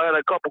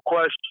a couple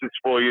questions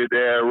for you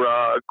there,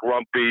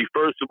 Grumpy.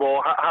 First of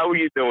all, how are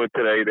you doing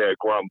today, there,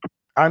 Grump?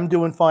 I'm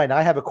doing fine.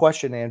 I have a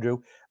question, Andrew.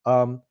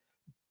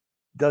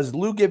 Does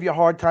Lou give you a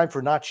hard time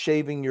for not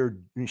shaving your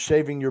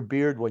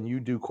beard when you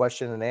do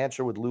question and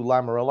answer with Lou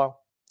Lamoriello?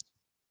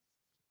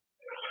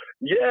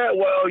 Yeah,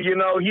 well,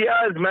 he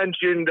has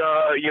mentioned,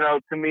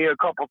 to me a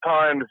couple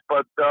times,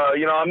 but,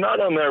 I'm not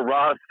on their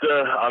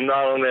roster. I'm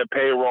not on their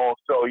payroll.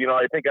 So,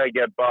 I think I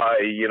get by,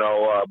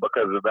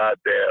 because of that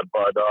there.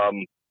 But,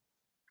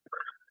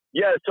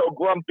 yeah, so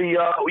Grumpy,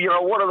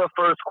 one of the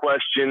first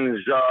questions,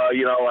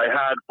 I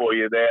had for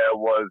you there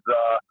was,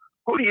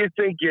 who do you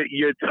think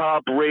your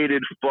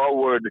top-rated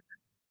forward,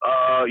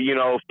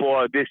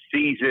 for this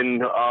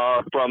season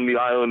from the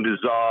Islanders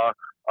are,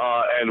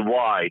 and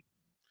why?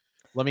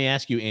 Let me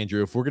ask you,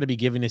 Andrew, if we're going to be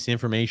giving this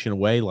information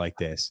away like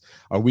this,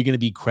 are we going to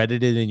be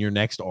credited in your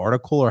next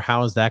article, or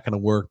how is that going to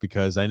work?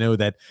 Because I know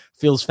that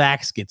Phil's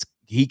Facts gets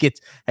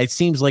it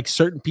seems like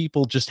certain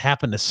people just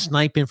happen to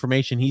snipe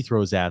information he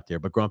throws out there.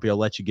 But Grumpy, I'll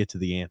let you get to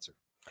the answer.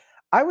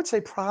 I would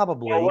say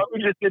probably. Well, let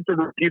me just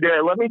interrupt you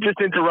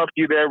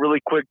there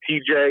really quick,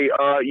 TJ.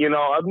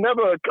 I've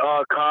never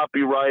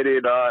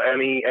copyrighted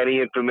any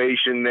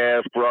information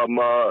there from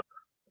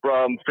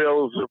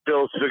Phil's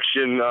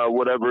fiction,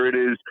 whatever it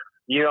is.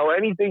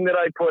 Anything that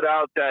I put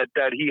out that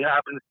he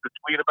happens to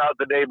tweet about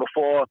the day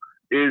before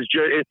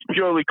it's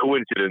purely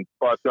coincidence.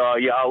 But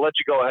I'll let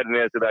you go ahead and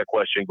answer that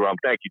question, Grump.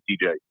 Thank you,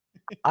 TJ.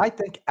 I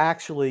think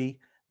actually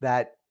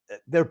that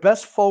their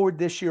best forward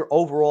this year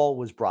overall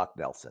was Brock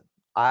Nelson.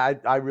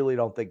 I really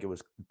don't think it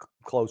was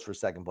close for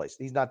second place.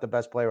 He's not the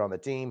best player on the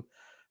team,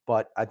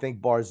 but I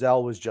think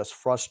Barzell was just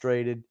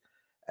frustrated.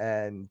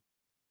 And,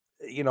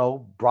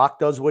 Brock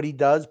does what he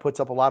does, puts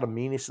up a lot of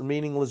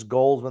meaningless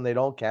goals when they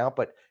don't count,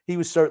 but he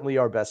was certainly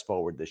our best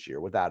forward this year,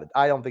 without it.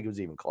 I don't think it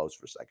was even close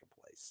for second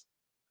place.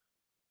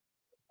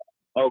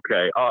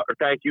 Okay.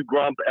 Thank you,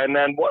 Grump. And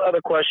then one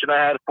other question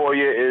I had for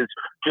you is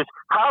just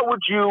how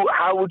would you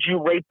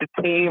rate the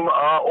team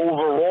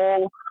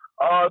overall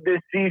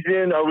this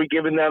season? Are we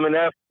giving them an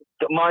F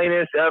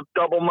minus, F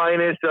double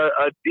minus,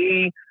 a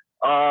D?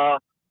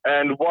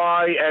 And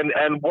why?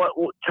 And what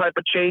type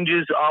of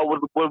changes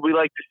would we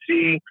like to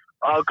see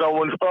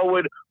going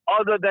forward?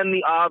 Other than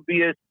the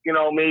obvious,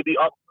 maybe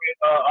upgrade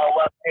a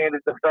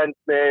left-handed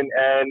defenseman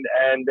and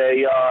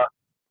a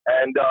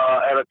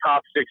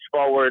top six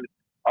forward.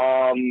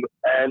 And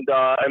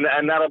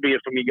that'll be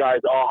it for me, guys.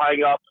 I'll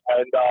hang up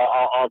and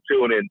I'll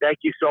tune in. Thank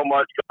you so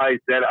much, guys,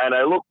 and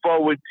I look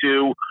forward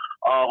to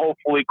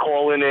hopefully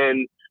calling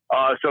in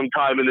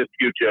sometime in the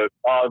future.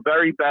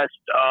 Very best,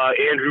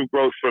 Andrew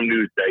Gross from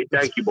Newsday.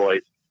 Thank you,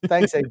 boys.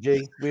 Thanks,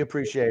 AG. We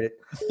appreciate it.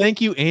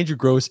 Thank you, Andrew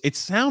Gross. It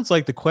sounds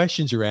like the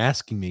questions you're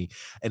asking me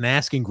and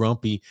asking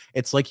Grumpy,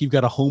 it's like you've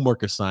got a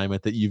homework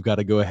assignment that you've got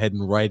to go ahead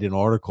and write an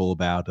article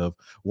about of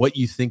what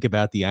you think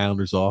about the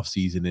Islanders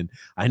offseason. And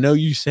I know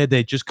you said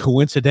that just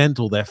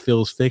coincidental that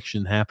Phil's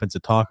fiction happens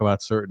to talk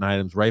about certain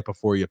items right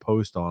before you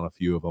post on a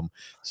few of them.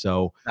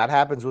 So that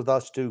happens with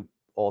us too.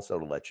 Also,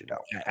 to let you know,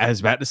 I was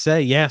about to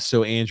say, yes.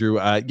 So Andrew,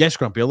 yes,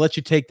 Grumpy, I'll let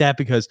you take that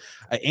because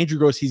Andrew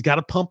Gross, he's got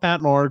to pump out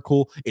an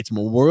article. It's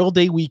Memorial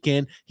Day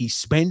weekend. He's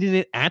spending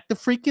it at the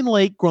freaking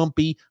lake.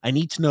 Grumpy, I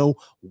need to know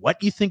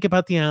what you think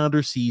about the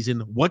Islanders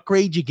season, what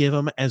grade you give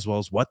them, as well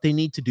as what they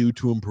need to do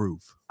to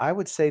improve. I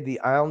would say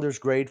the Islanders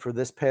grade for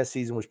this past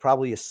season was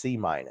probably a C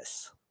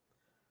minus.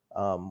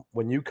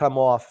 When you come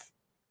off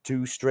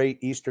 2 straight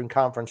Eastern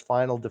Conference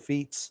final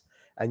defeats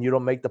and you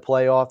don't make the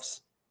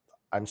playoffs,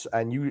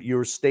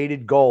 your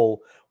stated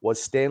goal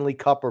was Stanley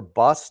Cup or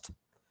bust,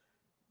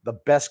 the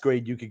best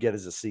grade you could get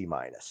is a C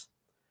minus.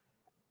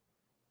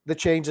 The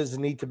changes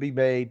need to be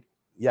made.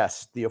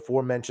 Yes, the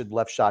aforementioned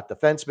left shot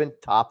defenseman,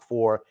 top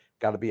 4,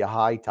 got to be a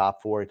high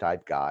top 4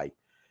 type guy.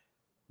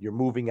 You're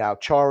moving out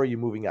Chara, you're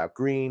moving out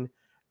Green,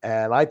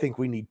 and I think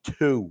we need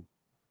 2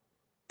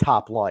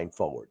 top line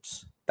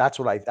forwards. That's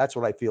what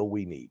I feel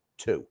we need.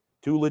 2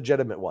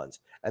 legitimate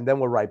ones, and then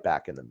we're right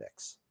back in the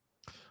mix.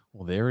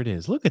 Well, there it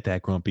is. Look at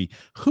that, Grumpy.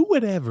 Who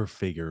would ever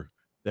figure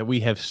that we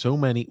have so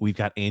many? We've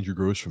got Andrew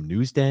Gross from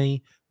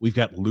Newsday. We've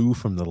got Lou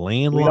from the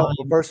Landline.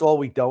 First of all,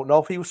 we don't know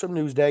if he was from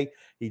Newsday.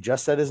 He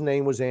just said his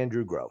name was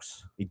Andrew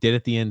Gross. He did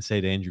at the end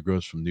say Andrew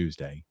Gross from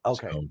Newsday.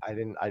 Okay, so, I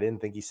didn't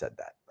think he said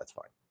that. That's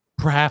fine.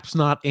 Perhaps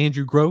not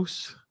Andrew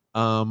Gross.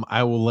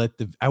 I will let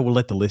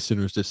the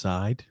listeners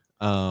decide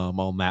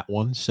on that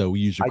one. So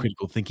use your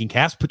critical thinking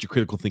caps. Put your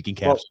critical thinking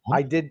caps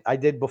on. I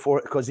did before,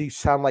 because he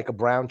sounded like a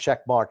brown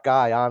check mark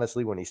guy,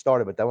 honestly, when he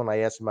started. But then when I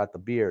asked him about the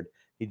beard,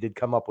 he did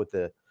come up with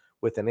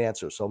an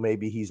answer. So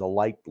maybe he's a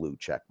light blue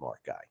check mark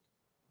guy.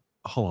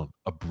 Hold on,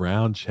 a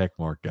brown check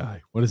mark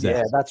guy. What is that?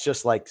 Yeah, that's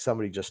just like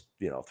somebody just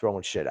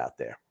throwing shit out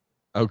there.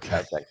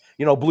 Okay.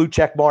 Blue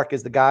check mark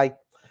is the guy.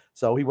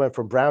 So he went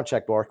from brown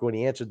check mark when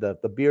he answered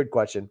the beard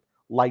question,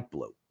 light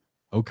blue.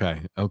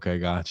 Okay,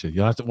 gotcha.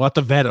 We'll have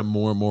to vet him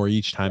more and more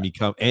each time he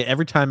comes.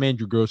 Every time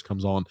Andrew Gross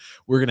comes on,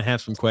 we're going to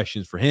have some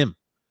questions for him.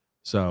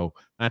 So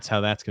that's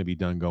how that's going to be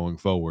done going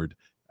forward.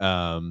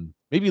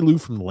 Maybe Lou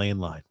from the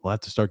Landline. We'll have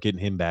to start getting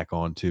him back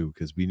on too,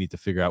 because we need to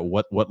figure out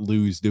what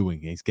Lou's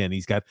doing. He's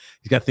got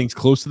things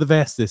close to the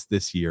vest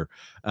this year.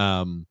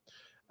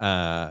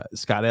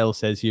 Scott L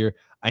says here,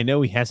 I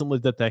know he hasn't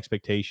lived up to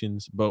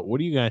expectations, but what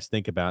do you guys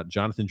think about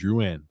Jonathan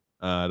Drouin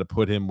to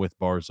put him with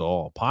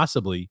Barzal?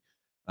 Possibly.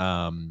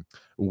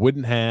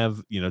 Wouldn't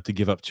have to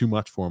give up too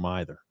much for him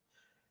either.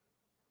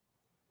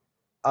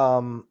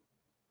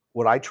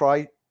 Would I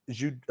try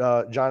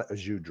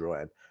Jonathan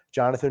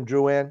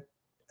Drouin?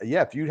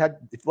 Yeah,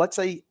 if let's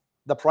say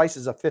the price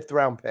is a 5th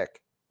round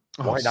pick,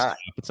 why not?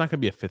 It's not going to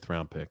be a 5th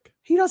round pick.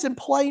 He doesn't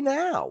play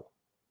now.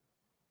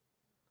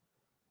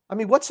 I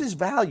mean, what's his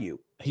value?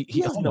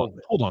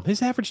 Hold on.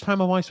 His average time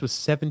on ice was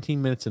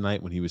 17 minutes a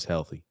night when he was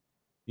healthy.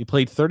 He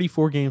played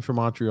 34 games for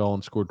Montreal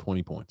and scored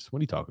 20 points. What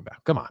are you talking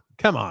about?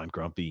 Come on,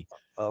 Grumpy.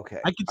 Okay.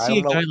 I could see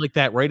a guy like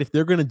that, right? If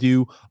they're going to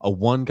do a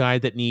one guy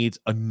that needs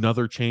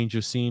another change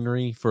of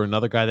scenery for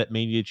another guy that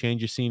may need a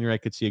change of scenery, I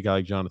could see a guy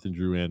like Jonathan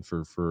Drouin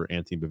for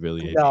Anthony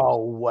Beauvillier. No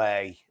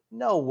way.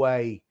 No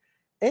way.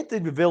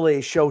 Anthony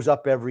DeVilliers shows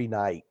up every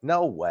night.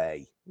 No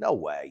way. No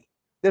way.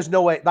 There's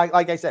no way.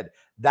 Like I said,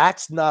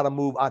 that's not a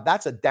move.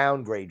 That's a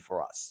downgrade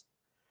for us.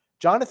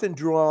 Jonathan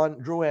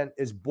Drouin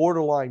is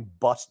borderline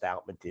bust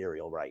out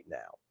material right now.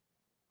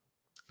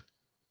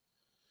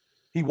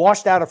 He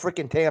washed out of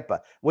freaking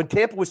Tampa. When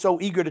Tampa was so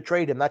eager to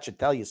trade him, that should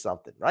tell you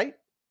something, right?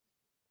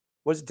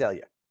 What does it tell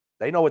you?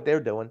 They know what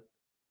they're doing.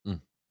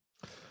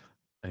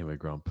 Anyway,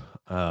 Grump,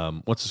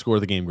 what's the score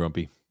of the game,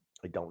 Grumpy?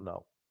 I don't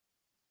know.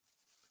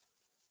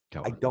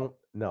 Come I on. don't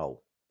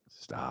know.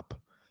 Stop.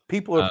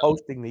 People are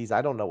posting these.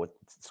 I don't know what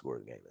the score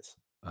of the game is.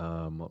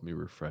 Let me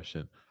refresh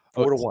it.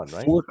 4-1,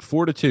 right?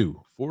 4-2.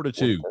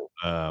 4-2.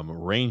 4-2.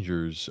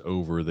 Rangers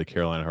over the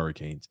Carolina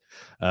Hurricanes.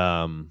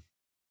 And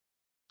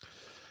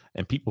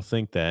people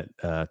think that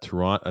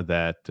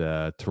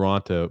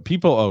Toronto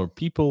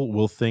people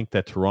will think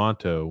that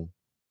Toronto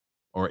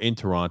or in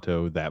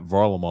Toronto that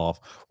Varlamov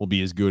will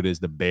be as good as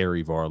the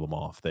Barry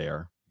Varlamov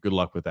there. Good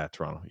luck with that,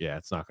 Toronto. Yeah,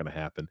 it's not going to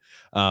happen.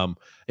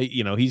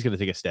 He's going to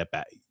take a step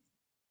back.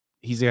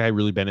 He's a guy who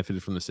really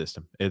benefited from the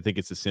system. I think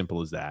it's as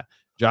simple as that.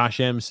 Josh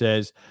M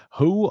says,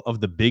 who of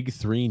the big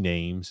three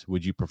names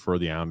would you prefer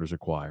the Islanders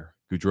acquire?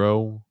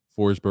 Gaudreau,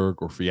 Forsberg,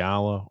 or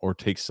Fiala, or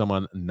take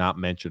someone not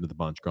mentioned in the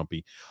bunch,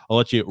 Grumpy? I'll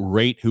let you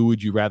rate who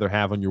would you rather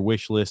have on your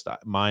wish list.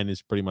 Mine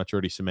is pretty much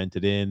already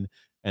cemented in,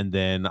 and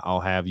then I'll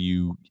have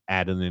you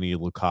add in any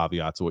little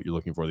caveats of what you're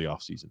looking for the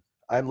offseason.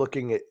 I'm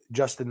looking at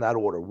just in that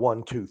order,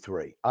 1, 2,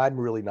 3. I'm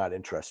really not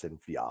interested in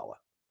Fiala.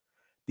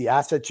 The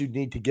assets you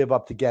need to give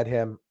up to get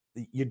him,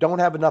 you don't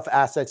have enough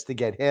assets to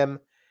get him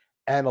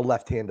and a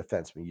left-hand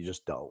defenseman. You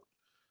just don't.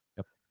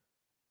 Yep.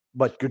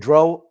 But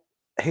Gaudreau,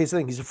 here's the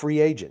thing, he's a free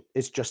agent.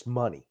 It's just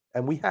money,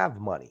 and we have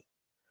money.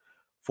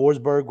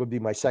 Forsberg would be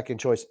my second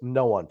choice.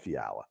 No on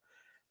Fiala.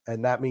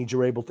 And that means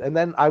you're able to – and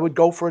then I would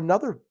go for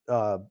another,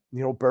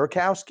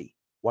 Burakovsky.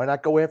 Why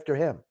not go after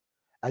him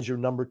as your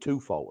number 2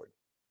 forward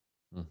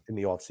in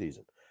the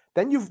offseason?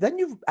 Then you've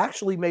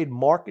actually made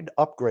marked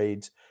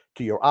upgrades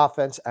to your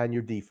offense and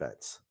your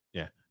defense.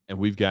 Yeah, and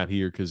we've got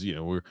here because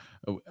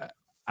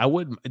I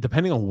would,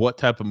 depending on what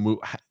type of move,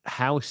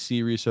 how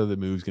serious are the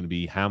moves going to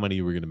be, how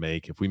many we're going to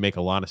make. If we make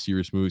a lot of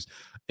serious moves,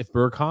 if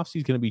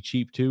Burakovsky's going to be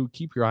cheap too,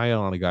 keep your eye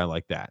out on a guy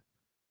like that.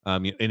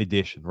 In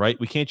addition, right?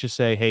 We can't just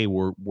say, hey,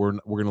 we're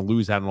going to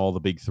lose out on all the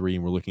big three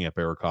and we're looking at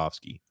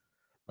Burakovsky,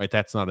 right?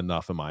 That's not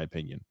enough, in my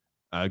opinion.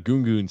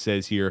 Goon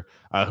says here,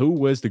 who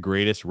was the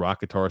greatest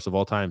rock guitarist of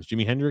all times,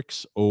 Jimi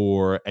Hendrix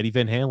or Eddie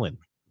Van Halen?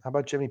 How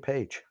about Jimmy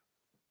Page?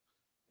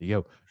 There you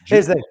go.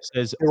 Here's the thing.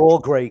 Says they're all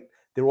great.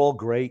 They're all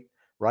great,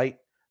 right?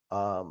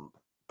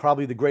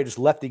 Probably the greatest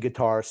lefty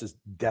guitarist is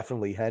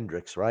definitely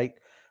Hendrix, right?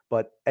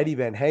 But Eddie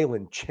Van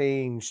Halen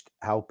changed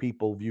how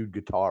people viewed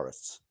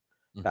guitarists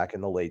back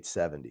in the late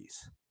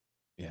 70s.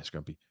 Yeah,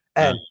 Scrumpy.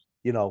 And,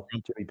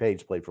 Jimmy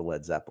Page played for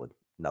Led Zeppelin.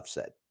 Enough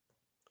said.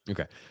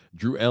 Okay.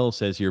 Drew L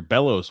says here,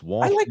 Bellows.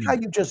 I like how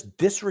you just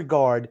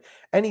disregard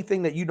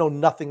anything that you know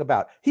nothing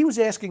about. He was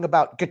asking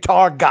about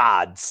guitar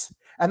gods.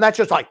 And that's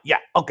just like, yeah,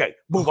 okay,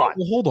 move on.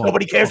 Well, hold on.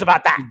 Nobody cares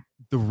about that.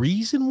 The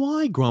reason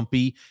why,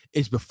 Grumpy,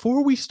 is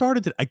before we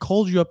started, I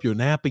called you up, you're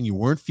napping, you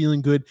weren't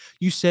feeling good.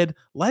 You said,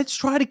 let's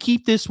try to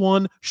keep this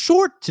one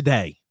short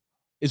today,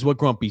 is what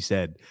Grumpy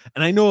said.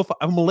 And I know if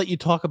I'm going to let you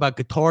talk about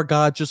guitar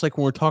gods, just like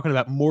when we're talking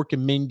about Mork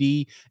and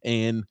Mindy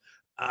and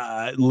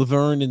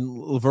Laverne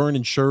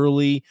and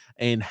Shirley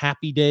and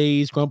Happy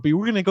Days, Grumpy,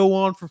 we're going to go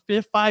on for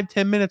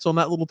 5-10 minutes on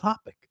that little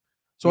topic.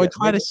 So I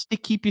try to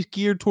keep you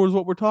geared towards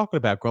what we're talking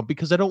about, Grump,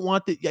 because I don't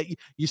want that.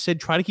 You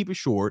said try to keep it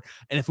short,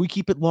 and if we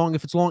keep it long,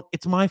 if it's long,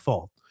 it's my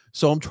fault.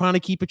 So I'm trying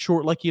to keep it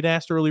short, like you'd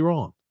asked earlier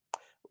on.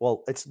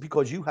 Well, it's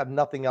because you have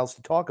nothing else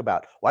to talk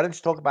about. Why don't you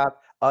talk about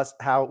us?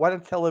 Why don't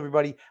you tell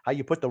everybody how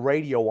you put the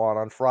radio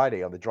on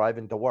Friday on the drive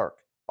into work?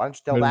 Why don't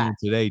you tell that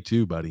today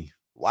too, buddy?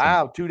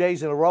 Wow, 2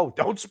 days in a row.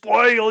 Don't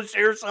spoil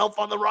yourself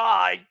on the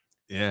ride.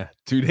 Yeah,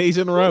 2 days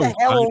in a row.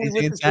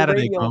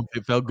 Saturday, Grump.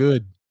 It felt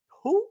good.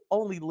 Who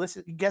only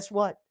listens? Guess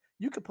what?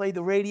 You could play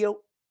the radio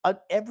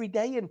every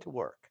day into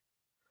work.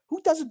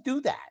 Who doesn't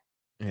do that?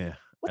 Yeah.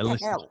 What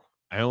the hell?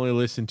 I only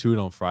listen to it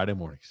on Friday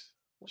mornings.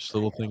 Just a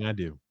little thing I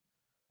do.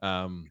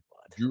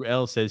 Drew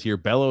L says here,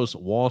 Bellows,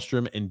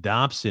 Wahlstrom, and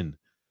Dobson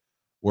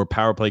were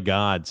power play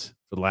gods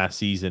for the last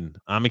season.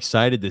 I'm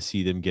excited to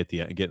see them get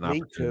an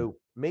opportunity.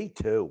 Me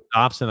too.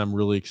 Dobson, I'm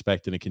really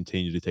expecting to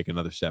continue to take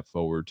another step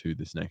forward to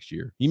this next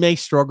year. He may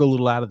struggle a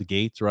little out of the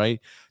gates, right?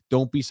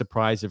 Don't be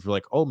surprised if you're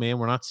like, oh man,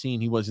 we're not seeing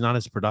he was not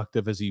as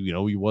productive as he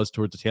was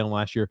towards the tail end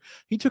last year.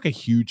 He took a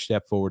huge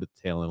step forward at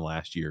the tail end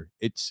last year.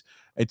 It's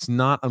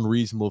not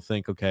unreasonable to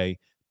think, okay,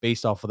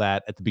 based off of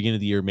that, at the beginning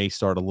of the year may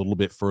start a little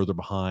bit further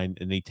behind,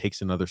 and he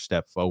takes another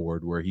step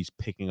forward where he's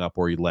picking up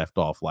where he left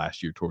off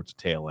last year towards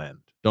the tail end.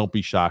 Don't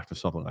be shocked if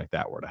something like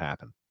that were to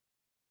happen.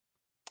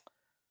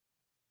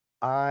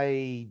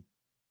 I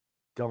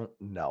don't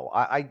know.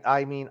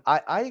 I mean,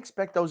 I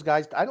expect those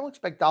guys. I don't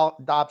expect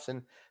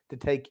Dobson to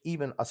take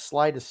even a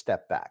slightest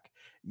step back.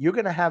 You're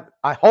going to have.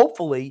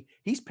 Hopefully,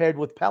 he's paired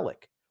with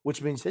Pelech,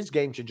 which means his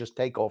game should just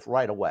take off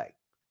right away.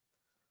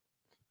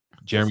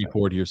 Jeremy Listen.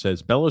 Ford here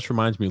says Bellows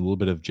reminds me a little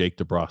bit of Jake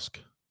DeBrusk.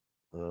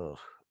 Ugh,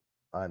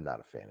 I'm not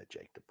a fan of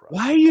Jake DeBrusk.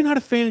 Why are you not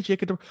a fan of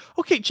Jacob DeBrusk?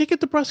 Okay, Jacob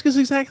DeBrusk is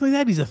exactly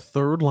that. He's a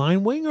third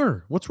line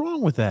winger. What's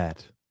wrong with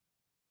that?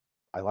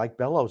 I like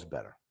Bellows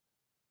better.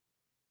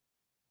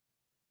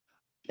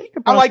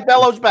 Jacob I like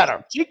Bellows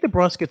better. Jake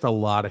DeBrusk gets a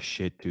lot of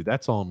shit too.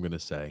 That's all I'm gonna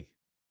say.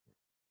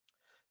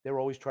 They were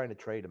always trying to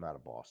trade him out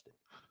of Boston.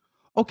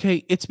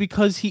 Okay, it's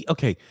because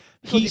Because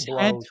he's he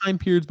had blows. time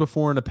periods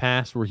before in the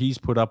past where he's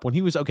put up when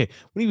he was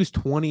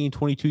 20 and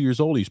 22 years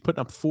old, he was putting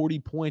up 40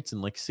 points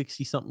in like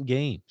 60 something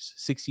games,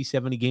 60,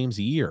 70 games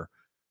a year,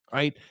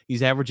 right?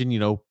 He's averaging,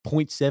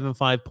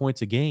 0.75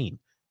 points a game,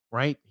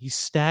 right? He's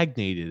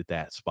stagnated at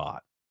that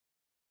spot.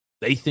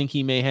 They think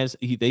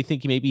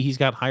maybe he's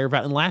got higher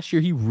value. And last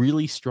year he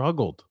really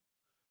struggled.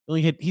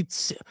 He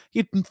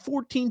had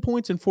 14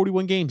 points in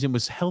 41 games and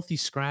was healthy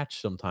scratch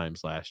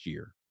sometimes last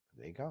year.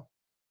 There you go.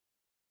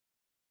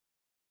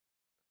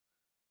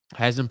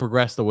 Hasn't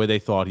progressed the way they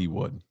thought he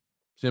would.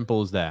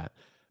 Simple as that.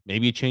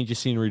 Maybe a change of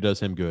scenery does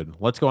him good.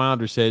 Let's Go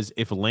Islanders says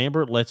if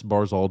Lambert lets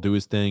Barzal do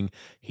his thing,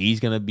 he's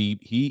gonna be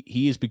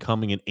he is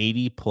becoming an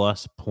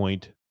 80+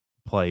 point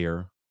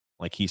player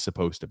like he's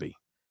supposed to be.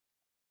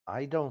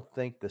 I don't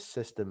think the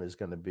system is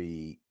going to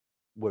be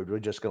where we're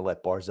just going to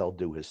let Barzal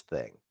do his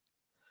thing.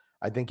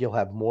 I think you'll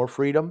have more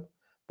freedom,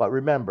 but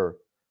remember,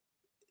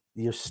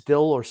 you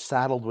still are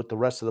saddled with the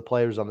rest of the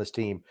players on this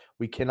team.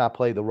 We cannot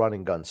play the run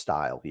and gun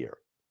style here.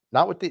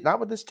 Not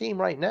with this team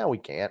right now. We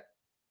can't.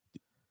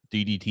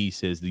 DDT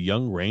says the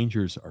young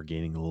Rangers are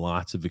gaining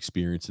lots of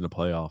experience in the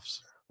playoffs.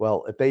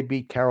 Well, if they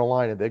beat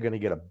Carolina, they're going to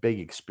get a big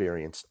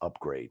experience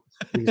upgrade.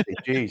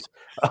 Geez,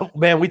 oh,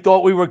 man, we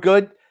thought we were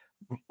good.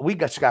 We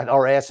just got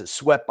our asses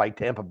swept by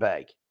Tampa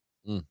Bay.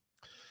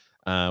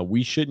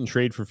 We shouldn't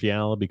trade for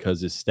Fiala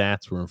because his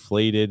stats were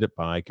inflated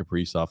by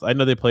Kaprizov. I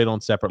know they played on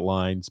separate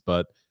lines,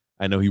 but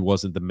I know he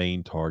wasn't the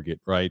main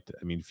target, right?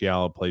 I mean,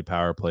 Fiala played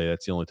power play.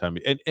 That's the only time.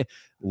 And a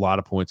lot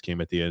of points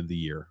came at the end of the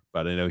year,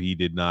 but I know he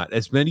did not.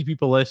 As many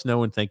people let us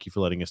know, and thank you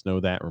for letting us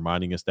know that,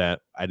 reminding us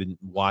that. I didn't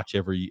watch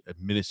every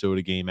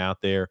Minnesota game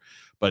out there,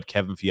 but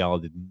Kevin Fiala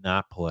did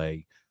not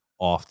play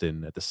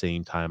often at the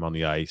same time on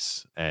the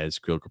ice as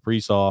Kirill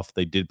Kaprizov.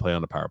 They did play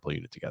on the power play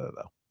unit together,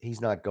 though.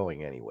 He's not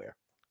going anywhere.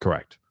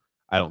 Correct.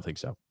 I don't think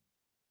so.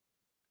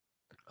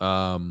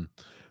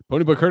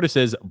 Ponyboy Curtis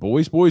says,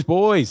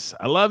 boys,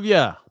 I love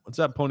ya. What's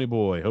up,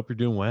 Ponyboy? Hope you're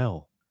doing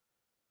well.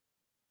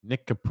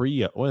 Nick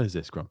Capria. What is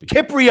this, Grumpy?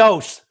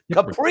 Caprios.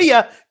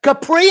 Capria,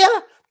 Grumpy.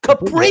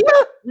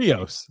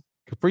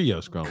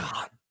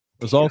 God,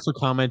 was also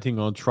commenting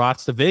on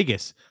Trots to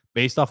Vegas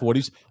based off of what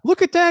he's.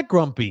 Look at that,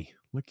 Grumpy.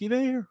 Looky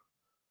there.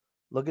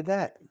 Look at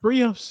that.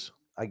 Caprios.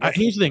 I guess.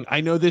 Here's the thing.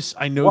 I know this.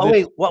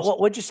 Wait,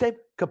 what'd you say?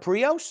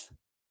 Caprios?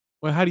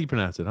 Well, how do you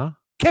pronounce it, huh?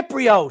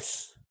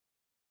 Kiprios.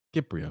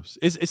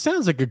 It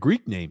sounds like a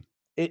Greek name.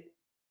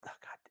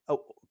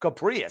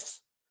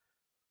 Caprios.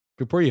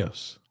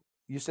 Caprios.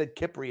 You said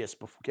Kiprios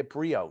before.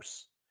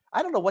 Kiprios.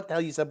 I don't know what the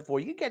hell you said before.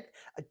 You get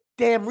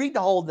read the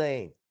whole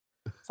name.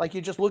 It's like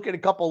you just look at a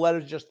couple of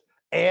letters, just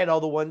add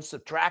other ones,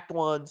 subtract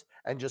ones,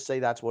 and just say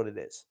that's what it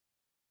is.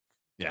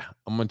 Yeah,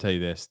 I'm going to tell you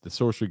this. The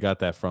source we got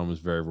that from is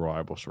a very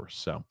reliable source.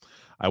 So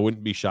I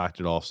wouldn't be shocked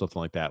at all if something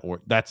like that,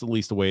 or that's at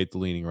least the way it's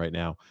leaning right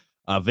now.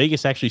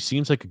 Vegas actually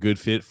seems like a good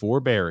fit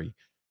for Barry,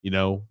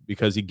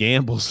 because he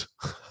gambles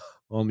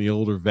on the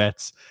older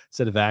vets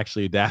instead of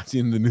actually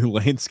adapting the new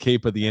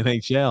landscape of the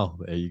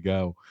NHL. There you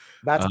go.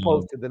 That's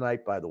posted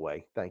tonight, by the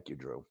way. Thank you,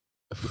 Drew.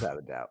 Without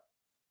a doubt.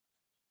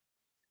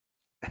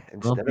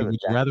 Would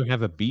you rather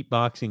have a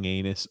beatboxing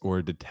anus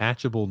or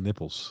detachable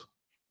nipples?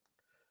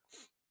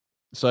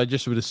 So I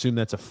just would assume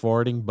that's a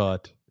farting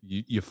butt.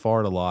 You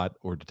fart a lot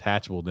or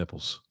detachable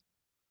nipples.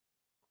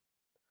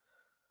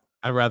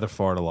 I'd rather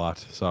fart a lot.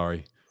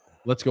 Sorry.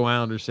 Let's Go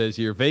Islanders says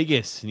here,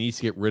 Vegas needs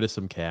to get rid of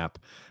some cap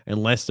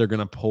unless they're going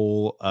to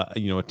pull,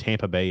 a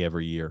Tampa Bay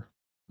every year.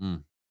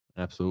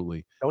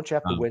 Absolutely. Don't you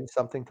have to win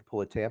something to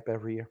pull a Tampa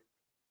every year?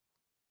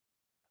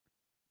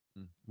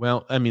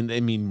 Well, I mean,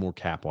 they mean more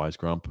cap wise,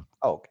 Grump.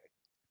 Oh, okay.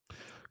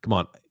 Come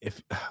on.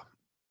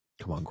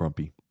 Come on,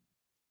 Grumpy.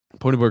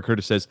 Ponyboy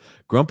Curtis says,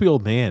 Grumpy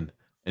old man,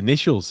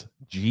 initials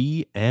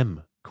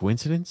GM.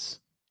 Coincidence?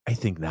 I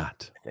think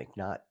not. I think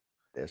not.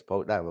 There's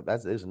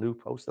a new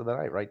post of the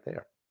night right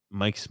there.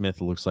 Mike Smith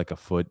looks like a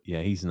foot.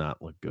 Yeah, he's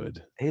not look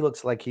good. He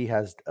looks like he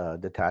has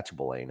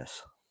detachable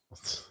anus.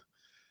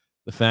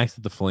 The fact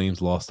that the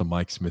Flames lost to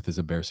Mike Smith is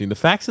embarrassing. The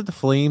fact that the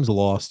Flames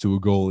lost to a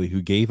goalie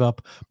who gave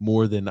up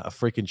more than a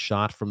freaking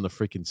shot from the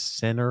freaking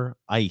center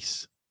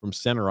ice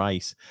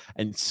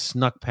and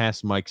snuck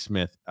past Mike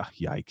Smith.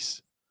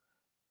 Yikes.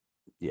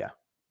 Yeah.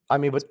 I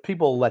mean, but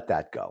people let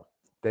that go.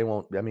 They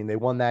won't. I mean, they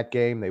won that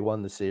game. They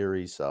won the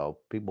series. So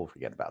people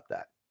forget about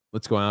that.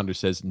 Let's Go Islanders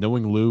says,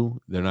 knowing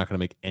Lou, they're not going to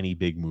make any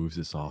big moves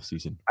this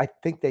offseason. I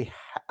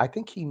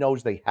think he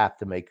knows they have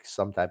to make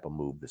some type of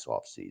move this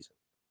offseason.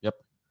 Yep.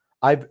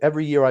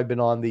 Every year I've been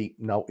on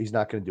no, he's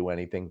not going to do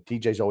anything.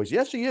 TJ's always,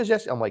 yes, he is.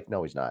 Yes. I'm like,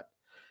 no, he's not.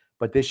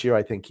 But this year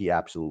I think he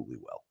absolutely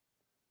will.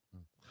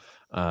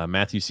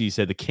 Matthew C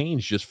said the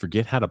Canes just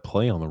forget how to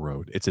play on the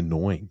road. It's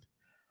annoying.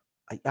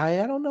 I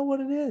don't know what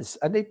it is.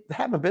 And they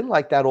haven't been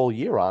like that all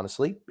year,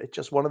 honestly. It's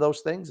just one of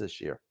those things this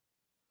year.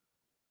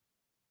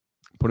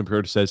 Pudding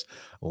Pirota says,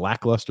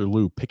 lackluster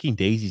Lou, picking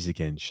daisies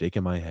again,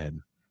 shaking my head.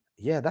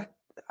 Yeah,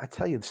 I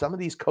tell you, some of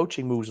these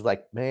coaching moves,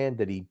 like, man,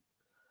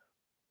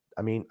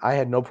 I mean, I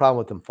had no problem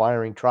with them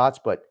firing Trotz,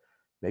 but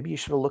maybe you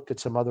should have looked at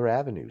some other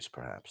avenues,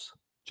 perhaps.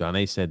 John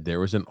A. said there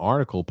was an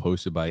article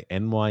posted by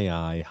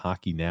NYI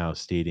Hockey Now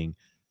stating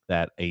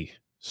that a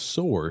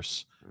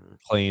source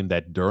claimed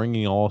that during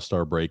the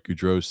All-Star break,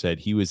 Gaudreau said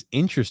he was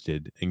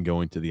interested in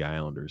going to the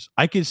Islanders.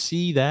 I could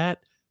see that,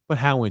 but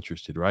how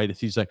interested, right?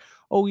 If he's like,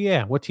 oh,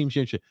 yeah, what team's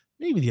you interested?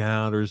 Maybe the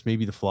Islanders,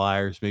 maybe the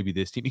Flyers, maybe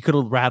this team. He could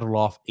have rattled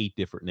off 8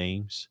 different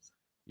names,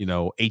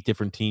 8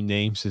 different team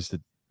names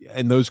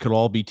and those could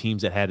all be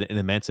teams that had an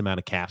immense amount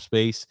of cap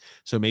space.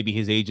 So maybe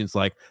his agent's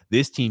like,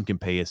 this team can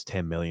pay us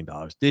 $10 million.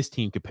 This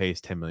team could pay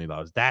us $10 million.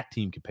 That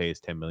team could pay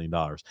us $10 million.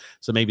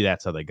 So maybe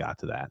that's how they got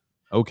to that.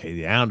 Okay,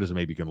 the Islanders are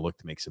maybe going to look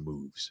to make some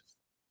moves.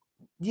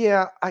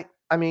 Yeah,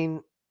 I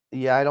mean,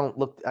 yeah, I don't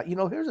look.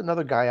 Here's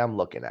another guy I'm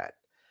looking at,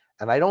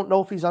 and I don't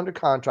know if he's under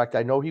contract.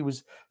 I know he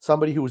was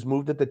somebody who was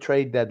moved at the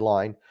trade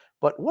deadline.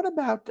 But what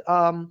about?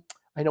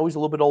 I know he's a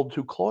little bit old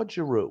too. Claude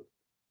Giroux.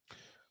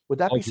 Would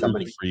that be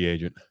somebody? Free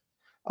agent.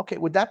 Okay,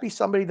 would that be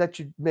somebody that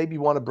you maybe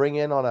want to bring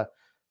in on a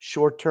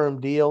short-term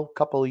deal,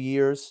 couple of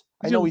years?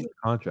 I know he's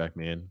contract,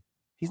 man.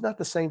 He's not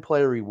the same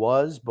player he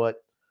was,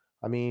 but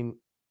I mean,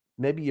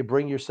 maybe you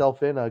bring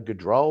yourself in a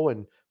Gaudreau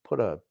and put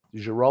a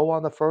Giroux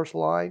on the first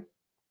line.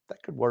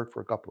 That could work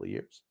for a couple of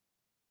years.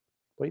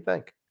 What do you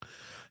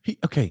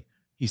think?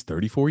 He's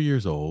 34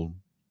 years old.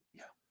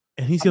 Yeah.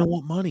 And he's going to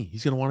want money.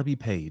 He's going to want to be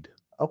paid.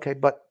 Okay,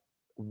 but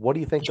what do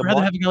you think? Would you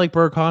rather have a guy like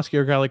Burakovsky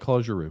or a guy like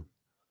Claude Giroux?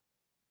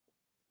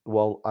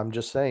 Well, I'm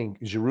just saying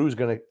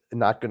Giroux's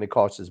not going to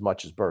cost as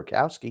much as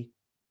Burakovsky.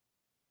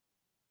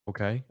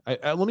 Okay.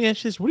 Let me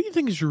ask you this. What do you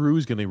think Giroux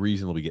is going to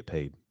reasonably get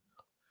paid?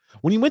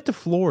 When he went to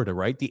Florida,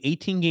 right, the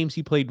 18 games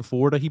he played in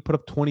Florida, he put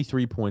up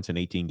 23 points in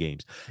 18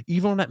 games.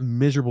 Even on that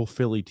miserable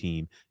Philly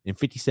team, in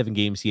 57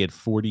 games, he had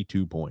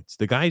 42 points.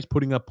 The guy's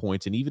putting up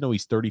points, and even though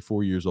he's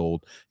 34 years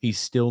old, he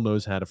still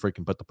knows how to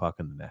freaking put the puck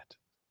in the net.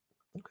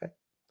 Okay.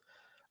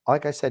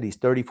 Like I said, he's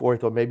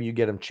 34, so maybe you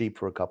get him cheap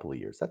for a couple of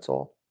years. That's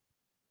all.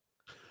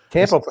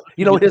 Tampa,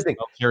 his thing.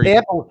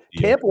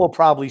 Tampa will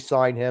probably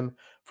sign him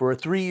for a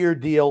 3-year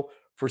deal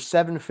for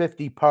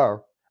 $750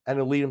 per, and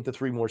it'll lead him to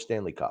 3 more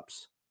Stanley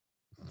Cups.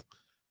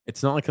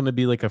 It's not going to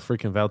be like a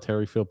freaking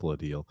Valtteri Filppula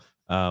deal.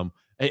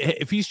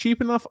 If he's cheap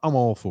enough, I'm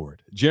all for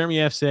it. Jeremy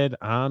F. said,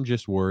 I'm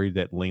just worried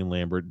that Lane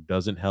Lambert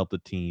doesn't help the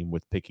team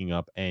with picking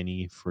up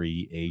any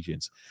free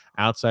agents.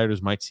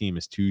 Outsiders might seem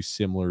as too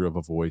similar of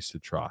a voice to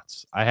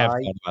Trotz. I have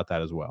thought about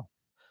that as well.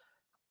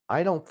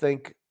 I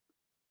think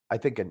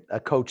a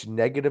coach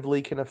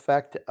negatively can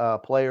affect a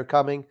player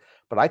coming,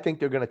 but I think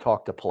they're going to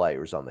talk to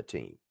players on the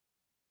team.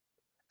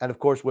 And, of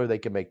course, where they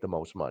can make the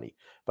most money.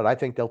 But I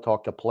think they'll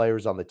talk to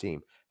players on the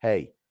team.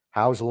 Hey,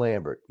 how's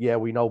Lambert? Yeah,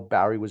 we know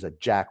Barry was a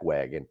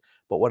jackwagon,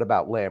 but what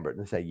about Lambert?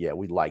 And they say, yeah,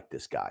 we like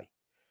this guy.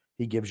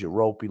 He gives you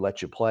rope. He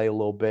lets you play a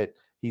little bit.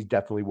 He's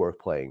definitely worth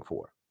playing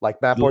for.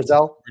 Like Matt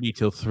Barzal?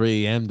 Till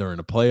 3 a.m. during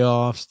the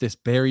playoffs. This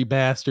Barry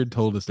bastard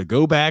told us to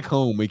go back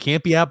home. We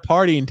can't be out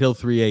partying until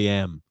 3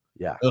 a.m.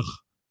 Yeah. Ugh.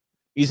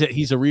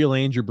 He's a real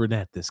Andrew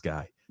Burnett, this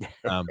guy.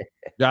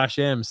 Josh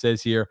M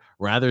says here,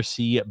 rather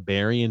see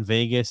Barry in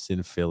Vegas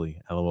than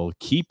Philly. LOL.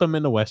 Keep him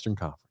in the Western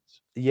Conference.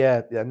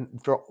 Yeah,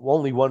 and for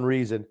only one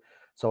reason.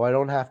 So I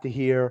don't have to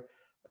hear,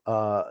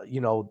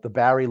 the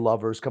Barry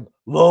lovers come,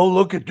 oh,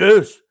 look at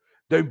this.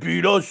 They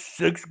beat us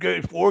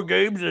 4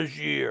 games this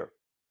year.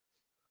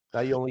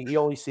 Now you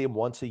only see him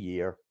once a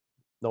year.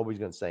 Nobody's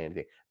going to say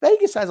anything.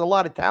 Vegas has a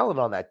lot of talent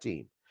on that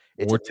team.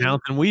 It's more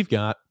talent than we've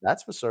got.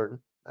 That's for certain.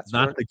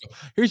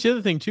 Here's the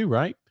other thing too,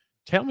 right?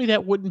 Tell me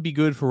that wouldn't be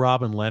good for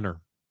Robin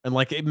Lehner. And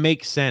it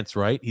makes sense,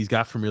 right? He's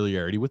got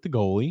familiarity with the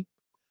goalie.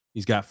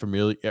 He's got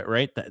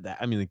right?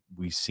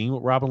 We've seen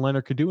what Robin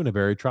Lehner could do in a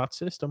Barry Trotz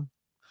system.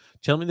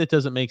 Tell me that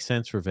doesn't make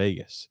sense for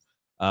Vegas.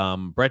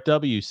 Brett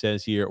W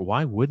says here,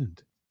 why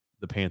wouldn't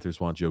the Panthers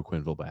want Joe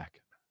Quenneville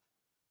back?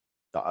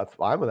 If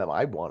I'm with them,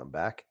 I want him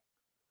back.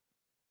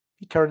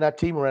 He turned that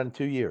team around in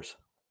 2 years.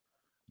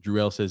 Drew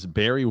L says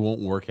Barry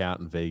won't work out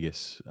in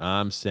Vegas.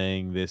 I'm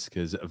saying this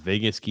because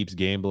Vegas keeps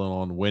gambling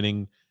on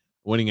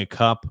winning a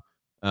cup,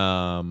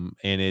 and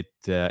it's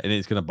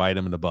going to bite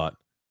them in the butt.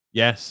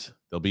 Yes,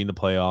 they'll be in the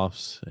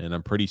playoffs, and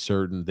I'm pretty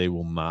certain they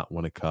will not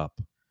win a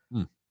cup.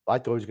 I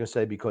thought he was going to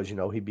say because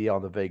he'd be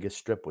on the Vegas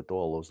Strip with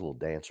all those little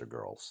dancer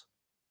girls.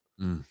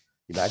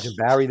 Imagine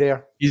Barry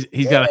there.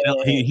 He's got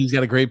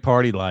a great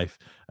party life.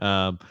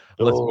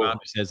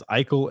 Says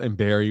Eichel and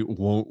Barry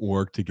won't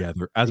work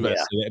together. I was about to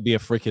say that'd be a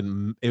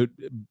freaking.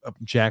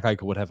 Jack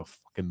Eichel would have a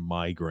fucking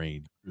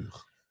migraine.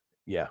 Ugh.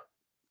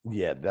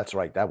 Yeah, that's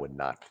right. That would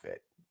not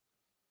fit.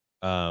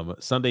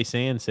 Sunday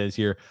Sand says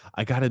here,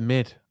 I gotta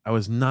admit, I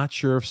was not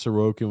sure if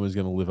Sorokin was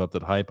going to live up to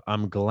the hype.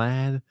 I'm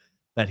glad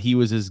that he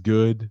was as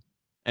good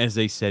as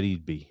they said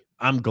he'd be.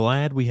 I'm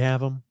glad we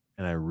have him,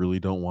 and I really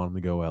don't want him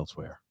to go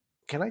elsewhere.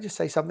 Can I just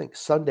say something?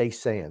 Sunday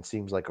Sand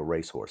seems like a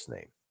racehorse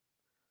name.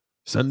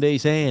 Sunday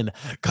Sand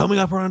coming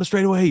up around the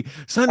straightaway.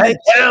 Sunday And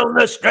down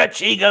the stretch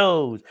he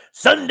goes.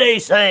 Sunday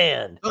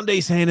Sand. Sunday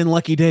Sand and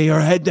Lucky Day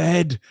are head to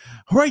head,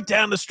 right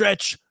down the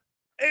stretch.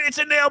 It's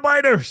a nail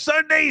biter.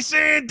 Sunday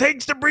Sand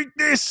takes the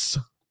Preakness.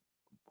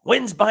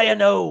 Wins by a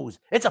nose.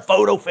 It's a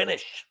photo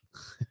finish.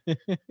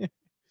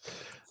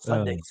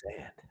 Sunday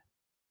Sand.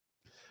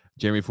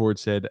 Jeremy Ford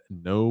said,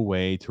 "No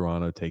way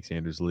Toronto takes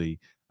Anders Lee.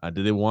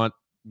 Do they want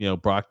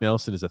Brock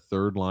Nelson as a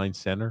third line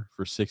center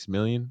for $6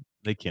 million?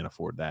 They can't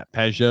afford that.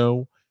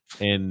 Pajot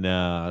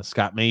and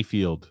Scott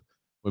Mayfield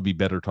would be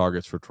better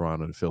targets for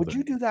Toronto to fill. Would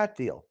you do that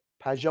deal?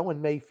 Pajot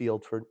and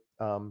Mayfield for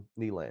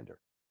Nylander.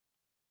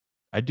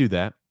 I'd do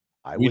that.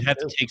 We'd have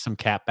to take some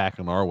cap back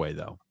on our way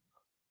though.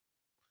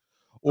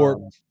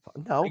 Or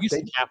no, I guess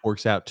the cap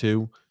works out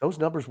too. Those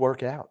numbers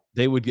work out.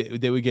 They would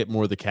get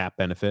more of the cap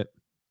benefit.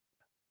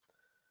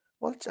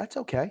 Well, that's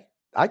okay.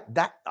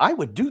 I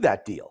would do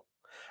that deal.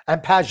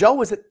 And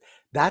Pajot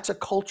that's a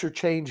culture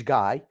change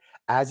guy,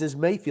 as is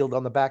Mayfield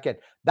on the back end.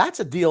 That's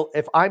a deal.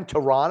 If I'm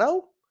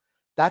Toronto,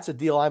 that's a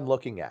deal I'm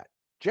looking at.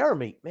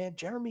 Jeremy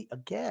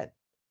again.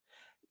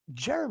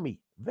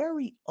 Jeremy,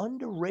 very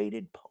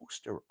underrated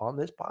poster on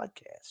this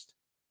podcast.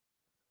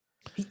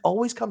 He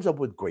always comes up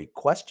with great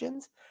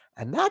questions,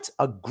 and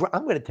I'm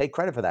going to take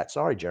credit for that.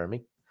 Sorry,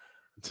 Jeremy.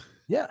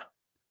 Yeah,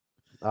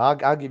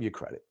 I'll give you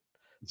credit.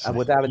 And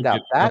without a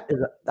doubt,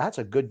 that's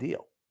a good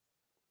deal.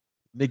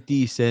 Nick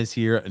D says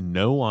here,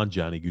 no on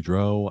Johnny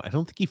Gaudreau. I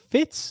don't think he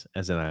fits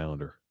as an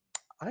Islander.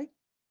 I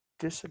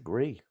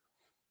disagree.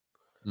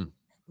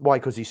 Why?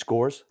 Because he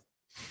scores?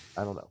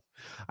 I don't know.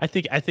 I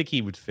think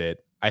he would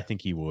fit. I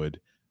think he would.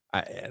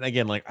 And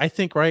again, I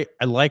think, right,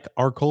 I like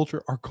our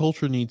culture. Our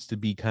culture needs to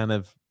be kind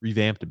of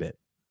revamped a bit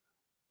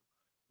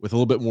with a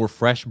little bit more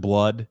fresh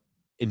blood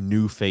and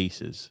new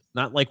faces.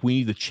 Not like we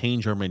need to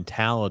change our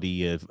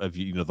mentality of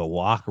the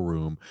locker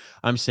room.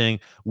 I'm saying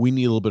we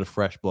need a little bit of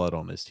fresh blood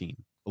on this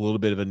team. A little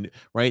bit of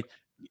right.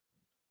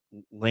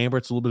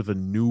 Lambert's a little bit of a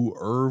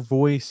newer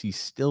voice. He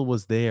still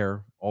was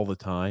there all the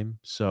time.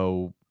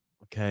 So,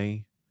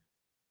 okay.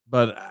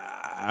 But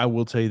I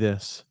will tell you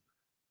this.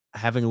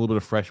 Having a little bit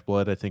of fresh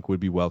blood, I think, would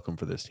be welcome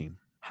for this team.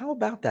 How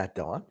about that,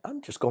 though?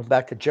 I'm just going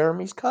back to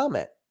Jeremy's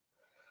comment.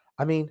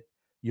 I mean,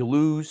 you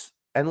lose,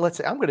 and let's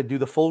say I'm going to do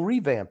the full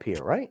revamp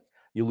here, right?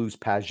 You lose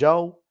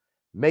Pajot,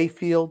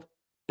 Mayfield,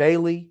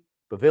 Bailey,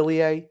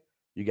 Beauvillier.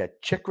 You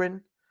get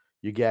Chychrun,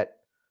 you get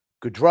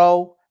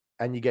Gaudreau,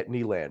 and you get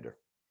Nylander.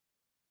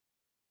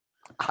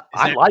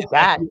 I like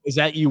that. Is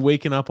that you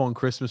waking up on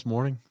Christmas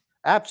morning?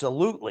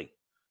 Absolutely.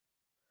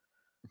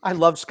 I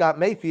love Scott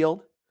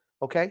Mayfield.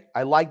 Okay.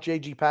 I like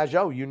JG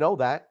Pajot. You know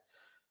that.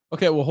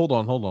 Okay. Well, hold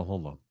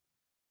on.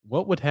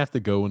 What would have to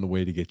go in the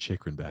way to get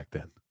Chychrun back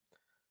then?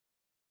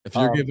 If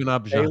you're giving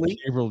up Jean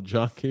Gabriel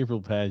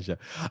Pajot,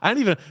 I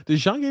don't even.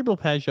 Does Jean Gabriel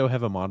Pajot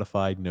have a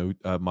modified no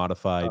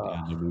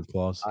move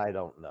clause? I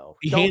don't know.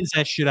 He hands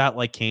that shit out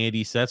like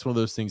candy. So that's one of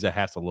those things I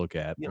have to look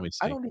at. Let me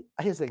see.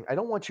 Here's the thing. I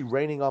don't want you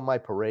raining on my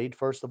parade.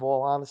 First of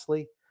all,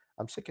 honestly,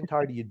 I'm sick and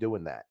tired of you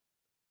doing that.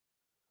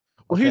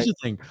 Well, here's the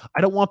thing. I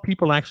don't want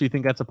people to actually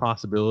think that's a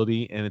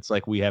possibility, and it's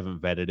like we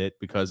haven't vetted it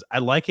because I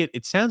like it.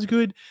 It sounds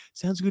good.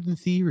 Sounds good in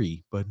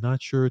theory, but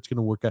not sure it's going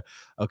to work out.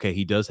 Okay,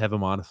 he does have a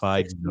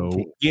modified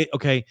no. Yeah,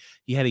 okay,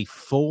 he had a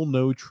full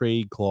no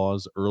trade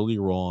clause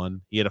earlier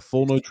on. He had a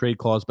full no trade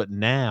clause, but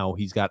now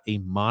he's got a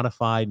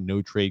modified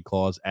no trade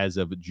clause as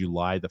of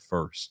July the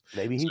 1st.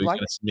 Maybe he's going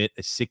to submit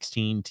a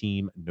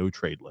 16-team no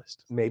trade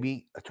list.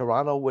 Maybe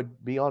Toronto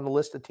would be on the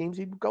list of teams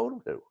he'd go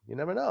to. You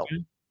never know.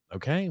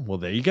 Okay, well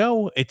there you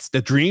go. It's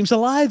the dream's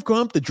alive,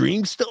 Grump. The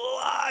dream's still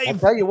alive. I'll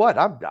tell you what,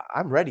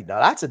 I'm ready now.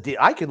 That's a deal.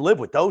 I can live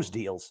with those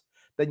deals.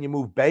 Then you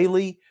move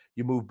Bailey,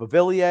 you move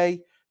Beauvillier,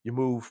 you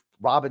move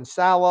Robin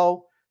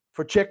Salo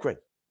for Chychrun.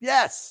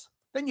 Yes.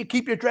 Then you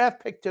keep your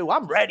draft pick too.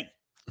 I'm ready.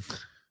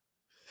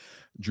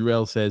 Drew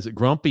L says,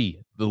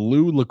 Grumpy, the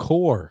Lou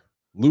Liquor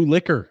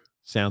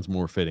sounds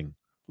more fitting.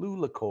 Lou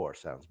Liquor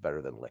sounds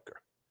better than liquor.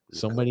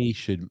 Somebody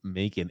should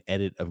make an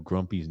edit of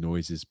Grumpy's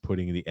noises,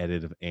 putting the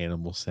edit of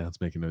animal sounds,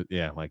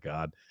 yeah, my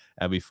God,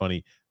 that'd be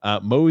funny.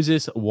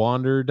 Moses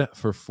wandered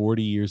for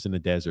 40 years in the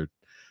desert.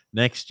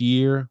 Next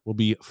year will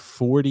be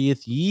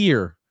 40th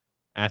year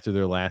after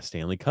their last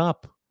Stanley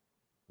Cup.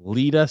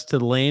 Lead us to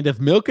the land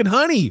of milk and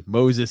honey,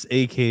 Moses,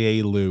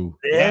 a.k.a. Lou.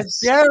 Yes,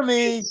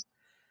 Jeremy.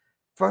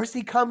 First,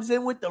 he comes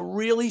in with the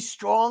really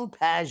strong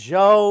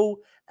Pajot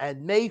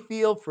and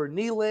Mayfield for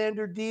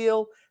Nylander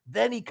deal.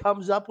 Then he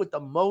comes up with the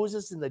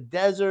Moses in the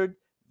desert.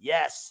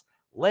 Yes.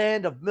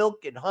 Land of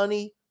milk and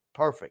honey.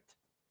 Perfect.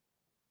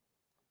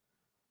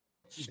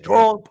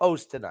 Strong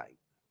post tonight.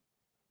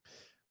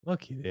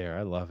 Looky there.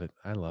 I love it.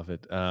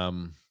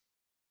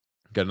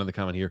 Got another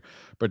comment here.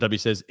 Brett W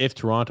says, if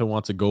Toronto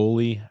wants a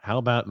goalie, how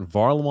about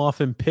Varlamov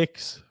and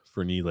picks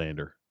for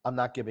Nylander? I'm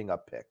not giving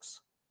up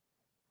picks.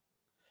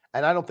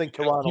 And I don't think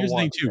Toronto Here's the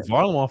thing, too. Him.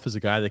 Varlamov is a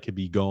guy that could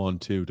be gone,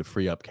 too, to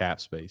free up cap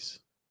space,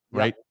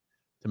 right?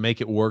 To make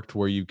it work to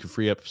where you can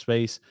free up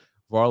space.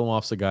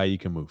 Varlamov's a guy you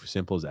can move.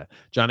 Simple as that.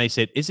 John A.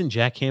 said, isn't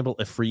Jack Campbell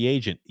a free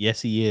agent?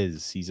 Yes, he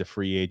is. He's a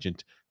free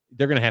agent.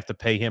 They're going to have to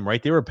pay him,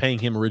 right? They were paying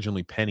him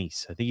originally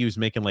pennies. I think he was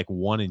making like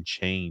 1 and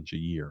change a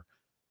year.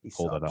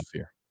 Pull that up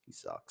here. He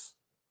sucks.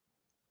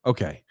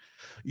 Okay.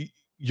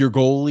 Your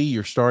goalie,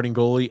 your starting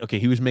goalie, okay,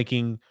 he was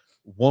making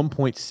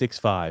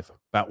 1.65,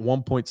 about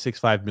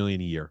 1.65 million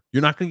a year.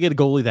 You're not going to get a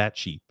goalie that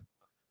cheap.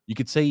 You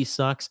could say he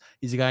sucks.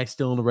 He's a guy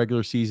still in the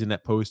regular season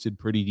that posted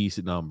pretty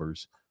decent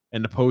numbers.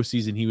 And the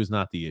postseason, he was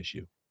not the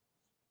issue.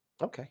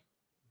 Okay.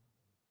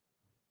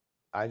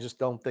 I just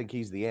don't think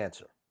he's the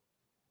answer.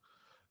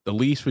 The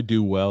Leafs would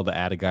do well to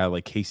add a guy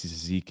like Casey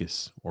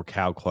Zizekas or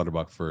Cal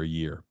Clutterbuck for a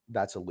year.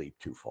 That's a leap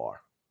too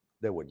far.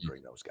 They wouldn't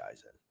bring those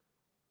guys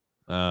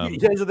in.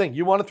 Here's the thing.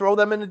 You want to throw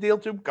them in the deal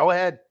too? Go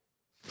ahead.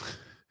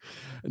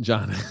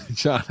 John,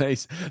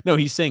 no,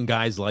 he's saying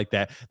guys like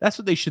that. That's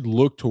what they should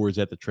look towards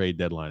at the trade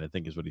deadline, I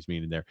think is what he's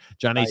meaning there.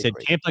 John A. said,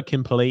 Tampa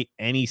can play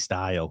any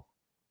style.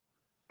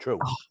 True.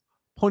 Oh,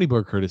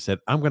 Ponyboy Curtis said,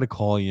 I'm going to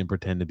call you and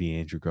pretend to be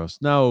Andrew Gross.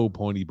 No,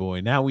 Pony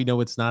Boy. Now we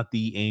know it's not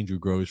the Andrew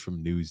Gross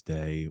from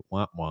Newsday.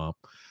 Womp womp.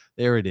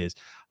 There it is.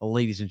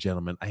 Ladies and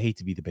gentlemen, I hate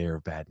to be the bearer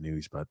of bad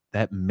news, but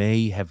that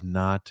may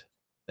not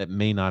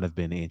have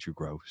been Andrew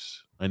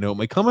Gross. I know it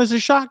may come as a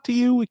shock to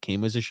you. It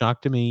came as a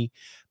shock to me,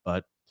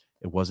 but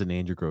it wasn't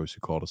Andrew Gross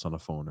who called us on the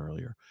phone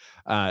earlier.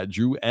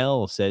 Drew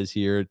L says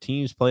here,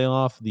 teams play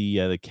off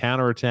the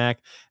counterattack,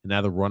 and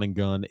now the run and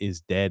gun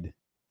is dead.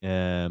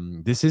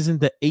 This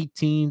isn't the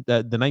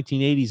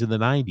 1980s or the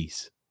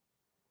 90s.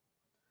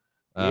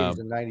 The 80s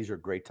and 90s are a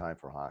great time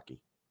for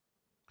hockey.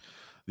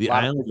 The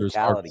Islanders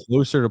are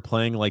closer to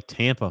playing like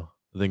Tampa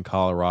than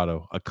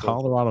Colorado. A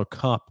Colorado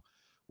Cup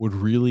would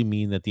really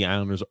mean that the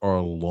Islanders are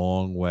a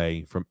long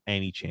way from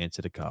any chance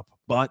at a cup,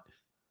 but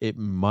it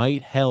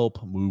might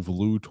help move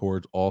Lou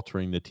towards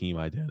altering the team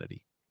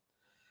identity.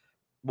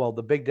 Well,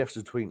 the big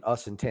difference between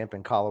us and Tampa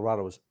and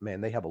Colorado is,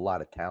 man, they have a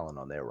lot of talent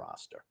on their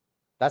roster.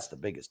 That's the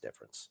biggest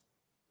difference.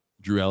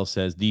 Drew L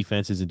says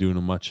defense isn't doing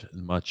them much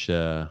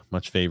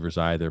favors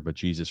either, but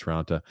Jesus,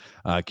 Ranta.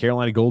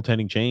 Carolina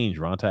goaltending change.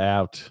 Ranta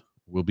out.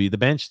 Will be the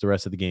bench the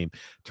rest of the game.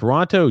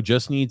 Toronto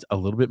just needs a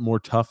little bit more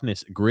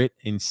toughness, grit,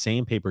 and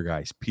sandpaper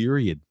guys,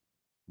 period.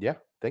 Yeah,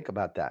 think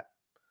about that.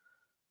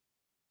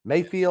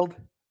 Mayfield,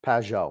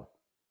 Pajot.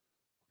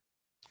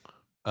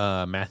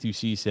 Matthew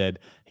C. said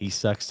he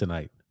sucks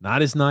tonight.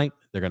 Not his night.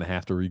 They're going to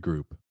have to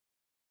regroup.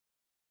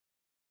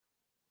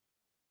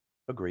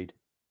 Agreed.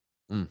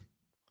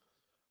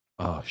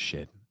 Oh,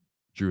 shit.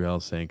 Drew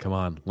L saying, come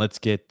on, let's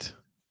get.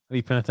 How do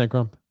you pronounce that,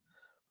 Grump?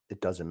 It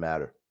doesn't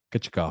matter.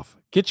 Kitchkov.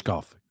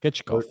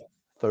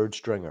 Third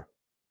stringer.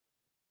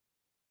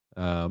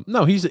 No,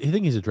 I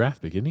think he's a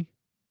draft pick, isn't he?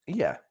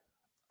 Yeah.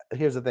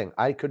 Here's the thing.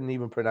 I couldn't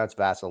even pronounce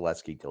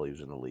Vasilevsky till he was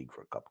in the league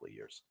for a couple of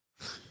years.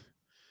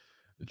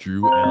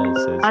 Drew L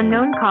says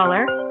unknown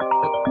caller.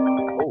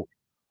 Oh,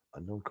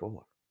 unknown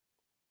caller.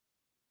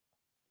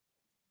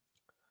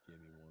 Give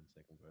me 1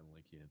 second.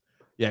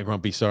 Yeah,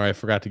 Grumpy. Sorry, I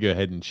forgot to go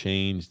ahead and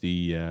change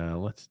the.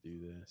 Let's do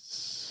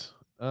this.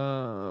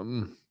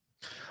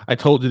 I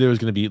told you there was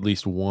going to be at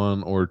least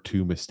 1 or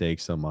 2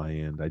 mistakes on my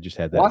end. I just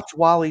had that. Watch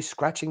Wally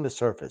scratching the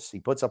surface. He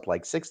puts up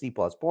like 60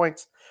 plus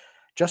points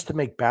just to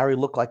make Barry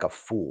look like a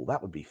fool.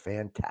 That would be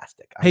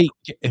fantastic. Hey,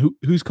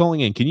 who's calling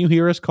in? Can you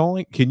hear us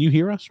calling? Can you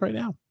hear us right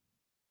now?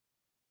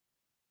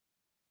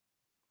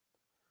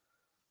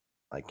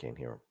 I can't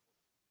hear him.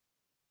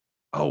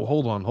 Oh,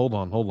 hold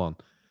on.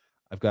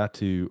 I've got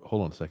to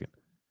hold on a second.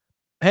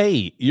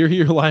 Hey, you're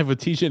here live with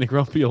TJ and the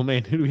Grumpy Old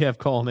Man. Who do we have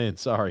calling in?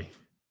 Sorry.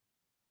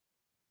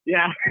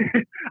 Yeah,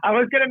 I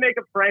was gonna make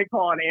a prank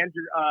call on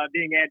Andrew,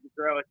 being Andrew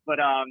Gross, but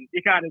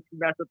you kind of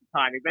messed up the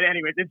timing. But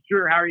anyways, it's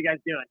Drew. How are you guys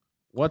doing?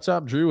 What's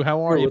up, Drew?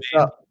 How are you? What's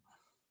up?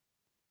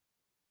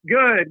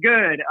 Good.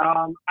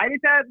 I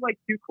just had like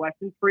 2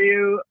 questions for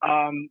you.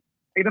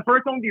 The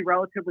first one would be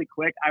relatively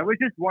quick. I was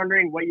just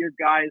wondering what your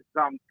guys'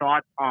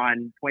 thoughts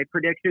on point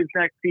predictions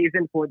next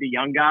season for the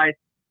young guys.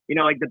 You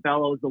know, like the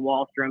Bellows, the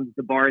Wallstroms,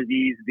 the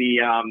Barzies,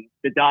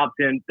 the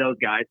Dobsons, those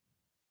guys.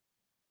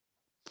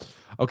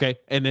 Okay,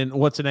 and then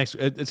what's the next?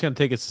 It's going to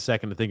take us a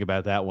second to think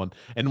about that one.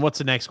 And what's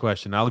the next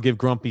question? I'll give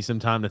Grumpy some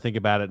time to think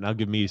about it, and I'll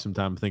give me some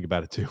time to think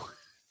about it too.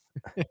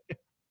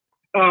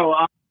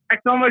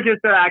 Someone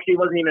just actually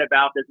wasn't even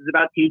about this. It's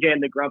about TJ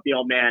and the Grumpy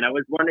Old Man. I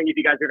was wondering if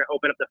you guys are going to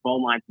open up the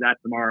phone lines for that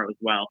tomorrow as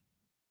well.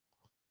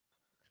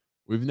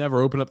 We've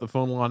never opened up the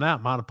phone line.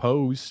 I'm not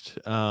opposed.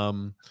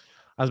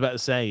 I was about to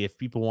say, if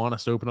people want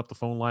us to open up the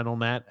phone line on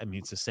that, I mean,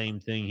 it's the same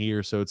thing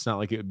here, so it's not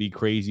like it would be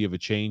crazy of a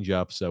change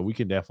up. So we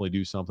can definitely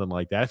do something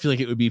like that. I feel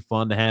like it would be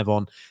fun to have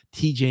on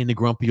TJ and the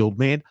Grumpy Old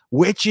Man,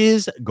 which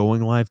is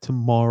going live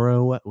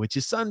tomorrow, which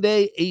is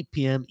Sunday, 8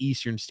 p.m.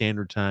 Eastern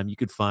Standard Time. You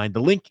could find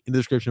the link in the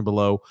description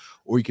below,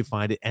 or you can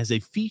find it as a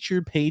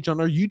featured page on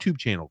our YouTube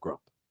channel,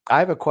 Grump. I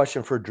have a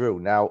question for Drew.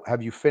 Now,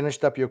 have you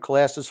finished up your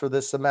classes for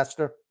this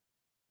semester?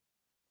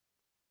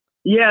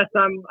 Yes,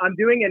 I'm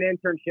doing an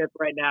internship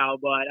right now,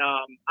 but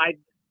I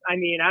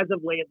mean, as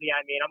of lately,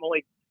 I'm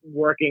only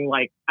working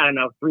like, I don't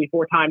know,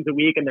 3-4 times a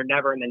week, and they're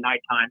never in the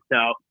nighttime,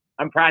 so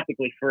I'm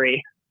practically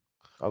free.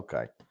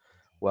 Okay.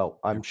 Well,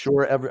 I'm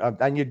sure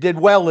and you did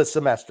well this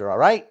semester, all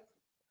right?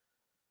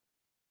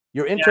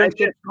 Your Yeah, I internship?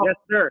 did. Yes,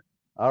 sir.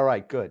 All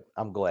right, good.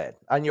 I'm glad.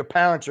 And your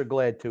parents are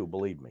glad too,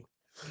 believe me.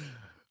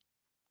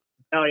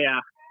 Oh yeah,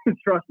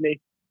 trust me.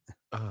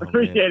 Oh, man.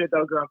 Appreciate it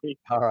though, Grumpy.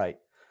 All right.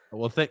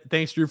 Well,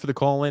 thanks, Drew, for the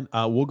call in.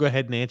 We'll go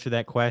ahead and answer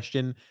that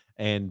question,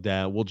 and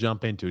we'll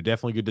jump into it.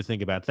 Definitely good to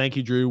think about. Thank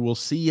you, Drew. We'll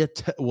see you.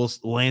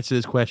 We'll answer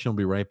this question. We'll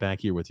be right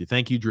back here with you.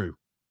 Thank you, Drew.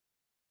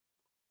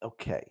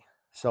 Okay.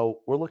 So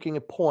we're looking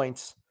at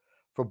points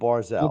for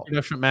Barzell.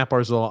 Production Matt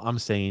Barzell, I'm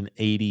saying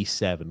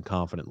 87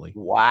 confidently.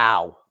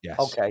 Wow. Yes.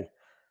 Okay.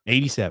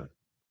 87.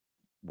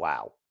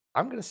 Wow.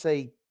 I'm going to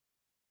say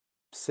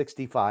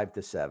 65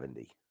 to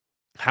 70.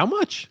 How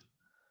much?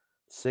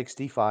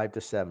 65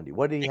 to 70.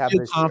 What did he I have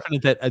feel this year?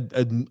 confident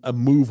that a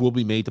move will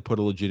be made to put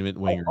a legitimate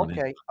winger on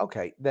it.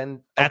 Okay.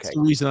 Then That's the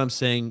reason I'm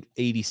saying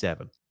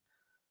 87.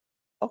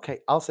 Okay.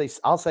 I'll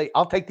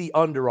take the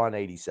under on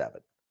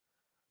 87.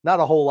 Not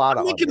a whole lot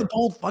I'm of making under. a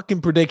bold fucking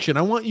prediction.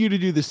 I want you to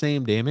do the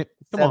same, damn it.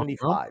 Come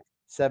 75. on, bro.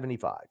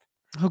 75.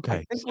 Okay.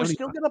 I think we're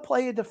still going to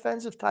play a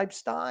defensive type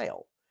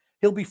style.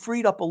 He'll be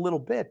freed up a little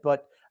bit,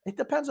 but it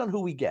depends on who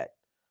we get.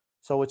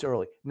 So it's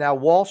early. Now,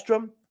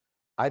 Wahlstrom,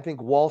 I think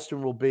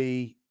Wahlstrom will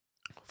be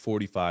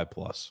 45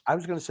 plus. I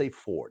was going to say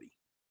 40.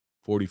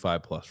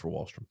 45 plus for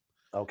Wahlstrom.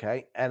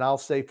 Okay. And I'll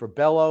say for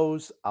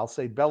Bellows,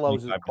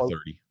 Bellows is 25 to close.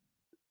 30.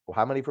 Well,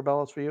 how many for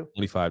Bellows for you?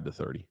 25 to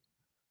 30.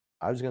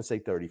 I was going to say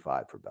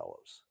 35 for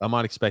Bellows. I'm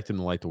not expecting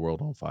to light the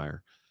world on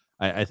fire.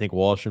 I think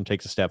Wahlstrom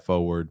takes a step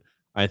forward.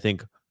 I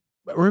think,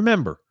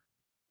 remember,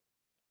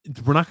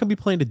 we're not going to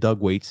be playing the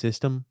Doug Waite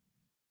system,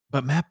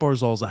 but Matt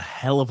Barzal's a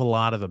hell of a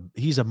lot of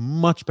he's a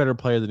much better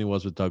player than he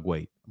was with Doug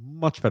Waite.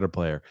 Much better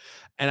player.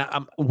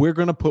 And we're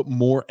going to put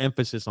more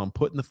emphasis on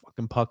putting the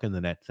fucking puck in the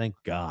net. Thank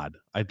God.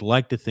 I'd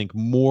like to think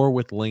more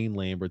with Lane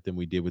Lambert than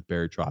we did with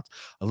Barry Trotz.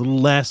 A little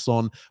less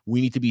on we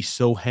need to be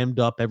so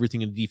hemmed up,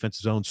 everything in the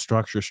defensive zone,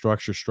 structure.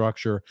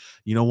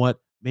 You know what?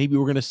 Maybe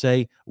we're going to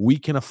say we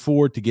can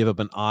afford to give up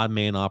an odd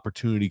man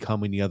opportunity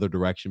coming the other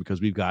direction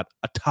because we've got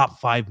a top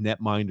 5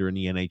 netminder in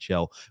the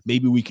NHL.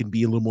 Maybe we can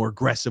be a little more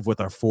aggressive with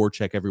our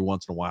forecheck every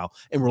once in a while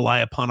and rely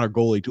upon our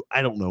goalie to,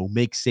 I don't know,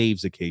 make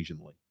saves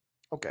occasionally.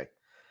 Okay.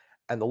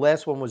 And the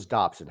last one was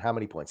Dobson. How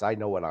many points? I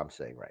know what I'm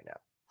saying right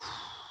now.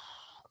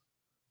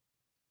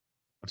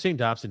 I'm saying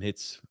Dobson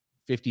hits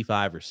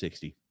 55 or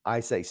 60.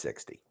 I say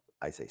 60.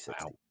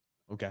 Wow.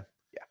 Okay.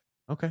 Yeah.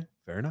 Okay.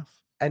 Fair enough.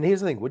 And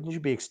here's the thing. Wouldn't you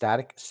be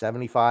ecstatic?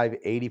 75,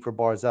 80 for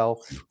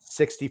Barzell,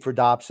 60 for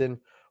Dobson,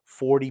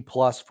 40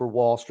 plus for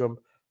Wahlstrom,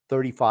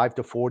 35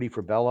 to 40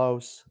 for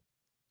Bellows.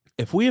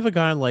 If we have a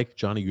guy like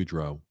Johnny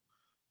Gaudreau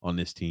on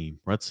this team,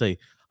 let's say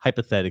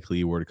hypothetically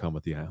you were to come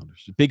with the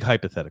Islanders, big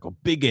hypothetical,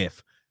 big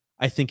if,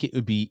 I think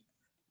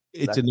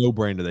it's a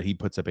no-brainer that he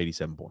puts up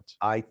 87 points.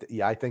 I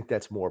think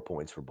that's more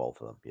points for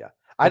both of them. Yeah.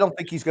 I don't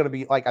think he's going to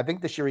be I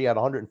think this year he had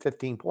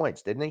 115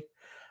 points, didn't he?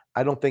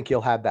 I don't think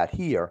he'll have that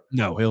here.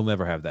 No, he'll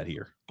never have that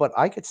here. But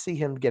I could see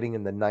him getting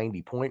in the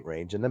 90-point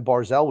range, and then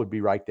Barzell would be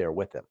right there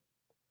with him.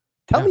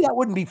 Tell me that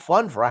wouldn't be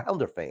fun for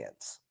Islander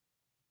fans.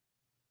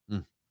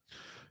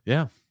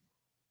 Yeah.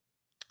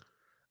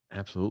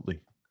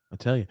 Absolutely. I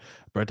tell you.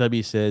 Brett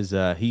W says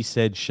he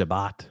said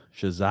Shazbot.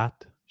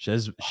 What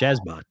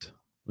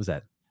was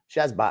that?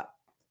 Shazbot.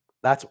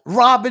 That's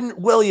Robin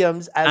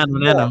Williams as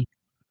Nano.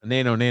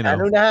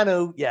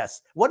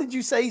 Yes. What did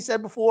you say he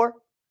said before?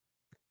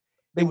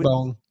 Bing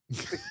bong.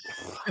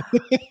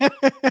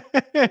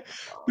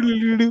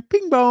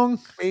 Ping bong.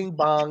 Bing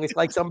bong. It's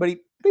like somebody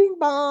bing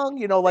bong,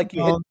 like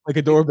you hit like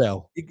a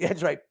doorbell.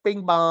 That's right.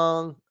 Bing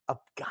bong. Oh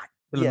God.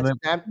 Yes.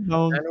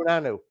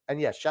 Nano. And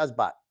yes,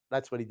 Shazbot.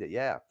 That's what he did.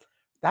 Yeah.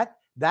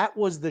 That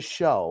was the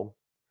show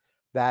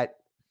that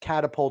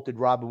catapulted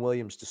Robin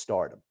Williams to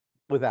stardom,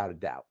 without a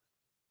doubt.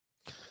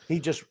 He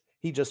just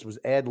was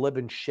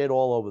ad-libbing shit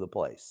all over the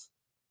place.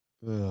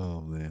 Oh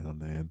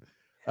man.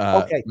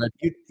 Okay.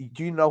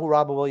 Do you know who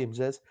Robin Williams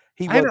is?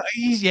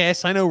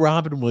 Yes, I know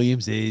Robin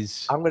Williams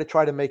is. I'm going to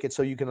try to make it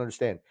so you can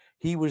understand.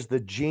 He was the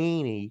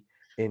genie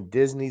in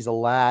Disney's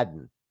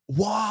Aladdin.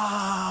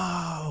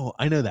 Wow.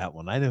 I know that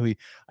one. I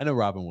know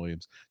Robin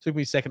Williams. Took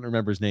me a second to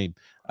remember his name.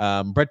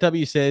 Brett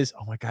W says,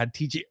 oh my God,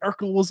 TJ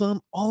Urkel was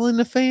on All in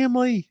the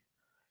Family.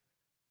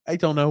 I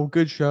don't know.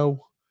 Good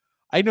show.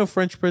 I know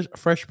Fresh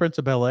Prince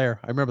of Bel-Air.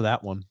 I remember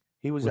that one.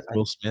 He was with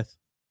Will Smith.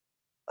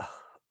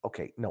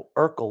 Okay, no,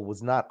 Urkel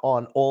was not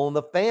on All in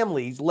the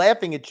Family. He's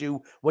laughing at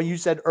you when you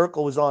said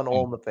Urkel was on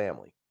All in the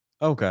Family.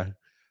 Okay.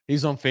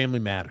 He's on Family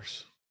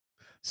Matters.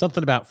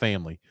 Something about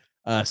family.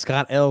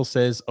 Scott L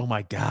says, oh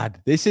my God,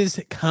 this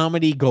is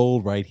comedy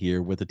gold right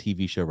here with the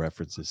TV show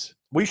references.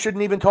 We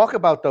shouldn't even talk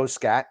about those,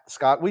 Scott.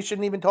 We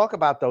shouldn't even talk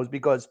about those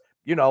because,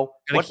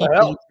 what the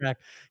hell?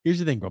 Here's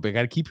the thing, bro. I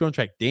got to keep you on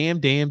track.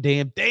 Damn.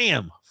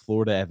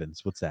 Florida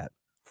Evans. What's that?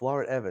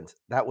 Florida Evans.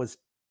 That was,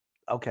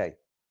 okay.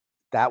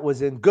 That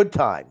was in Good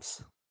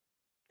Times.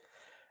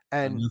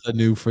 And another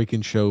new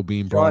freaking show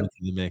being brought into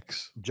the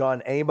mix.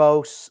 John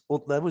Amos.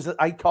 Well, that was,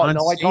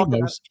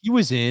 he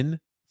was in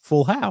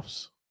Full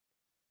House.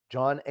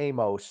 John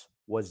Amos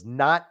was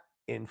not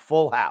in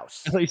Full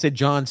House. I thought you said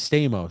John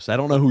Stamos. I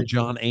don't know who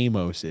John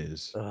Amos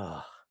is.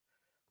 Ugh.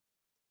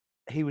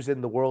 He was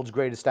in The World's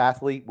Greatest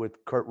Athlete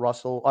with Kurt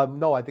Russell.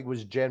 No, I think it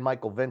was Jan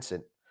Michael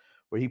Vincent,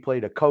 where he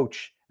played a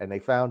coach, and they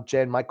found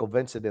Jan Michael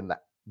Vincent in the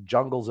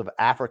jungles of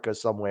Africa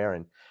somewhere,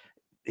 and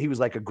he was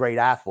like a great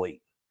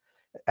athlete.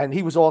 And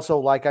he was also,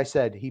 like I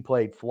said, he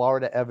played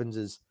Florida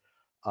Evans's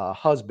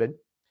husband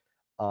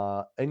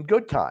in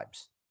Good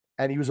Times.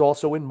 And he was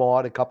also in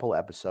Maude a couple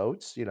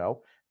episodes,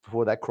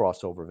 before that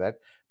crossover event.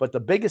 But the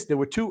biggest, there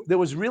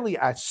was really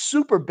a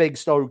super big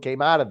star who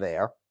came out of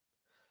there.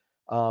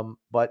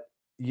 But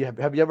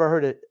have you ever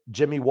heard of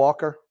Jimmy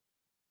Walker?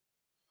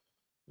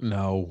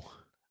 No.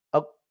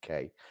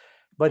 Okay.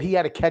 But he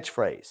had a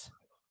catchphrase.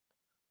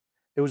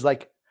 It was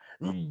like,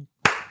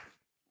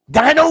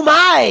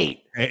 dynamite!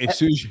 As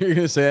soon as you're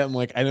going to say that, I'm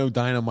like, I know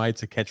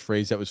dynamite's a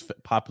catchphrase that was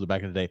popular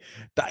back in the day.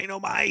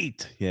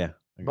 Dynamite! Yeah.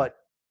 But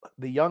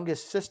the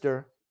youngest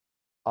sister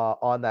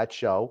on that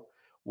show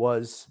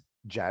was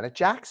Janet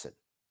Jackson,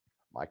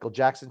 Michael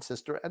Jackson's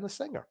sister and the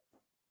singer.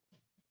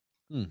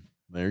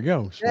 There you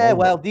go. Yeah,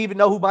 well, do you even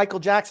know who Michael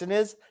Jackson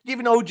is? Do you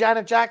even know who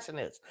Janet Jackson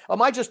is?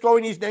 Am I just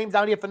throwing these names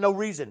down here for no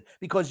reason?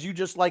 Because you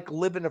just like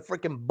live in a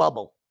freaking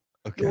bubble.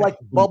 Okay. You're like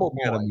bubble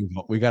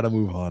boy. We gotta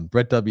move on.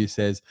 Brett W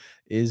says,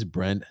 is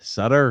Brent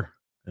Sutter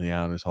in the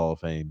Honors Hall of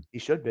Fame? He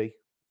should be.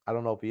 I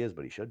don't know if he is,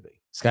 but he should be.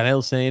 Scott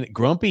L saying,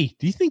 Grumpy,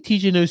 do you think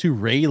TJ knows who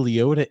Ray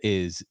Liotta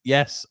is?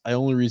 Yes. The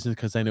only reason is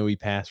because I know he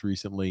passed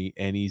recently,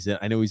 and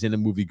I know he's in the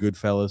movie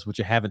Goodfellas, which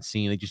I haven't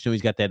seen. I just know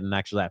he's got that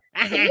obnoxious laugh.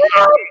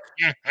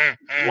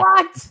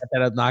 What?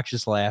 That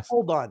obnoxious laugh.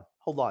 Hold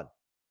on.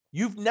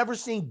 You've never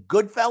seen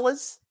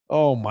Goodfellas?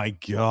 Oh my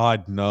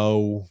God,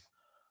 no.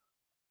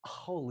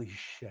 Holy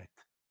shit.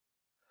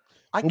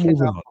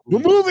 We're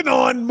moving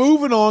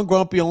on.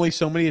 Grumpy, only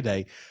so many a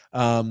day.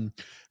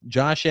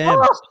 Josh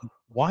M.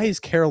 Why is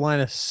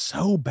Carolina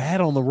so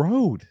bad on the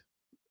road?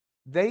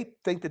 They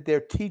think that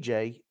they're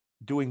TJ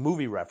doing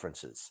movie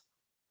references.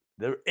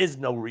 There is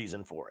no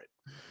reason for it.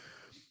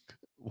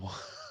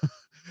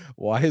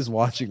 Why is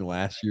watching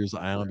last year's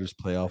Islanders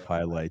playoff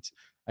highlights?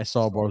 I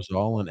saw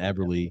Barzal and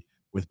Eberle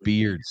with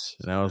beards,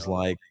 and I was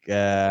like,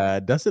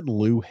 doesn't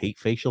Lou hate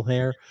facial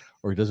hair,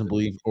 or doesn't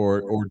believe,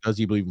 or does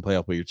he believe in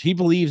playoff beards? He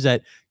believes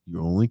that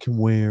you only can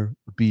wear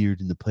a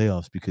beard in the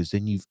playoffs because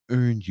then you've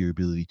earned your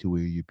ability to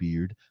wear your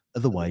beard.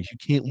 Otherwise, you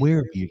can't wear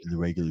a beard in the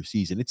regular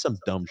season. It's some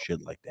dumb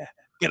shit like that.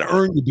 You gotta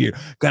earn your beard.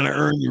 Gotta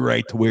earn your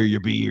right to wear your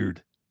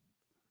beard.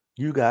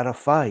 You gotta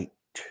fight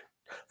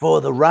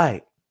for the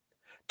right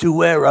to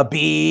wear a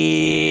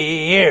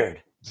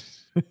beard.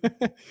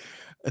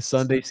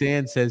 Sunday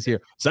Sand says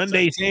here.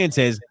 Sunday Sand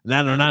says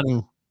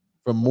nanu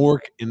from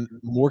Mork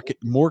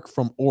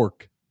from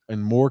Ork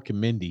and Mork and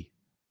Mindy.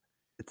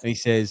 And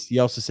he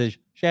also says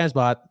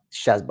Shazbot.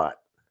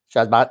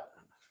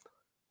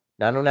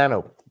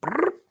 Nano.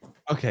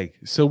 Okay,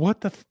 so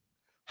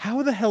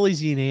how the hell is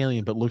he an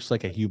alien but looks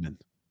like a human?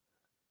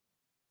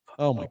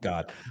 Oh my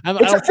God.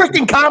 It's a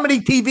freaking comedy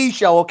TV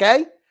show,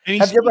 okay?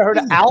 Have you ever heard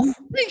of Alf?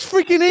 He's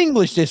freaking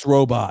English, this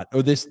robot,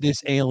 or this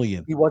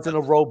alien. He wasn't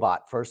a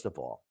robot, first of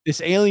all. This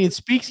alien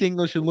speaks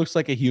English and looks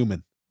like a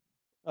human.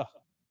 Oh.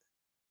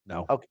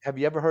 No. Okay. Have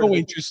you ever heard No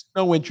interest.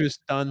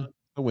 Done.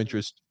 No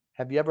interest.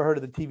 Have you ever heard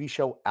of the TV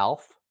show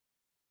Alf?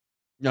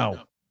 No.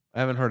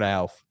 I haven't heard of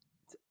Alf.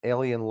 It's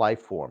alien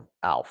life form,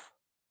 Alf.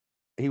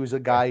 He was a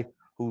guy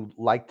who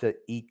liked to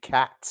eat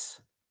cats.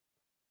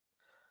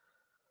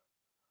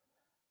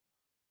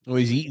 Oh,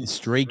 he's eating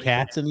stray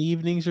cats in the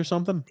evenings or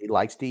something? He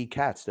likes to eat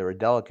cats. They're a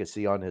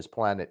delicacy on his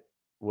planet,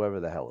 wherever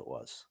the hell it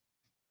was.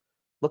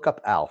 Look up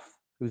Alf.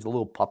 He was a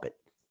little puppet.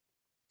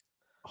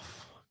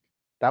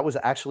 That was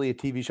actually a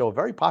TV show, a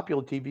very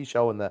popular TV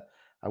show in the,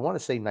 I want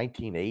to say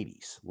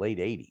 1980s, late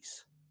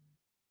 80s.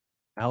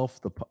 Alf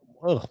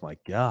oh my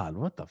God,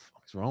 what the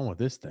fuck's wrong with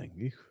this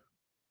thing?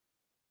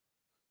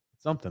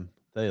 Something.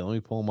 Let me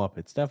pull him up.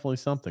 It's definitely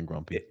something,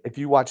 Grumpy. If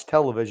you watch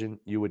television,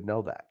 you would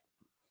know that.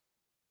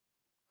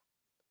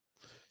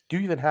 Do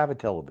you even have a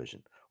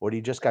television, or do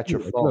you just got your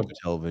phone? I have a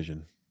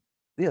television.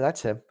 Yeah,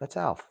 that's him. That's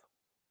Alf.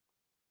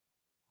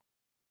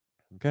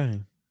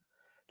 Okay.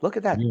 Look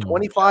at that.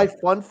 25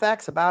 fun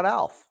facts about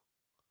Alf.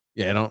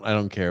 Yeah, I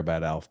don't care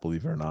about Alf,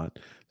 believe it or not.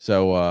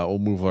 So we'll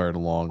move right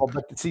along. Oh,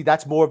 but see,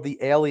 that's more of the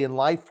alien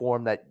life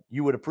form that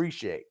you would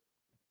appreciate.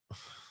 How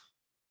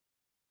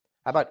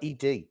about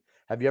E.T.?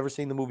 Have you ever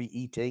seen the movie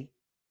E.T.?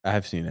 I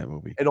have seen that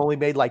movie. It only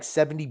made like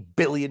 $70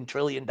 billion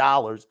trillion at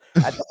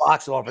the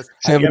box office.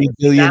 $70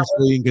 billion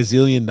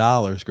gazillion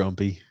dollars,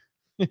 Grumpy.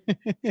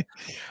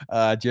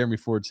 Jeremy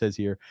Ford says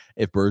here,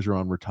 if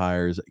Bergeron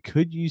retires,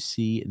 could you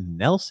see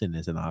Nelson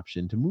as an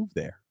option to move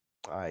there?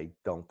 I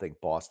don't think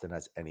Boston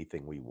has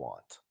anything we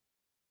want.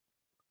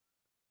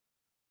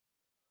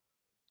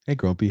 Hey,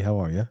 Grumpy, how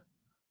are you?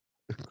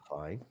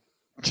 Fine.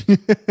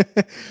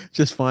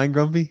 Just fine,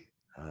 Grumpy?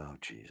 Oh,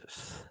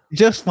 Jesus.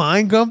 Just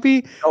fine,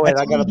 Grumpy? Oh, wait,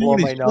 I got to blow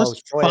my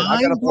nose.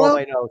 I got to blow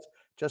my nose.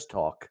 Just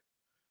talk.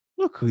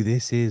 Look who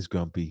this is,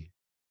 Grumpy.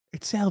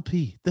 It's Sal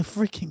P, the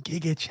freaking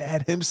Giga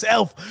Chad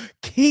himself,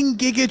 King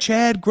Giga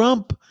Chad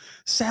Grump,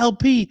 Sal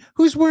P,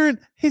 who's wearing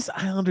his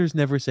Islanders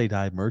Never Say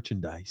Die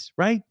merchandise,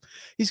 right?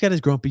 He's got his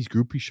Grumpy's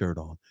Groupie shirt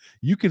on.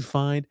 You can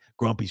find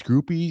Grumpy's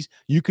Groupies.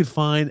 You could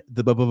find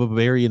the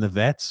Bavarian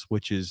Vets,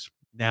 which is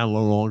now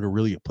no longer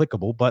really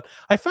applicable, but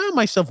I found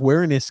myself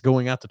wearing this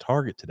going out to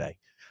Target today.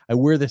 I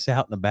wear this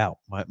out and about,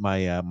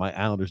 my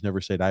Islanders Never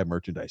Say Die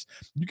merchandise.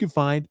 You can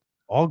find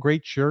all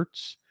great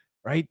shirts,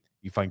 right?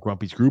 You find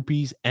Grumpy's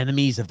Groupies,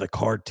 Enemies of the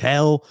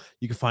Cartel.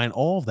 You can find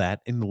all of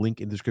that in the link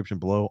in the description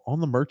below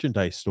on the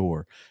merchandise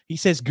store. He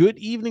says, good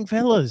evening,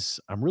 fellas.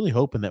 I'm really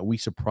hoping that we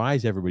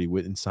surprise everybody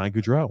with Inside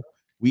Goudreau.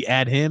 We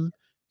add him,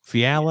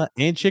 Fiala,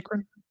 and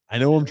Chikrin. I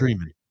know I'm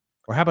dreaming.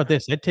 Or how about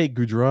this? I'd take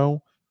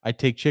Goudreau, I'd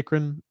take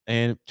Chikrin,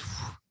 and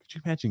could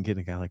you imagine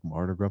getting a guy like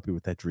Marner Grumpy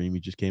with that dream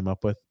he just came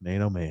up with?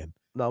 Man, oh man.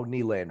 No,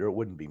 Nylander. It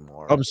wouldn't be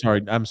more. I'm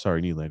sorry,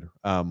 Nylander.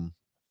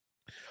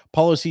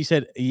 Paulo C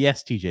said,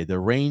 yes, TJ, the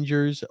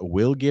Rangers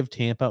will give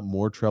Tampa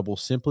more trouble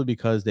simply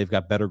because they've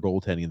got better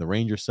goaltending. The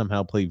Rangers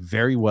somehow play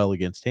very well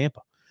against Tampa.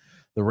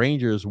 The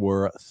Rangers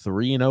were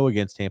 3-0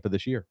 against Tampa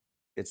this year.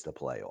 It's the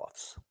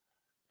playoffs.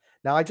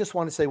 Now, I just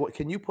want to say, what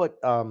can you put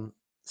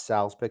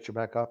Sal's picture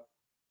back up?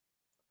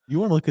 You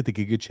want to look at the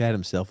Giga Chad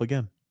himself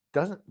again?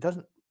 Doesn't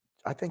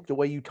I think the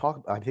way you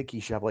talk, I think he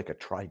should have like a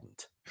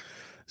trident.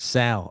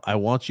 Sal, I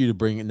want you to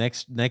bring it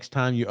next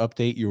time you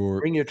update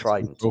your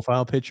trident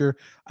profile picture.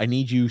 I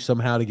need you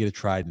somehow to get a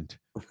trident.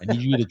 I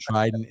need you to get a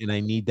trident, and I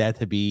need that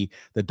to be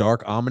the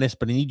dark ominous,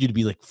 but I need you to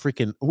be like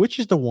freaking, which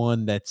is the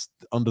one that's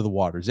under the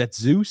water? Is that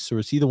Zeus, or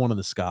is he the one in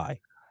the sky?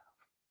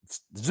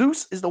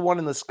 Zeus is the one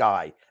in the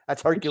sky.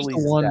 That's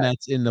Hercules. The one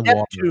that's in the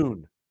Neptune.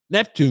 water.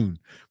 Neptune.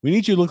 We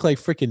need you to look like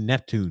freaking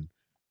Neptune.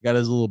 Got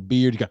his little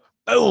beard. He got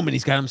boom, and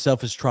he's got himself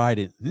his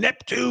trident.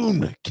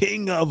 Neptune,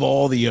 king of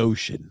all the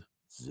ocean.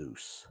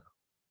 Zeus.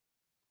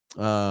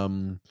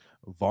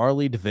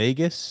 Varley to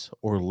Vegas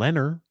or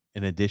Leonard,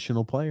 an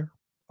additional player.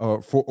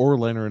 Or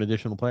Leonard, an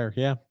additional player.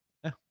 Yeah.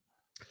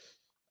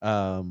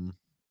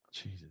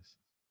 Jesus.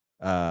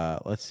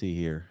 Let's see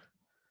here.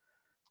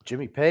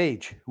 Jimmy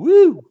Page.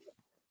 Woo.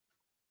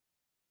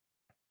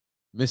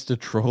 Mr.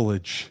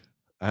 Trollage.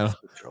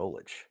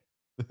 Trollage.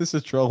 This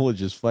is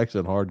Trollage is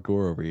flexing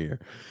hardcore over here.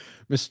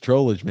 Mr.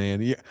 Trollage,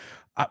 man. Yeah.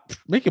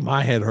 Making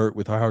my head hurt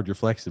with how hard you're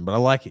flexing, but I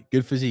like it.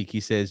 Good physique. He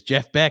says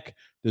Jeff Beck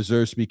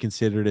deserves to be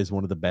considered as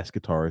one of the best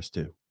guitarists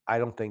too. I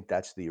don't think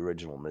that's the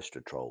original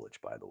Mr. Trollage,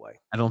 by the way.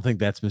 I don't think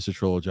that's Mr.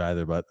 Trollage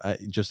either, but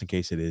just in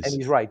case it is. And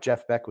he's right.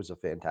 Jeff Beck was a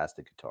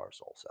fantastic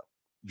guitarist also.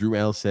 Drew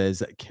L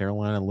says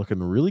Carolina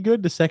looking really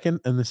good the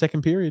second half of the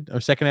second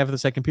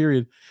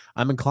period.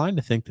 I'm inclined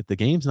to think that the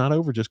game's not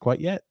over just quite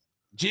yet.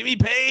 Jimmy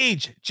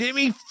Page,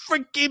 Jimmy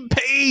freaking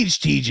Page,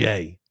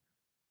 TJ.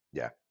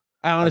 Yeah.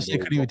 I honestly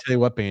couldn't even tell you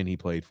what band he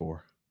played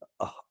for.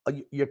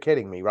 You're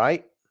kidding me,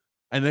 right?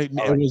 And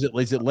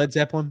is it Led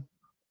Zeppelin?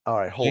 All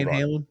right, hold on.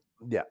 Halen?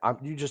 Yeah,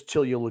 you just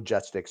chill your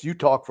logistics. You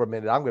talk for a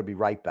minute. I'm going to be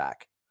right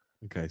back.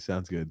 Okay,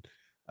 sounds good.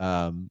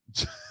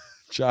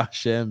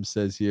 Josh M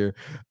says here,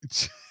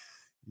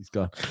 he's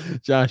gone.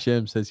 Josh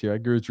M says here, I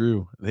agree with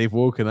Drew. They've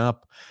woken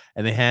up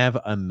and they have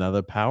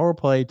another power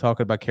play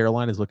talking about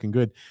Carolina's looking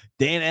good.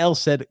 Dan L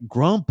said,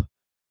 Grump,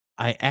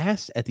 I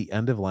asked at the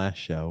end of last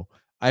show,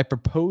 I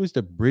proposed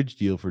a bridge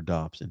deal for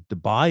Dobson to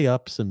buy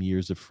up some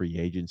years of free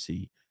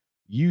agency.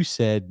 You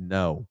said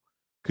no.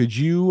 Could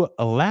you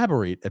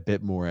elaborate a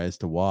bit more as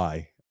to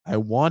why? I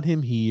want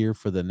him here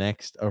for the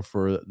next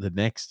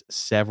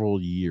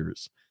several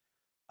years.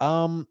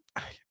 I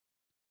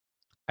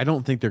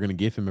don't think they're going to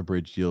give him a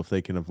bridge deal if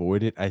they can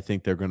avoid it. I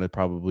think they're going to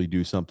probably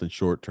do something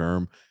short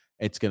term.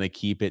 It's going to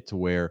keep it to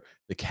where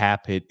the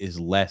cap hit is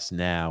less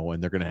now,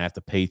 and they're going to have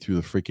to pay through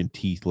the freaking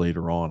teeth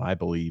later on, I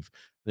believe.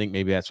 I think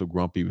maybe that's what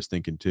Grumpy was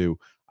thinking too.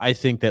 I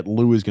think that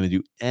Lou is going to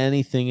do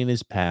anything in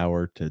his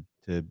power to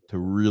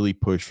really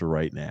push for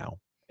right now.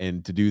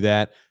 And to do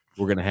that,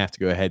 we're going to have to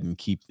go ahead and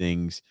keep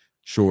things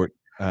short.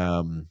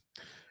 We're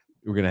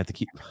going to have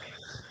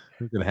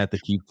to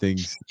keep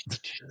things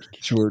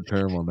short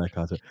term on that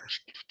concept.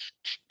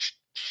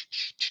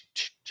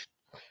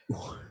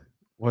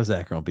 What is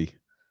that, Grumpy?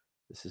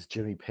 This is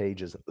Jimmy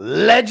Page's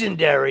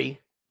legendary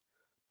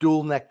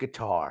dual neck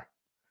guitar.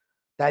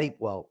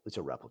 It's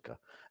a replica.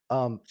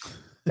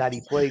 That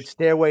he played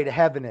Stairway to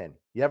Heaven in.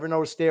 You ever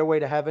know Stairway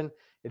to Heaven?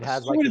 It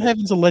has Stairway to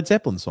Heaven's a Led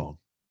Zeppelin song.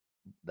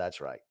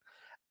 That's right.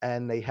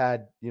 And they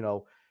had,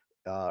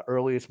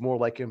 earlier it's more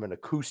like an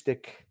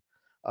acoustic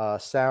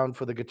sound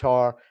for the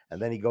guitar.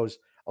 And then he goes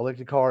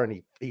electric guitar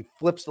and he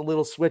flips the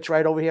little switch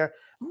right over here.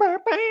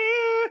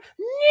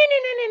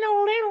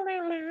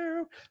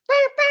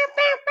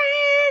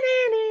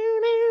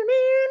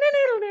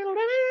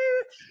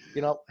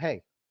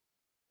 Hey.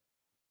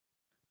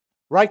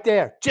 Right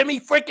there. Jimmy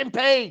freaking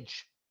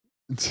Page.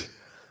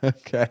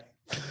 Okay.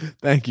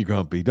 Thank you,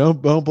 Grumpy.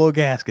 Don't blow a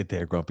gasket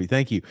there, Grumpy.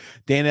 Thank you.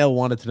 Danelle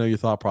wanted to know your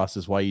thought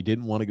process why you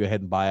didn't want to go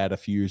ahead and buy out a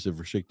few years of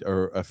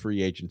a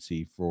free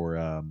agency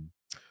for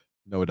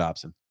Noah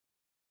Dobson.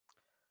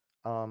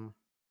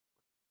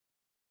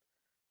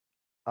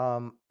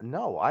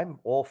 No, I'm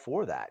all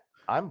for that.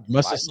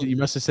 You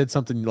must have said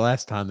something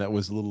last time that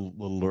was a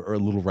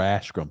little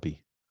rash,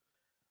 Grumpy.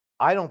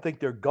 I don't think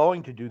they're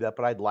going to do that,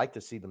 but I'd like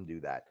to see them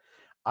do that.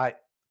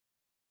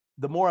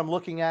 The more I'm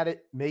looking at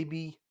it,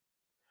 maybe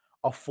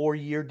a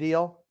 4-year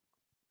deal,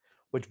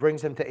 which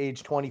brings him to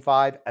age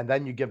 25, and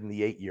then you give him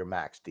the 8-year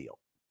max deal.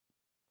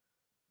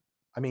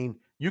 I mean,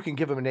 you can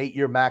give him an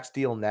 8-year max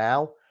deal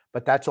now,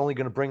 but that's only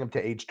going to bring him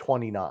to age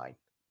 29.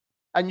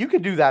 And you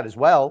can do that as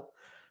well,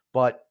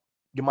 but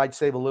you might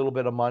save a little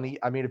bit of money.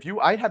 I mean,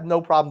 I have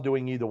no problem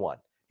doing either one.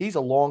 He's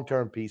a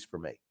long-term piece for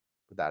me,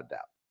 without a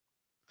doubt.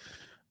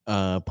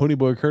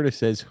 Ponyboy Curtis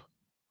says,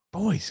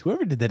 boys,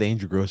 whoever did that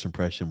Andrew Gross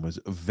impression was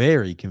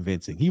very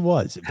convincing. He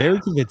was very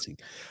convincing.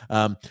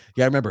 Yeah,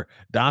 I remember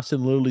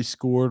Dobson literally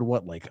scored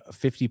like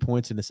 50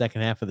 points in the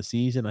second half of the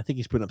season. I think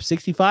he's putting up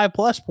 65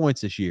 plus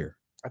points this year.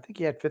 I think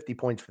he had 50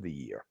 points for the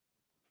year.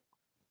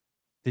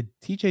 Did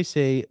TJ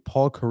say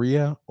Paul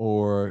Correa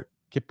or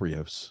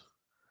Kyprios?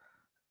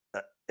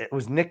 It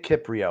was Nick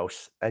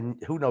Kyprios, and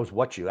who knows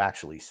what you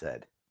actually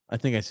said. I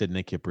think I said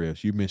Nick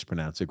Kyprios. You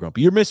mispronounced it,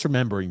 Grumpy. You're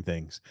misremembering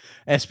things.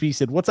 SP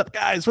said, "What's up,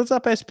 guys? What's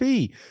up,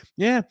 SP?"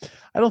 Yeah,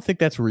 I don't think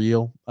that's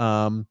real.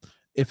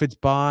 If it's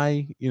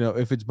by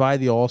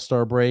the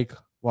All-Star break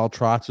while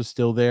Trotz was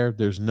still there,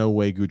 there's no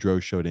way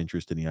Goudreau showed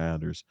interest in the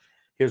Islanders.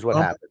 Here's what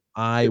happened.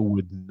 I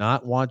would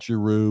not want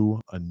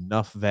Giroux.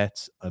 Enough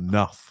vets.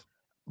 Enough.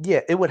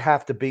 Yeah, it would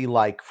have to be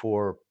like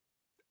for,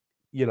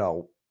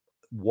 1-2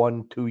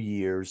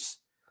 years,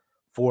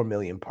 $4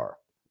 million per.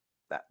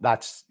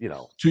 That's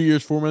 2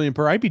 years, $4 million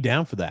per. I'd be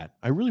down for that.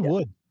 I really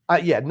would.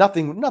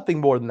 Nothing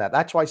more than that.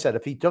 That's why I said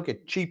if he took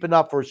it cheap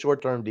enough for a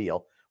short-term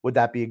deal, would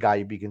that be a guy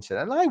you'd be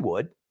considering? And I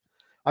would.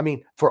 I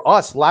mean, for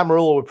us,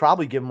 Lamoriello would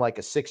probably give him like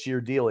a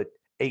 6-year deal at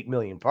 $8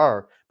 million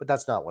per, but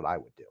that's not what I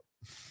would do.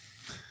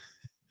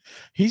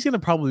 He's going to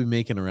probably be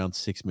making around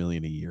 $6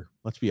 million a year.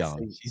 Let's be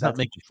honest. He's not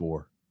making $4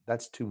 million.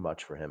 That's too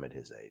much for him at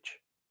his age.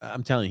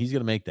 I'm telling you, he's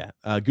going to make that.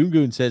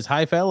 Goon says,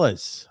 "Hi,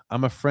 fellas.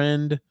 I'm a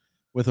friend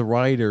with a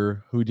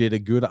writer who did a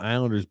good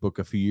Islanders book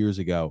a few years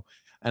ago,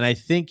 and I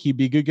think he'd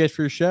be a good guest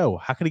for your show.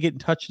 How can I get in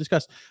touch to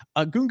discuss?"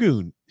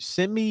 Goon,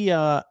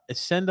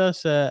 send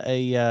us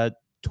a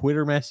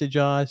Twitter message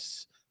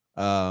us.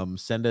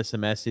 Send us a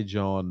message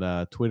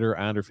on Twitter,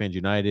 Islander Fans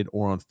United,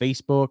 or on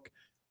Facebook,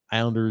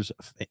 Islanders.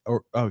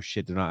 Or oh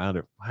shit, they're not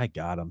Islander. My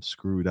God, I'm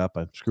screwing up.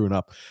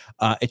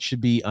 It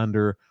should be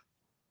under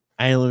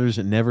Islanders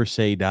Never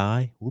Say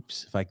Die.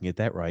 Whoops, if I can get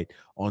that right.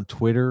 On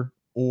Twitter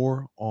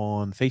or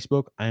on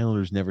Facebook,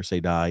 Islanders Never Say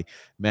Die.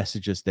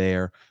 Message us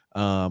there.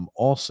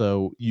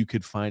 Also, you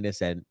could find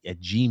us at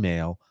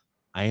Gmail,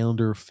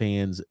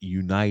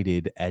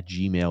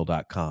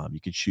 IslanderFansUnited@gmail.com.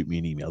 You could shoot me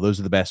an email. Those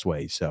are the best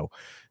ways. So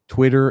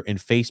Twitter and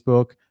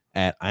Facebook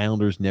at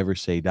Islanders Never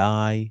Say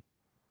Die.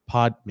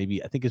 I just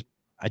think it's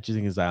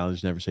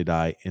Islanders Never Say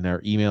Die. And our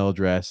email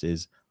address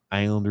is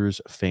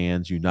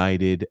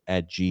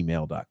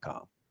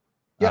IslandersFansUnited@gmail.com.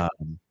 Yeah.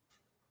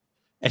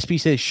 SP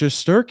says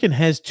Shesterkin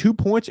has 2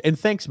 points, and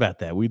thanks about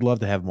that. We'd love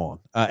to have him on.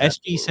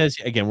 SP says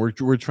again, we're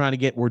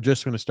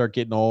just going to start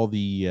getting all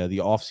the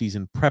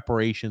off-season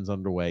preparations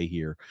underway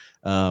here.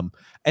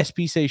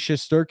 SP says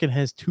Shesterkin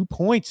has 2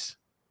 points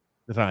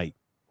tonight,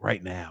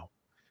 right now.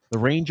 The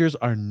Rangers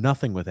are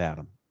nothing without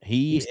him.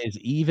 He is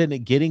even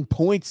getting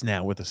points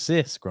now with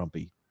assists,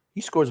 Grumpy.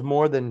 He scores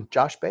more than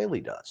Josh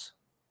Bailey does.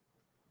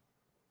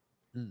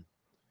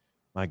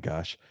 My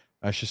gosh.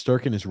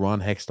 Shesterkin is Ron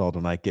Hextall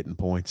tonight getting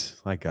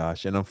points. My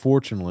gosh. And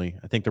unfortunately,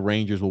 I think the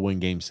Rangers will win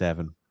Game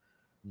 7.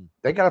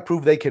 They got to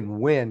prove they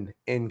can win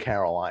in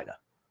Carolina.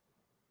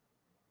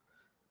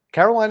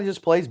 Carolina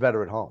just plays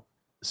better at home.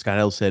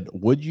 Scott said,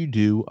 would you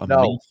do a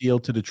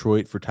Mayfield to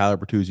Detroit for Tyler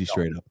Bertuzzi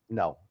straight up?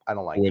 No, I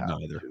don't like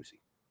Tyler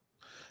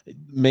Bertuzzi.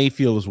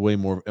 Mayfield is way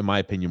more, in my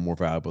opinion, more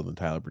valuable than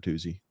Tyler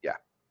Bertuzzi. Yeah.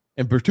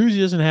 And Bertuzzi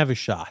doesn't have his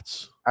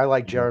shots. I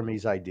like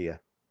Jeremy's idea.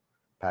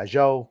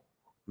 Pajot,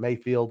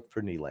 Mayfield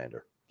for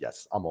Nylander.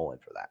 Yes, I'm all in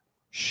for that.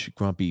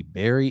 Grumpy,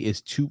 Barry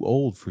is too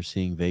old for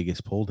seeing Vegas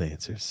pole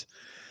dancers.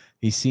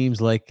 He seems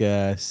like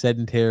a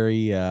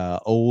sedentary,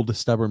 old,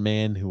 stubborn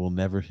man who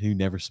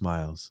never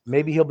smiles.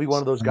 Maybe he'll be one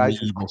of those guys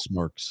who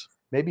smirks.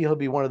 Maybe he'll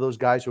be one of those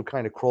guys who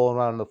kind of crawling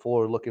around on the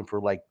floor looking for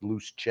like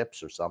loose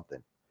chips or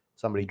something.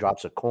 Somebody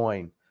drops a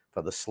coin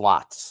for the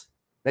slots.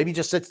 Maybe he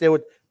just sits there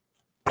with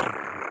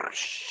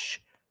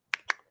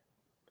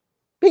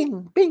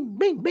bing, bing,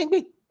 bing, bing,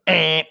 bing,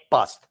 and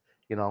bust.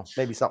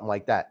 Maybe something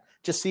like that.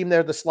 Just see him there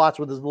at the slots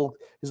with his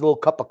little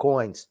cup of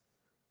coins.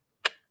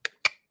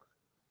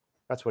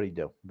 That's what he'd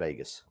do.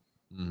 Vegas.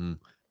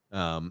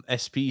 Mm-hmm.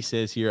 SP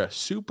says here,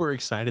 super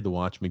excited to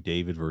watch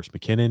McDavid versus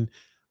McKinnon.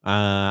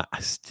 I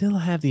still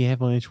have the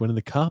Avalanche winning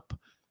the cup,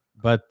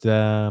 but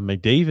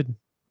McDavid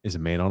is a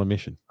man on a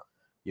mission.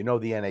 The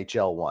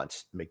NHL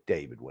wants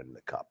McDavid winning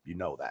the cup. You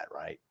know that,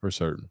 right? For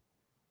certain.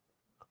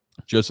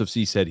 Joseph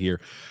C. said here,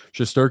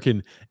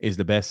 Shesterkin is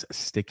the best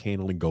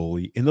stick-handling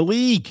goalie in the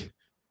league.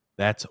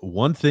 That's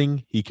one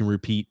thing he can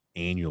repeat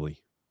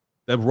annually.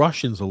 The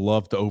Russians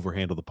love to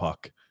overhandle the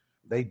puck.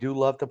 They do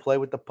love to play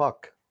with the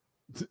puck.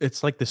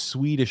 It's like the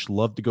Swedish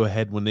love to go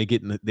ahead when they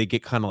get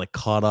kind of like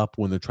caught up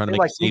when they're trying to They're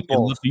make like a save. They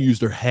meatballs. love to use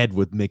their head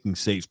with making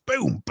saves.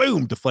 Boom,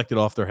 boom, deflected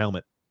off their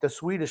helmet. The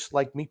Swedish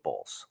like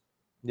meatballs.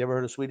 You ever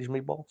heard of Swedish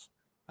meatballs?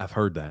 I've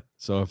heard that.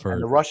 So I've And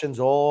heard. the Russians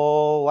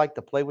all like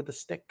to play with the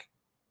stick.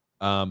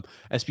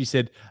 SP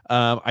said,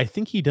 I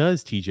think he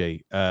does,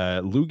 TJ.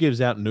 Lou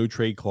gives out no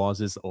trade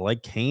clauses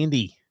like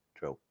candy.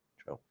 True.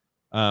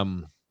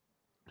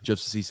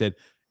 Just as he said,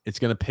 it's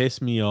going to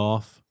piss me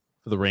off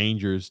for the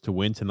Rangers to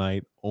win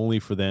tonight, only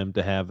for them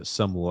to have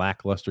some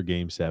lackluster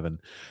game 7.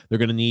 They're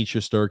going to need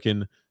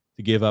Shesterkin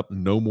to give up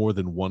no more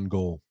than 1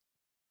 goal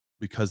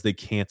because they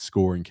can't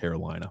score in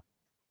Carolina.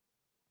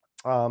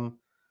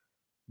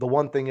 The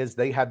one thing is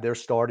they had their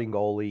starting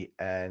goalie,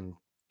 and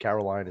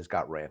Carolina's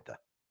got Ranta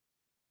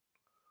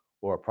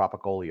or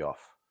Propagolioff,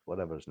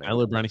 whatever his name.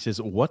 Tyler Brownie says,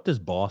 what does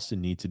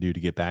Boston need to do to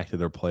get back to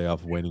their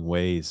playoff winning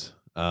ways?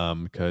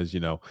 Because,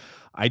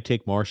 I'd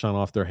take Marchand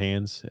off their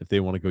hands if they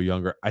want to go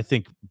younger. I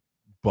think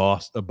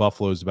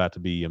Buffalo's about to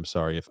be,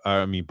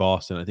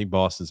 Boston. I think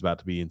Boston's about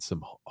to be in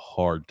some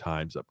hard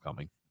times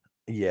upcoming.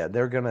 Yeah,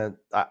 they're going to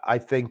 – I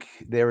think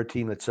they're a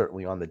team that's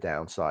certainly on the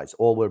downsides.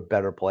 All their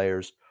better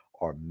players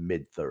are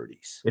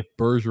mid-30s. If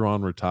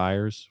Bergeron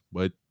retires,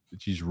 what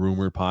he's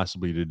rumored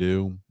possibly to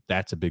do,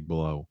 that's a big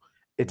blow.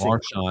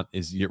 Marchand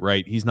you're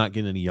right. He's not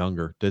getting any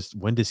younger.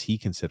 When does he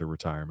consider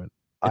retirement?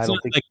 It's not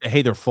like,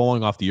 hey, they're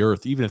falling off the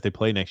earth. Even if they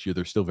play next year,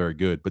 they're still very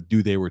good. But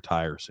do they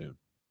retire soon?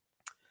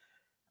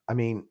 I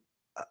mean,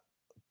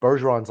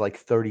 Bergeron's like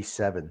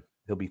 37.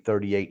 He'll be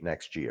 38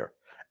 next year.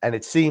 And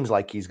it seems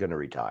like he's going to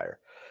retire.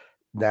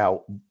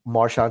 Now,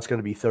 Marchand's going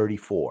to be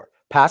 34.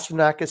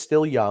 Pasternak is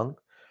still young.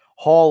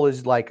 Hall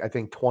is like, I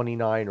think,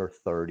 29 or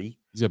 30.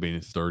 He's going to be in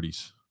his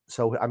 30s.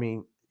 So, I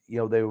mean,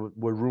 there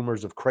were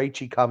rumors of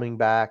Krejci coming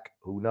back.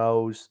 Who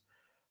knows?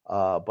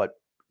 But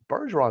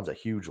Bergeron's a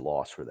huge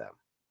loss for them.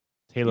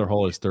 Taylor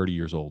Hall is 30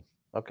 years old.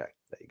 Okay,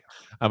 there you go.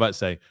 I'm about to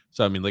say,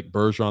 so I mean, like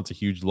Bergeron's a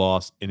huge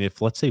loss. And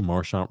if, let's say,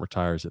 Marchand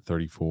retires at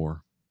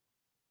 34,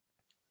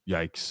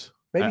 yikes.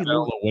 Maybe I don't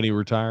know when he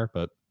retire,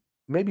 but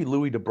maybe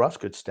Louis DeBrusk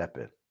could step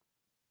in.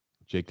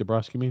 Jake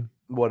DeBrusk, you mean?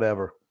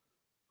 Whatever.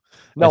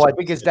 No, I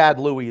think his dad,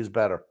 Louis, is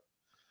better.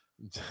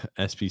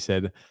 SP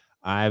said,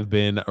 I've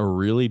been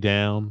really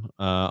down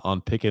on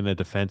picking a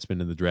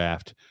defenseman in the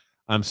draft.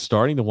 I'm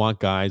starting to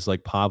want guys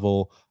like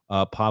Pavel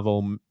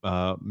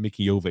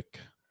Mikiovic.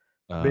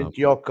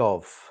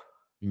 Minyokov.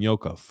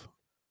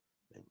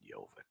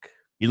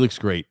 He looks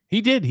great. He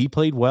did. He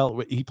played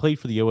well. He played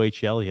for the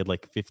OHL. He had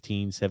like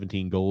 15,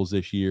 17 goals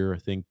this year. I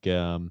think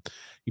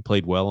he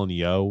played well in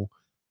the O.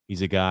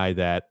 He's a guy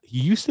that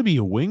he used to be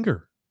a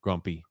winger,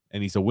 Grumpy,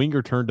 and he's a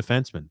winger turned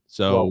defenseman.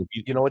 So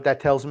you know what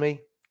that tells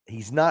me?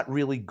 He's not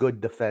really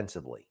good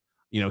defensively.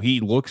 He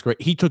looks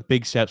great. He took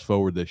big steps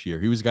forward this year.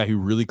 He was a guy who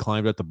really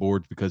climbed up the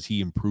boards because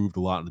he improved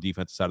a lot on the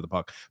defensive side of the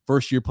puck.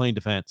 First year playing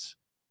defense.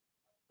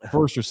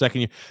 First or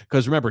second year.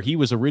 Because remember, he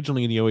was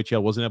originally in the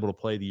OHL, wasn't able to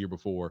play the year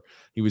before.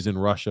 He was in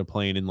Russia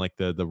playing in like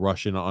the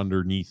Russian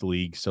underneath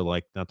league. So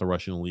like not the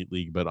Russian elite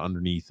league, but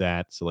underneath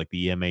that. So like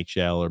the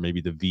MHL or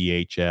maybe the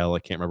VHL. I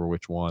can't remember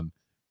which one.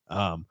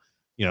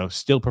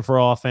 Still prefer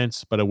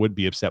offense, but I would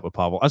be upset with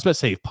Pavel. I was about to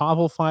say, if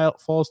Pavel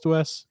falls to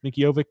us,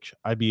 Mikiovic,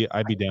 I'd be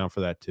down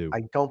for that too.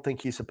 I don't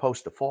think he's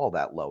supposed to fall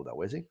that low,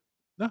 though, is he?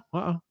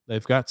 No,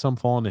 they've got some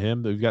falling to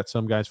him. They've got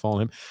some guys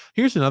falling to him.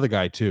 Here's another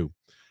guy too.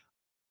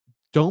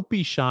 Don't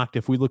be shocked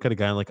if we look at a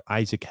guy like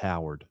Isaac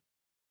Howard,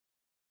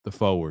 the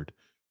forward,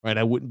 right?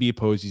 I wouldn't be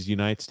opposed. He's a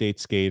United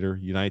States skater,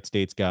 United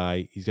States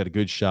guy. He's got a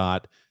good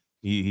shot.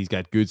 He's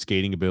got good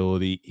skating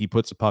ability. He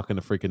puts a puck in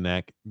the freaking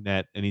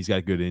net, and he's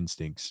got good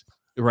instincts,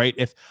 right?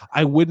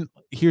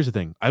 Here's the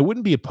thing. I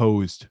wouldn't be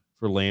opposed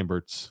for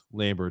Lambert's,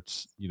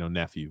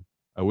 nephew.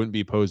 I wouldn't be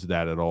opposed to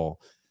that at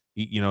all.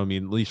 At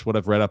least what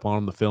I've read up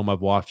on the film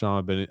I've watched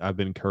on, I've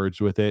been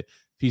encouraged with it.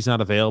 If he's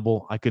not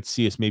available, I could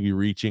see us maybe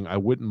reaching. I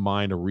wouldn't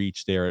mind a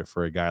reach there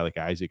for a guy like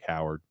Isaac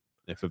Howard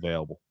if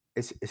available.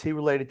 Is he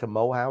related to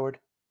Mo Howard?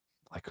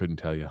 I couldn't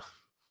tell you.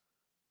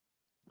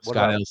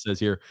 Scott L says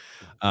here,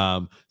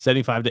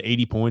 75 to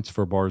 80 points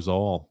for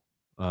Barzal.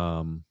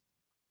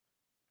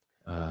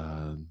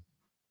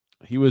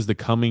 He was the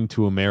Coming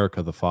to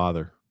America, the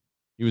father.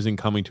 He was in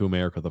Coming to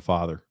America, the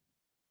father.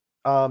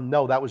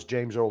 No, that was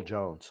James Earl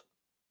Jones.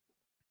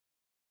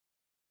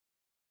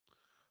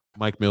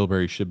 Mike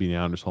Milbury should be in the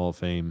Islanders Hall of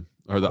Fame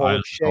or the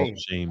Islanders Hall of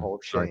Shame. Hall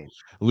of Shame.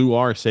 Lou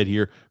R said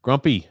here,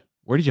 Grumpy,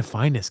 where did you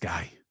find this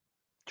guy?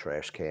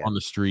 Trash can on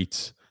the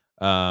streets.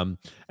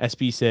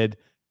 SB said,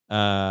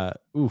 can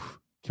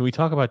we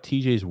talk about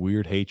TJ's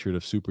weird hatred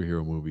of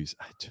superhero movies?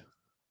 How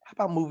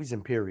about movies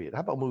in period? How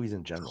about movies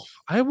in general?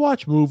 I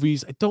watch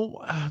movies. I don't,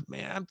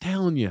 man, I'm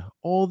telling you,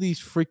 all these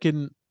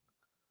freaking,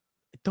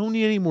 I don't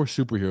need any more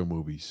superhero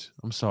movies.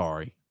 I'm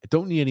sorry. I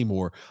don't need any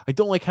more. I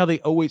don't like how they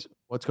always,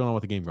 what's going on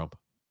with the game, Grump?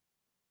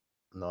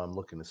 No, I'm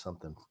looking at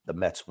something. The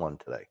Mets won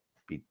today,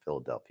 beat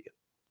Philadelphia.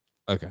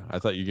 Okay, I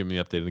thought you were giving me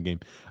an update of the game.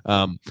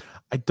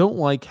 I don't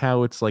like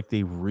how it's like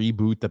they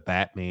reboot the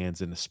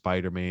Batmans and the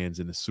Spider-Mans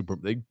and the Super.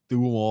 They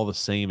do them all the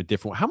same, a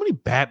different. How many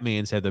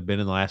Batmans have there been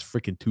in the last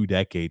freaking 2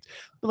 decades?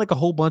 Been like a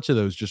whole bunch of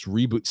those just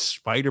reboot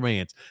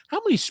Spider-Mans.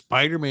 How many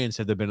Spider-Mans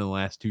have there been in the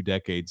last 2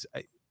 decades?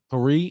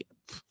 3.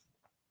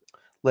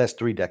 Last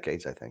 3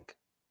 decades, I think.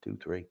 2,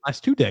 3.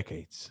 Last 2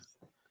 decades.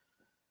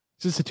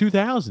 Since the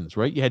 2000s,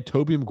 right? You had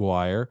Tobey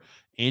Maguire,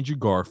 Andrew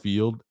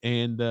Garfield,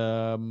 and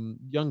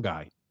young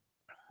guy.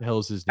 The hell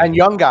is his name? And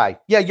young guy.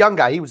 Yeah, young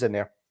guy. He was in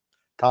there.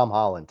 Tom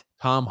Holland.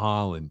 Tom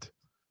Holland.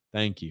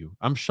 Thank you.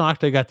 I'm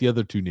shocked I got the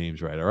other 2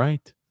 names right. All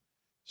right.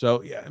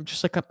 So yeah, I'm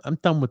just like I'm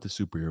done with the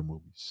superhero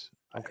movies.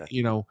 Okay.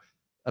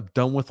 I'm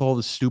done with all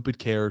the stupid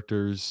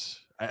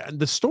characters.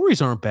 The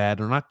stories aren't bad;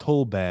 they're not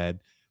told bad.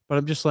 But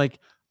I'm just like,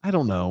 I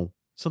don't know,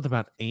 something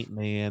about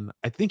Ant-Man.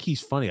 I think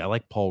he's funny. I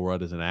like Paul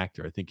Rudd as an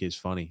actor. I think he's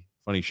funny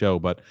show.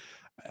 But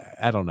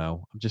I don't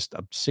know.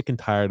 I'm sick and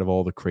tired of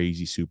all the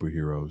crazy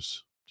superheroes.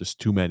 Just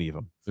too many of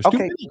them. There's too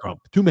Okay. many, Grump.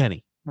 Too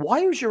many. Why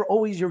is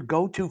always your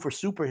go-to for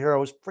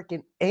superheroes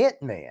freaking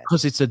Ant-Man?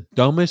 Because it's the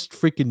dumbest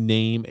freaking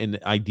name and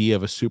idea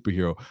of a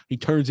superhero. He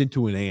turns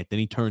into an ant, then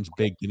he turns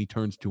big, then he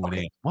turns to an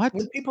ant. What?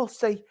 When people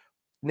say,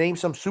 name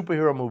some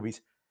superhero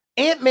movies,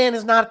 Ant-Man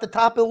is not at the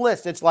top of the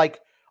list. It's like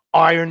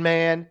Iron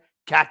Man,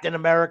 Captain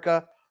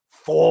America,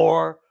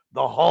 Thor,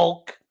 the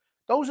Hulk.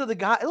 Those are the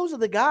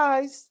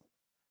guys.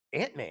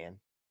 Ant-Man.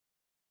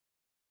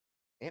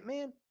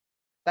 Ant-Man?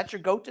 That's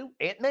your go-to?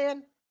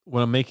 Ant-Man?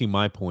 When I'm making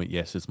my point,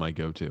 yes, it's my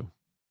go-to.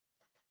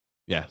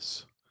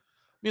 Yes.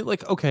 I mean,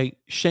 like, okay,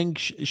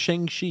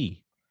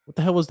 Shang-Chi. What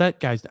the hell was that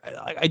guy's?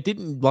 I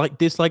didn't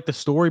dislike the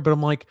story, but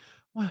I'm like,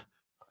 what?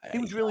 He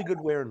was really good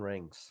wearing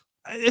rings.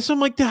 So I'm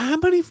like, how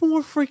many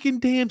more freaking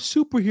damn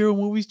superhero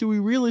movies do we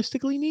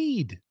realistically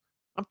need?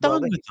 I'm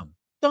done with them.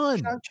 Done.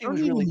 Shang-Chi I don't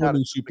was need really more not a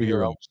new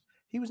superhero.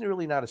 He was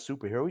really not a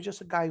superhero. He's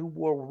just a guy who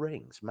wore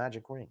rings,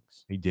 magic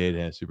rings. He did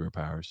have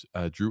superpowers.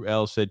 Drew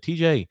L said,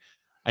 TJ,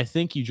 I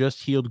think you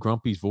just healed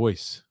Grumpy's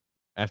voice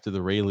after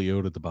the Ray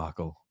Liotta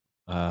debacle.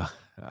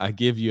 I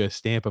give you a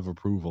stamp of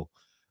approval.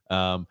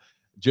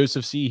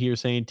 Joseph C here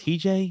saying,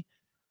 TJ,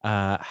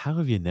 how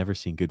have you never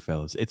seen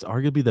Goodfellas? It's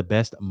arguably the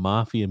best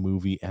mafia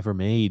movie ever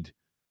made.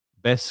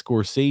 Best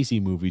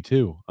Scorsese movie,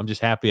 too. I'm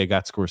just happy I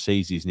got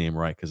Scorsese's name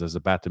right because I was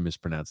about to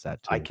mispronounce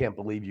that, too. I can't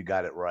believe you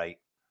got it right.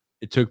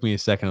 It took me a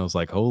second. I was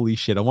like, holy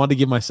shit. I wanted to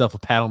give myself a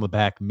pat on the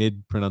back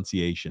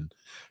mid-pronunciation.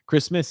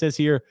 Chris Smith says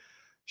here,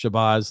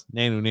 Shabazz,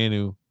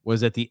 Nanu,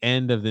 was at the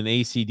end of an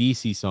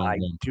AC/DC song. I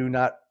do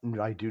not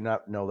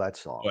know that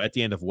song. At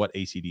the end of what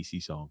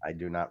AC/DC song? I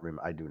do not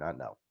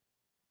know.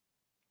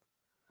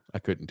 I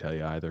couldn't tell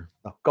you either.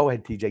 Oh, go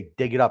ahead, TJ.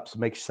 Dig it up. So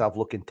make yourself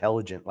look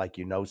intelligent, like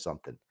you know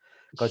something.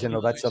 Because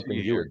that's something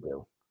you would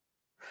do.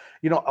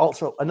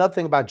 Also another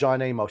thing about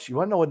John Amos. You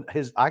want to know what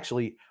his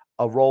actually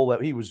a role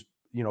that he was.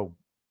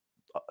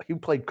 He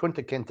played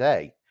Kunta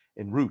Kinte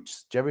in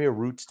Roots. Did you ever hear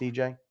Roots,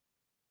 TJ?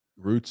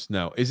 Roots?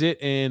 No. Is it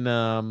in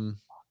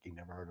You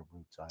never heard of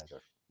Roots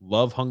either.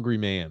 Love Hungry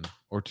Man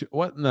or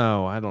what?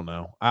 No, I don't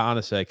know. I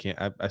honestly I can't.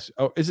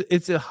 Is it?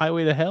 It's a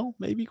Highway to Hell?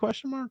 Maybe ?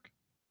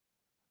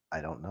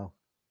 I don't know.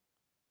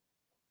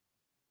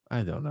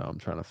 I don't know. I'm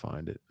trying to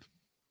find it.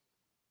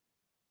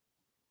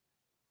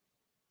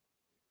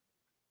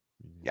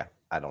 Yeah,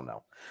 I don't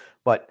know.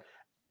 But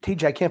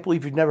TJ, I can't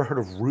believe you've never heard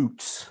of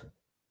Roots.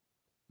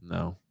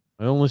 No,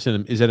 I don't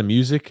listen. Is that a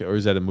music or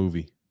is that a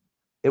movie?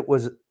 It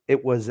was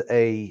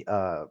a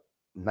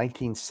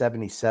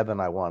 1977,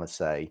 I want to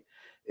say.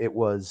 It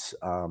was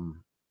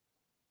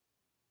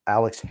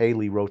Alex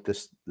Haley wrote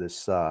this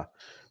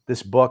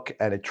book,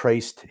 and it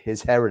traced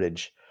his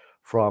heritage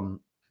from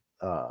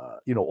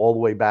all the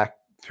way back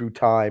through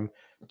time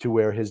to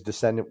where his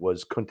descendant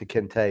was Kunta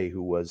Kinte,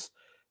 who was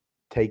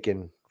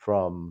taken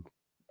from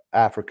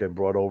Africa and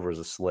brought over as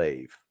a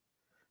slave.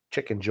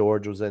 Chicken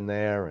George was in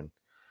there, and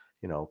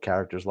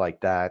characters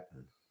like that.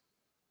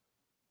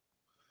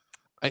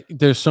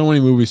 There's so many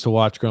movies to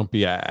watch,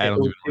 Grumpy. I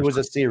don't. It was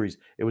a series.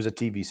 It was a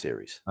TV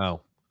series.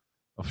 Oh,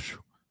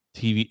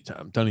 TV.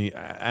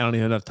 I don't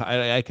even have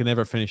time. I can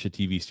never finish a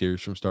TV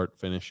series from start to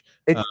finish.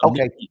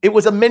 Okay. It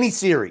was a mini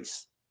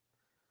series.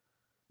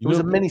 It was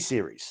a mini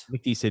series.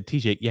 Mickey said,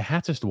 TJ, you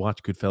have to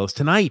watch Goodfellas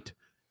tonight.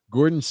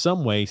 Gordon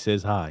Someway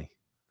says hi.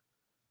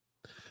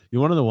 You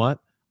want to know what?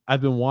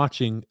 I've been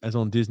watching, as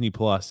on Disney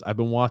Plus, I've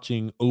been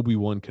watching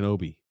Obi-Wan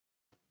Kenobi.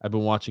 I've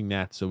been watching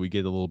that so we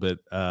get a little bit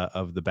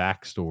of the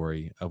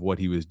backstory of what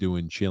he was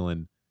doing,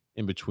 chilling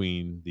in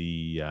between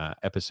the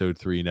episode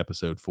 3 and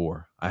episode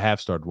 4. I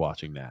have started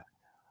watching that.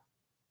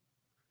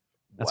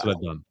 That's what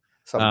I've done.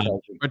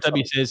 Brett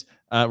W says,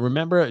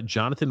 remember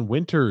Jonathan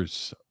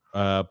Winters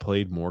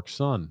played Mork's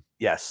son?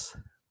 Yes.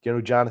 Do you know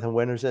who Jonathan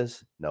Winters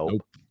is?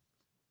 Nope.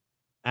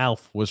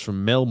 Alf was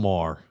from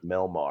Melmar.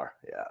 Melmar,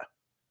 yeah.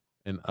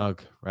 And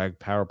rag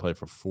power play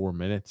for 4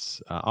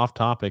 minutes. Off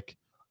topic.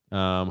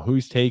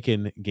 Who's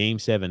taking Game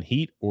 7,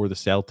 Heat or the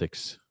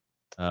Celtics?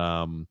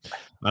 I'm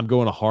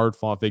going a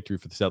hard-fought victory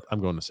for the Celtics. I'm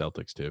going to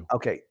Celtics too.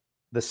 Okay,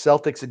 the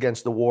Celtics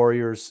against the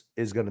Warriors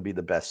is going to be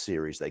the best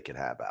series they can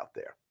have out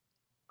there.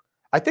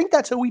 I think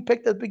that's who we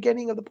picked at the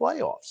beginning of the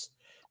playoffs.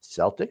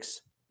 Celtics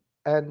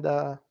and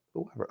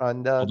whoever.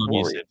 And Hold on,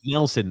 you said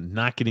Nelson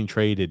not getting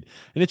traded.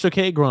 And it's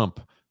okay, Grump.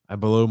 I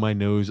blow my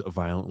nose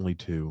violently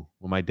too.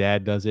 When my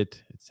dad does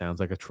it, it sounds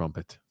like a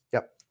trumpet.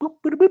 Yep. Boop,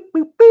 boop, boop,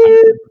 boop,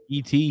 boop.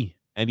 E.T.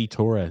 Eddie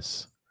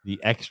Torres. The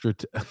extra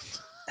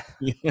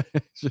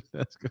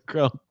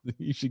Grump,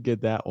 you should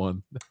get that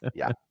one.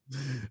 Yeah.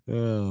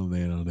 Oh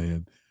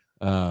man.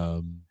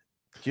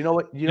 Do you know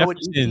what? You know what?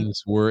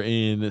 Jeffersons were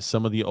in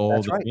some of the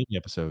old right. Family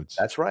episodes.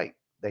 That's right.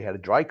 They had a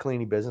dry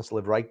cleaning business,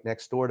 lived right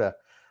next door to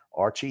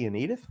Archie and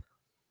Edith.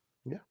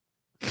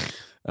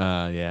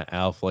 Yeah,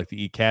 Alf like to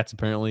eat cats,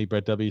 apparently.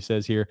 Brett W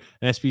says here.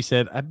 And SB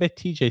said, I bet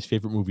TJ's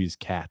favorite movie is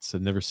Cats.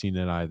 I've never seen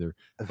that either.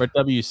 Brett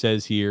W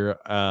says here,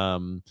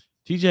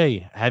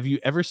 TJ, have you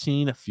ever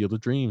seen Field of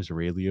Dreams?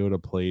 Ray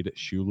Liotta played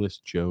Shoeless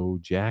Joe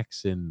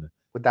Jackson.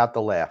 Without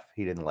the laugh.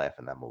 He didn't laugh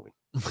in that movie.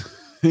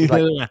 Is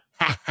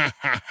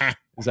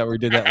that where he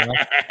did that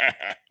laugh?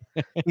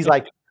 He's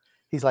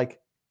like,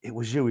 it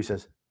was you. He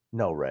says,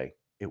 no, Ray,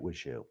 it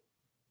was you.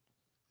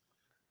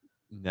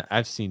 No,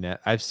 I've seen that.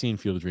 I've seen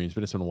Field of Dreams,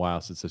 but it's been a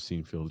while since I've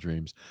seen Field of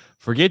Dreams.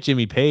 Forget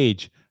Jimmy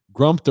Page.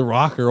 Grump the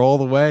rocker all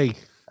the way.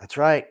 That's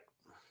right.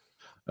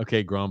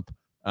 Okay, Grump.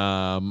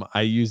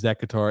 I use that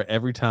guitar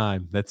every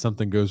time that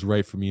something goes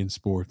right for me in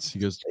sports. He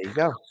goes, there you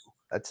go.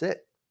 That's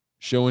it.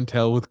 Show and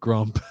tell with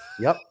Grump.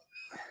 Yep.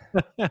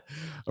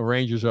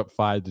 Rangers up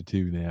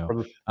 5-2 now.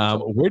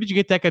 Where did you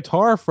get that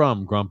guitar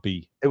from,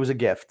 Grumpy? It was a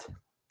gift.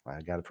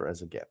 I got it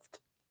as a gift.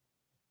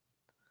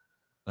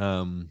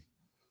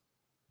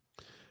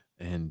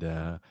 And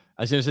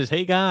Alexander says,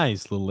 hey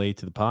guys, a little late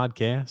to the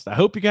podcast. I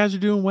hope you guys are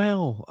doing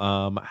well.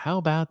 How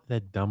about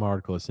that dumb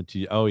article I sent to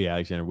you? Oh yeah,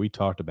 Alexander, we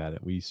talked about it.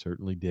 We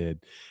certainly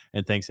did.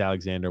 And thanks,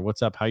 Alexander.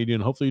 What's up? How you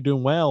doing? Hopefully you're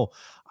doing well.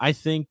 I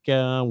think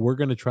we're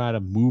going to try to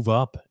move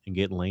up and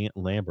get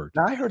Lambert.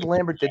 Now I heard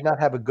Lambert did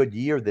not have a good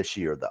year this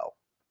year though,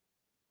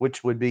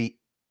 which would be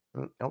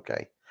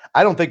okay.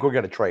 I don't think we're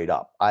going to trade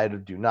up. I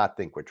do not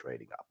think we're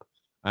trading up.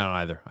 I don't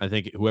either. I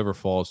think whoever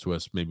falls to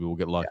us, maybe we'll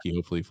get lucky. Yeah.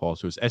 Hopefully, he falls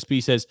to us. SP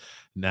says,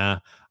 "Nah,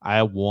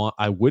 I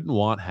wouldn't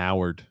want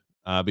Howard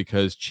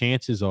because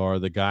chances are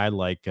the guy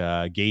like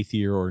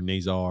Gaither or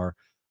Nazar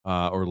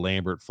or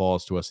Lambert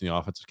falls to us in the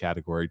offensive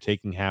category.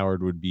 Taking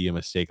Howard would be a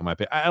mistake in my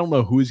opinion. I don't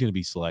know who's going to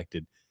be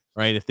selected,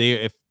 right?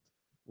 If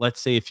let's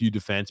say a few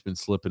defensemen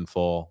slip and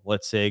fall,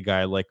 let's say a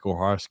guy like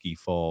Koharski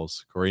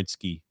falls,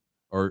 Korinsky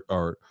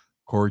or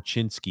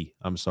Korchinski,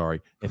 I'm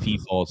sorry, if he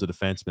falls a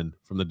defenseman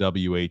from the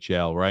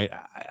WHL, right?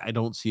 I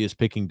don't see us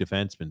picking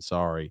defensemen,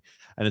 sorry.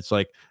 And it's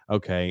like,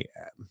 okay,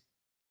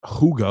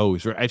 who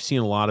goes? I've seen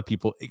a lot of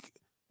people. It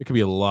could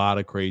be a lot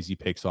of crazy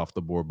picks off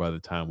the board by the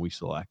time we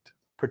select.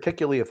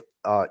 Particularly if,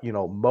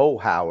 Mo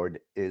Howard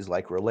is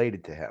like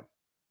related to him.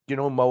 Do you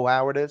know who Mo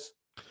Howard is?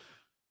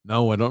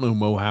 No, I don't know who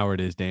Mo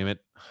Howard is, damn it.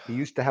 He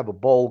used to have a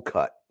bowl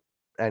cut,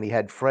 and he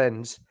had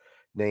friends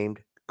named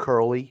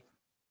Curly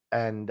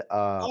and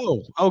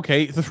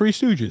okay, the Three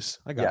Stooges.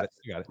 I got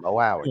it. Mo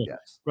Howard,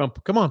 yes.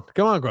 Grump, come on,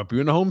 Grump.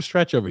 You're in the home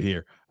stretch over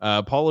here.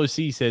 Paulo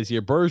C says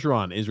here,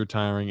 Bergeron is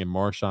retiring and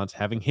Marchand's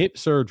having hip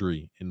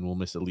surgery and will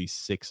miss at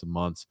least 6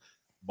 months.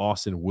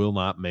 Boston will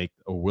not make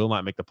the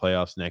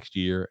playoffs next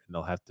year, and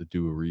they'll have to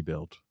do a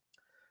rebuild.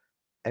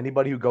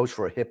 Anybody who goes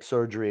for a hip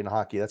surgery in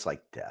hockey, that's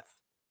like death.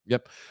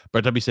 Yep.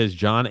 Brett W says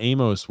John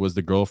Amos was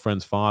the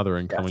girlfriend's father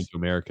in Coming to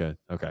America.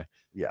 Okay.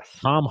 Yes.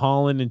 Tom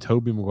Holland and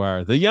Tobey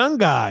Maguire. The young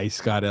guy,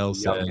 Scott L.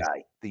 says.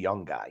 The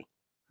young guy.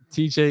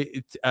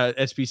 TJ,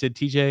 SB said,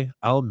 TJ,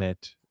 I'll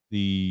admit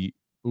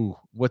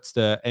what's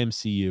the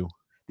MCU?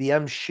 The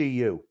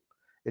MCU.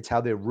 It's how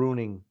they're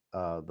ruining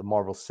the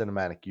Marvel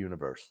Cinematic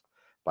Universe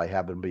by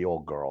having them be all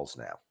girls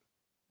now.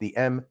 The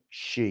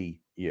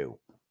MCU.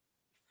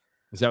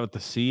 Is that what the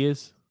C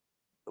is?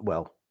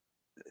 Well,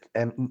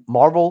 and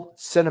Marvel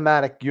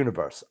Cinematic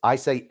Universe. I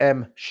say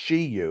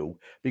MCU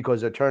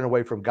because they're turning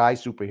away from guy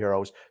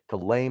superheroes to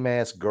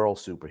lame-ass girl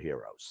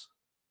superheroes.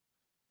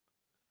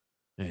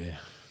 Yeah.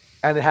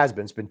 And it has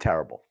been. It's been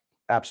terrible.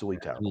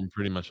 Absolutely terrible.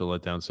 Pretty much a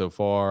letdown so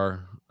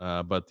far.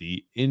 But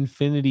the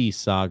Infinity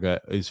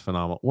Saga is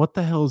phenomenal. What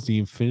the hell is the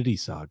Infinity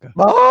Saga?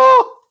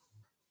 Oh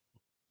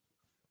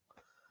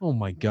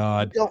my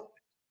God.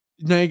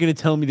 Now you're going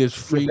to tell me there's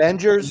free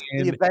Avengers,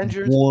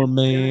 War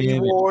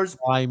Man, Wars,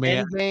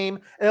 Endgame,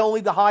 and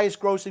only the highest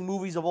grossing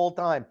movies of all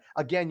time.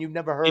 Again, you've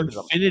never heard of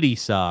them. Infinity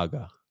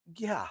Saga.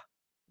 Yeah.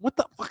 What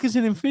the fuck is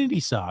an Infinity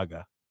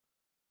Saga?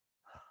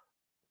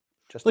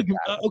 Just like,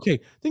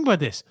 okay, think about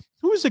this.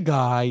 Who is the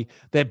guy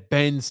that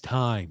bends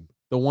time?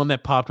 The one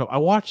that popped up. I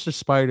watched the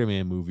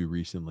Spider-Man movie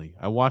recently.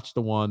 I watched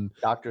the one.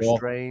 Doctor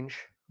Strange.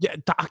 Yeah,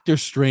 Doctor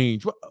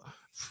Strange.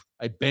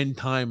 I bend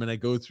time and I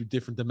go through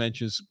different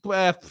dimensions.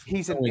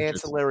 He's an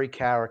ancillary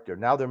character.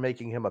 Now they're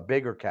making him a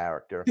bigger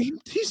character.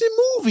 He's in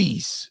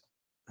movies.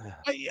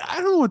 I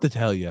don't know what to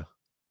tell you.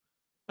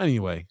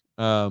 Anyway,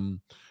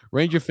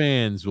 Ranger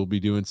fans will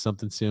be doing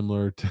something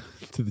similar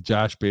to the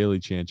Josh Bailey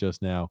chant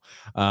just now.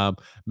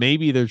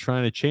 Maybe they're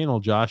trying to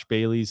channel Josh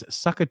Bailey's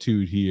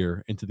suckitude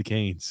here into the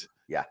Canes.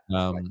 Yeah,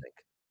 I think.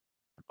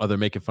 Are they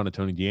making fun of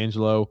Tony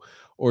D'Angelo?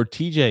 Or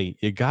TJ,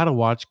 you got to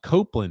watch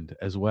Copeland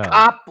as well.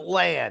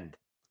 Copland.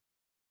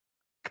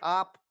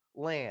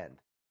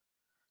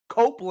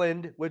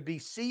 Copeland would be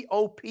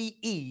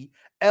Copeland.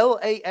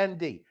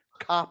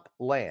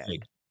 Copland. Hey,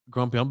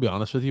 Grumpy, I'll be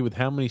honest with you. With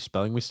how many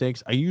spelling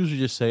mistakes, I usually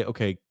just say,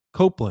 okay,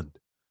 Copeland.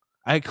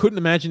 I couldn't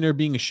imagine there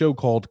being a show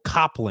called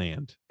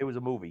Copland. It was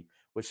a movie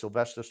with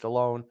Sylvester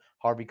Stallone,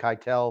 Harvey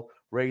Keitel,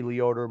 Ray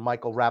Liotta,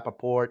 Michael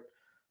Rappaport.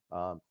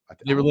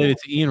 They related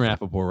to Ian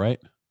Rappaport, right?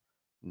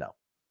 No.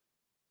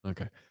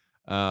 Okay.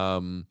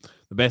 The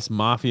best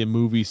mafia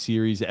movie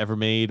series ever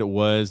made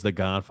was The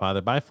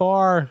Godfather by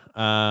far.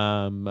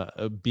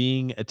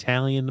 Being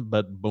Italian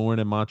but born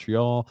in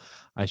Montreal,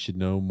 I should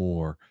know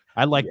more.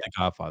 I like The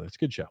Godfather. It's a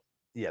good show.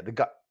 Yeah,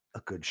 a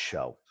good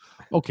show.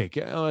 Okay,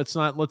 let's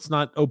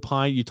not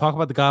opine. You talk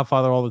about The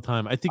Godfather all the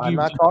time. I think I'm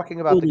not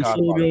talking about The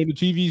Godfather. The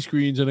TV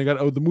screens and I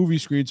got the movie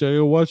screens. I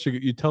watch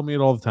it. You tell me it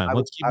all the time. I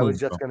was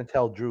just going to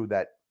tell Drew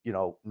that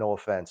no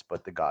offense,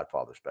 but The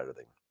Godfather's better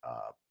than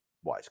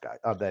Wise Guy.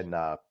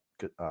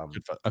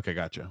 Okay,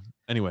 gotcha.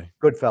 Anyway,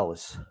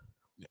 Goodfellas.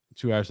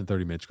 2 hours and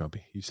 30 minutes,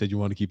 Grumpy. You said you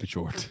want to keep it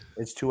short.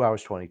 It's 2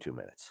 hours 22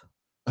 minutes.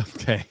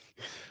 Okay.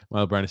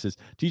 Well, Brandon says,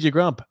 TJ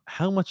Grump,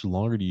 how much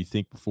longer do you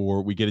think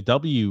before we get a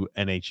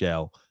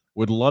WNHL?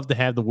 Would love to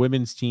have the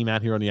women's team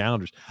out here on the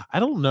Islanders. I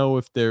don't know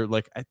if they're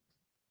like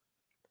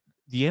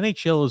the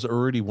NHL is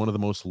already one of the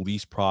most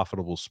least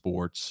profitable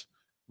sports.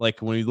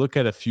 Like when you look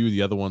at a few of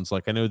the other ones,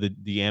 like I know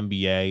that the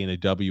NBA and the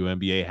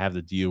WNBA have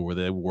the deal where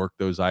they work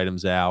those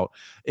items out.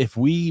 If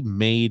we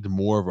made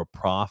more of a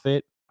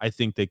profit, I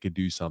think they could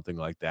do something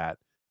like that.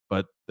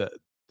 But the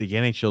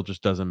NHL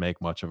just doesn't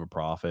make much of a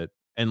profit.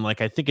 And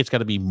like I think it's got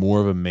to be more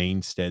of a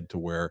mainstead to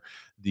where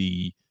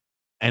the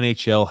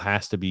NHL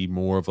has to be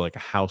more of like a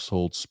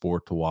household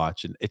sport to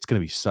watch, and it's going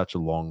to be such a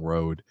long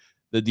road.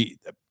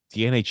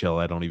 The NHL,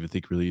 I don't even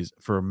think really is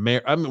for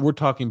I mean, we're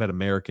talking about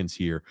Americans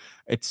here.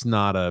 It's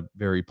not a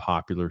very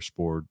popular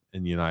sport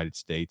in the United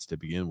States to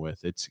begin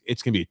with. It's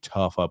going to be a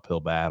tough uphill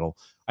battle.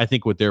 I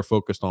think what they're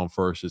focused on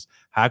first is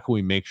how can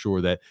we make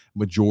sure that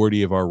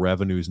majority of our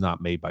revenue is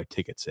not made by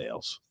ticket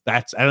sales.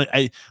 That's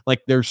I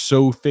like they're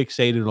so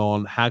fixated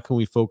on how can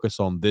we focus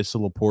on this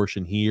little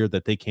portion here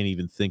that they can't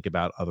even think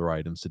about other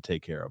items to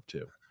take care of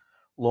too.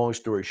 Long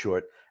story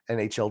short,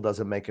 NHL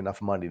doesn't make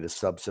enough money to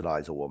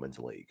subsidize a women's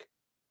league.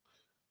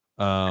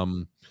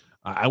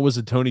 I was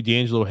a Tony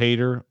D'Angelo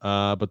hater,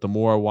 but the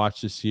more I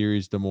watch this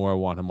series, the more I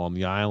want him on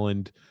the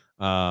island.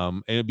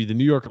 And it'd be the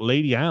New York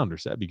Lady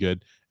Islanders. That'd be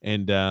good.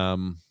 And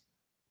I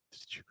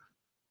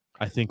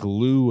think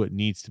Lou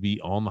needs to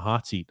be on the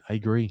hot seat. I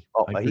agree.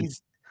 Oh,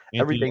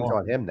 everything's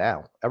on him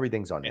now.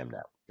 Everything's on him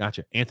now.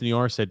 Gotcha. Anthony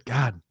R said,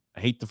 God, I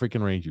hate the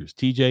freaking Rangers.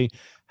 TJ,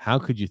 how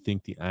could you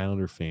think the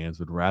Islander fans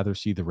would rather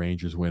see the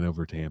Rangers win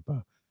over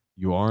Tampa?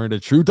 You aren't a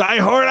true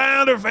diehard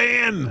Islander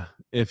fan.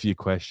 If you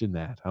question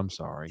that, I'm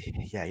sorry.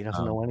 Yeah, he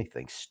doesn't know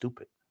anything.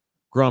 Stupid.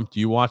 Grump, do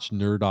you watch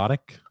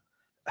Nerdotic?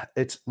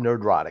 It's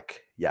Nerdrotic.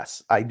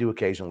 Yes, I do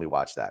occasionally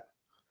watch that.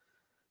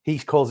 He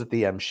calls it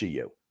the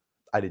MCU.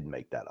 I didn't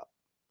make that up.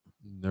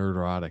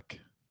 Nerdotic.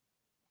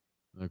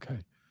 Okay.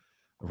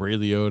 Ray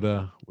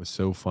Liotta was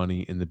so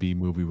funny in the B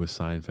movie with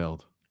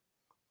Seinfeld.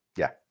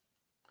 Yeah.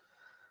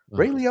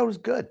 Ray Liotta's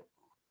good.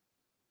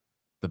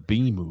 The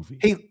B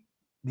movie.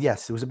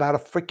 Yes, it was about a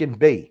freaking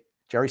bee.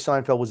 Jerry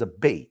Seinfeld was a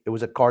bee. It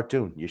was a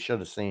cartoon. You should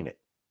have seen it.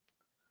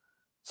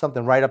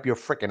 Something right up your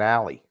freaking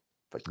alley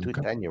for two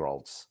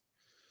 10-year-olds.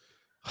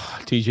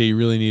 TJ, you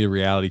really need a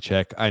reality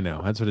check. I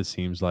know. That's what it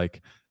seems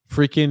like.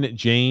 Freaking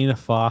Jane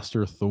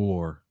Foster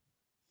Thor.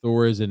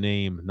 Thor is a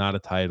name, not a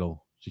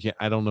title.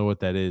 I don't know what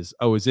that is.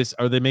 Oh,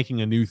 are they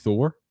making a new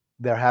Thor?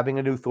 They're having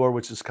a new Thor,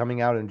 which is coming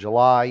out in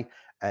July.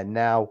 And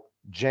now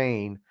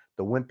Jane,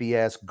 the wimpy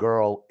ass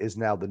girl, is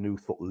now the new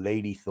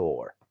Lady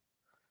Thor.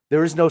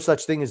 There is no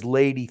such thing as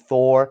Lady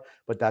Thor,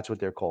 but that's what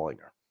they're calling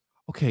her.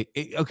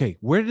 Okay.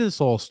 Where did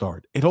this all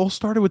start? It all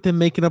started with them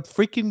making up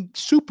freaking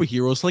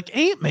superheroes like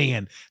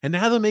Ant-Man, and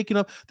now they're making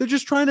up. They're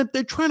trying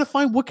to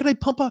find what can I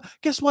pump up.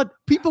 Guess what?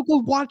 People go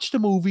watch the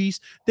movies,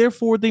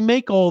 therefore they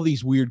make all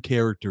these weird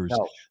characters.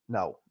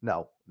 No.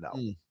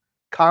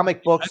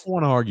 Comic books. I don't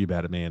want to argue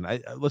about it, man.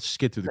 Let's just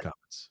get through the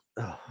comments.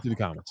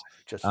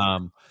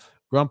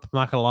 Grump, I'm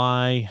not gonna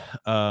lie.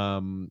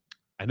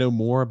 I know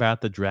more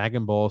about the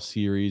Dragon Ball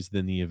series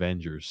than the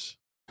Avengers.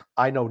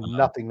 I know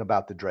nothing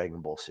about the Dragon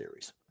Ball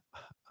series.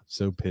 I'm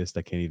so pissed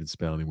I can't even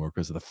spell anymore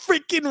because of the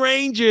freaking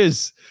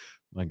Rangers.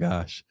 My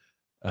gosh.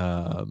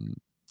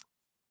 Goodness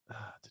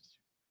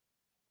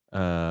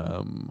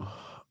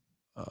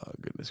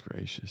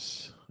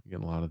gracious. I'm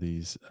getting a lot of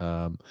these.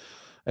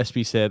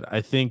 SB said,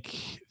 I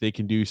think they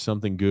can do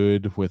something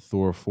good with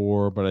Thor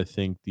 4, but I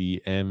think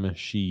the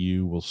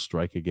MCU will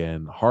strike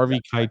again. Harvey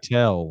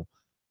Keitel.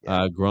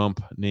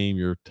 Grump, name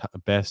your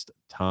best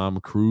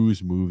Tom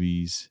Cruise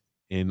movies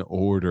in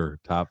order.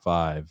 Top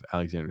 5.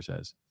 Alexander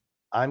says.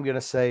 I'm gonna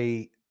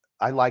say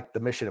I like the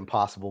Mission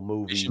Impossible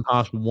movie. Mission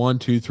Impossible 1,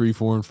 2, 3,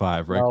 4, and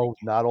 5. Right? No,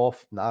 not all.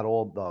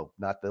 No,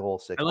 not the whole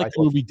 6. I like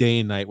the movie Day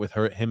and Night with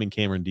him and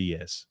Cameron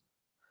Diaz.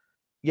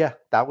 Yeah,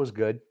 that was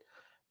good.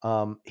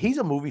 He's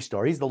a movie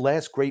star. He's the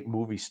last great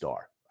movie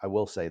star. I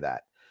will say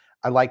that.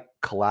 I like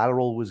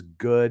Collateral was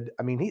good.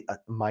 I mean,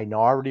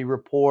 Minority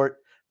Report,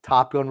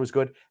 Top Gun was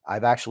good.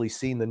 I've actually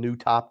seen the new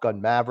Top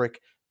Gun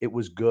Maverick. It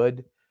was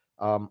good.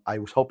 I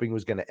was hoping it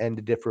was going to end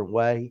a different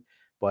way,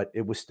 but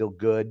it was still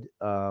good.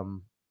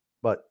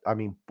 But I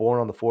mean, Born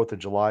on the 4th of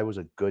July was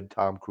a good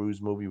Tom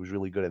Cruise movie. He was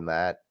really good in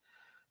that.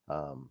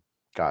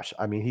 Gosh,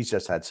 I mean, he's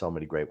just had so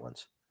many great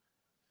ones.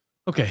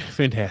 Okay,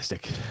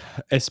 fantastic.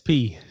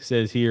 SP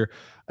says here,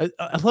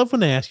 I love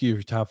when they ask you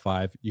your top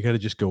 5. You got to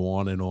just go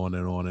on and on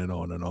and on and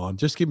on and on.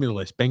 Just give me the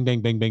list. Bang,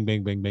 bang, bang, bang,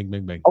 bang, bang, bang,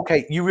 bang, bang.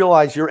 Okay, you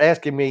realize you're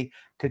asking me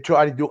to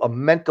try to do a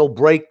mental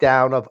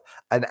breakdown of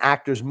an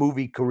actor's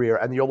movie career,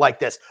 and you're like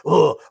this.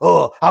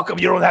 How come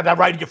you don't have that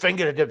right at your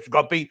fingertips,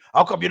 Grumpy?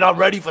 How come you're not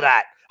ready for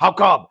that? How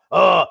come?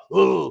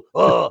 Come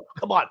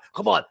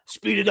on,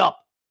 speed it up.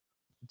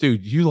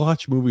 Dude, you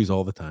watch movies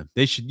all the time.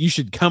 You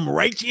should come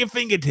right to your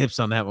fingertips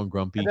on that one,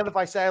 Grumpy. And then if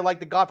I say I like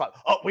The Godfather,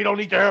 we don't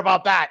need to hear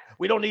about that.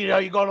 We don't need to hear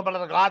you going about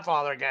The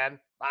Godfather again.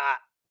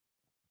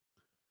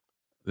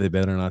 They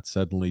better not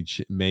suddenly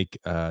make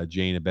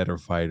Jane a better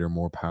fighter,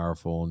 more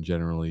powerful, and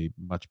generally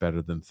much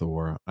better than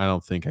Thor. I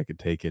don't think I could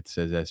take it,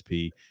 says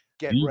SP.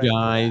 Did you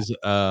guys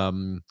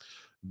know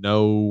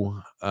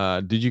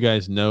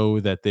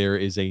that there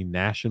is a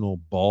National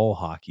Ball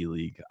Hockey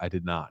League? I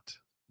did not.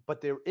 But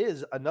there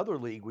is another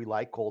league we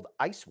like called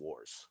Ice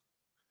Wars.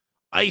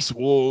 Ice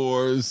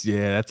Wars.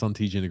 Yeah, that's on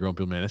TJ and the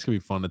Grumpy, man. That's going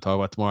to be fun to talk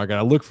about tomorrow. I got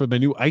to look for my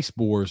new Ice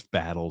Wars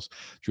battles.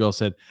 Drill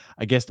said,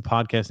 I guess the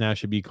podcast now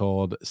should be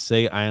called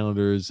Say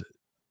Islanders,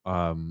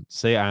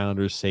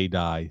 Say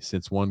Die,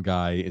 since one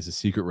guy is a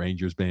Secret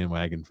Rangers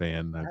bandwagon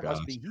fan.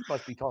 He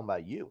must be talking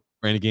about you.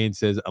 Renegade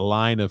says, a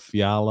line of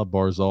Fiala,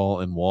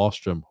 Barzal, and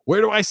Wallstrom. Where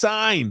do I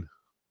sign?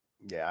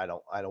 Yeah, I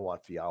don't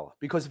want Fiala.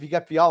 Because if you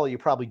get Fiala, you're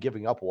probably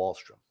giving up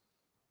Wallstrom.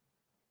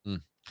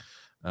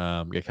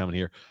 Get coming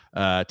here.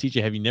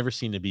 TJ, have you never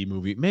seen the B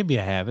movie? Maybe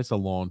I have. It's a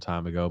long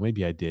time ago.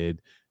 Maybe I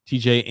did.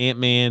 TJ,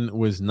 Ant-Man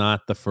was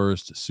not the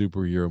first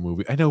superhero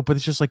movie. I know, but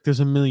it's just like there's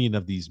a million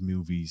of these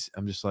movies.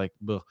 I'm just like,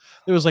 ugh.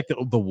 There was like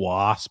the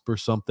Wasp or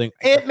something.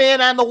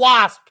 Ant-Man and the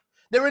Wasp.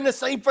 They're in the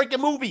same freaking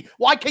movie.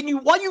 Why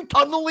are you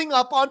tunneling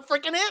up on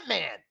freaking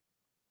Ant-Man?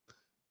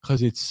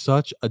 Because it's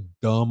such a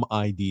dumb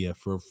idea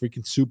for a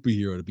freaking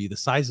superhero to be the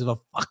size of a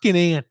fucking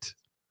ant.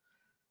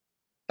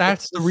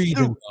 That's the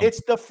reason.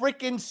 It's the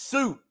freaking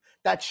suit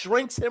that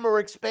shrinks him or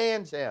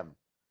expands him.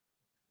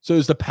 So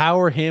is the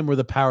power him or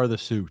the power of the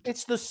suit?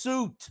 It's the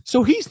suit.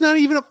 So he's not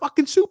even a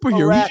fucking superhero.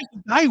 Correct. He's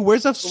just a guy who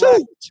wears a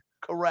suit.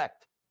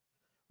 Correct.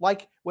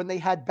 Like when they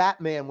had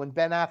Batman, when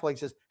Ben Affleck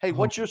says, hey,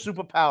 what's your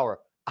superpower?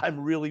 I'm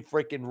really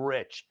freaking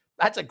rich.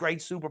 That's a great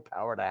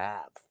superpower to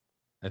have.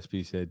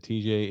 SP said,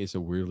 TJ is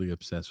a weirdly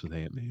obsessed with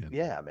Ant-Man.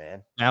 Yeah,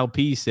 man. Al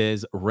P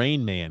says,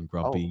 Rain Man,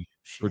 Grumpy,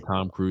 for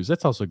Tom Cruise.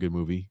 That's also a good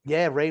movie.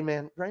 Yeah, Rain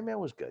Man. Rain Man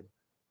was good.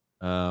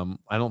 I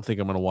don't think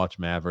I'm going to watch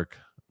Maverick.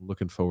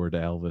 Looking forward to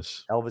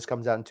Elvis. Elvis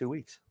comes out in 2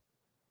 weeks.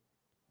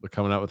 We're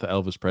coming out with the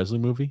Elvis Presley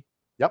movie?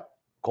 Yep.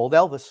 Called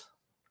Elvis.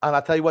 And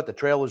I'll tell you what, the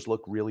trailers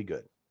look really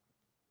good.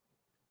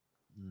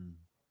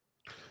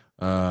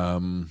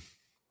 I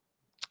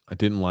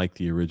didn't like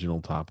the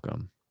original Top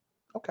Gun.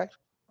 Okay.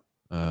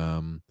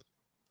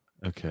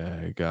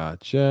 Okay,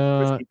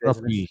 gotcha.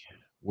 Grumpy,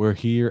 we're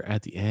here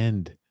at the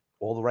end.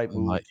 All the right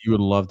moves. You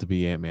would love to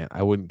be Ant-Man.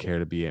 I wouldn't care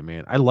to be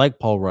Ant-Man. I like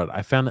Paul Rudd.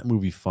 I found that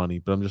movie funny,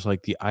 but I'm just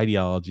like, the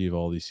ideology of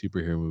all these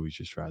superhero movies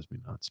just drives me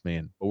nuts,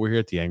 man. But we're here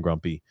at the end,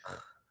 Grumpy.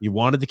 You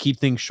wanted to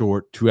keep things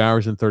short, 2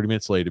 hours and 30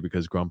 minutes later,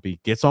 because Grumpy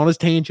gets on his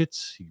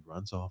tangents. He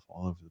runs off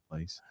all over the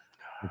place.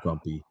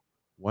 Grumpy,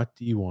 what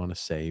do you want to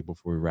say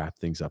before we wrap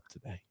things up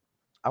today?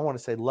 I want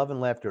to say love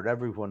and laughter to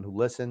everyone who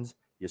listens.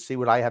 You see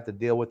what I have to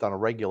deal with on a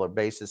regular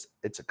basis.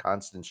 It's a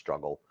constant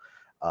struggle.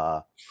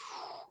 And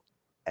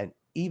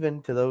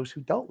even to those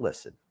who don't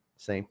listen,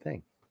 same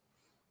thing.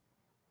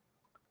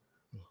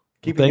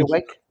 Keeping you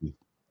awake.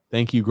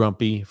 Thank you,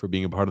 Grumpy, for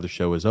being a part of the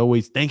show as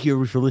always. Thank you,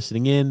 everybody, for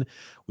listening in.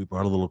 We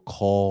brought a little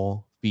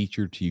call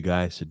feature to you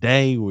guys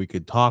today where we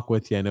could talk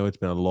with you. I know it's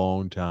been a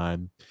long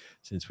time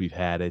since we've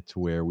had it to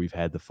where we've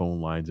had the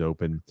phone lines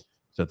open.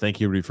 So thank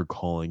you, everybody, for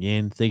calling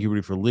in. Thank you,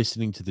 everybody, for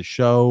listening to the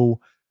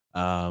show.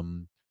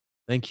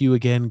 Thank you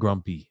again,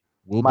 Grumpy.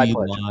 We'll be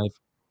live.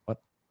 What?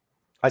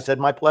 I said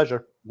my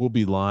pleasure. We'll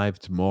be live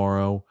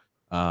tomorrow,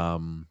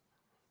 covering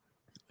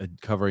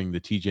the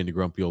TJ and the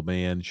Grumpy Old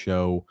Man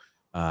show,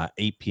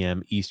 8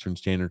 p.m. Eastern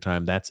Standard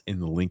Time. That's in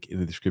the link in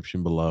the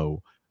description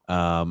below.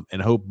 And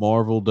I hope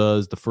Marvel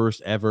does the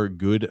first ever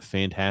good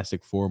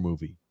Fantastic Four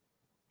movie.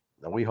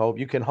 And we hope.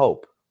 You can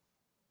hope.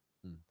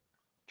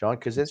 John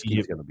Krasinski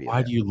is going to be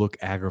Why do you look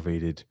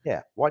aggravated?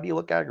 Yeah. Why do you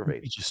look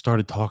aggravated? You just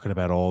started talking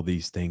about all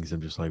these things. I'm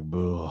just like,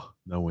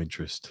 no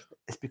interest.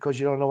 It's because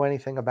you don't know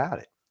anything about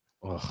it.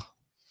 Ugh.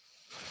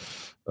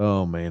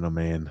 Oh, man. Oh,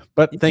 man.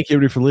 But thank you,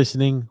 everybody, for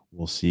listening.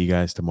 We'll see you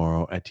guys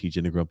tomorrow at TJ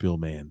and the Grumpy Old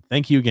Man.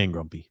 Thank you again,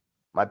 Grumpy.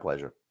 My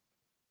pleasure.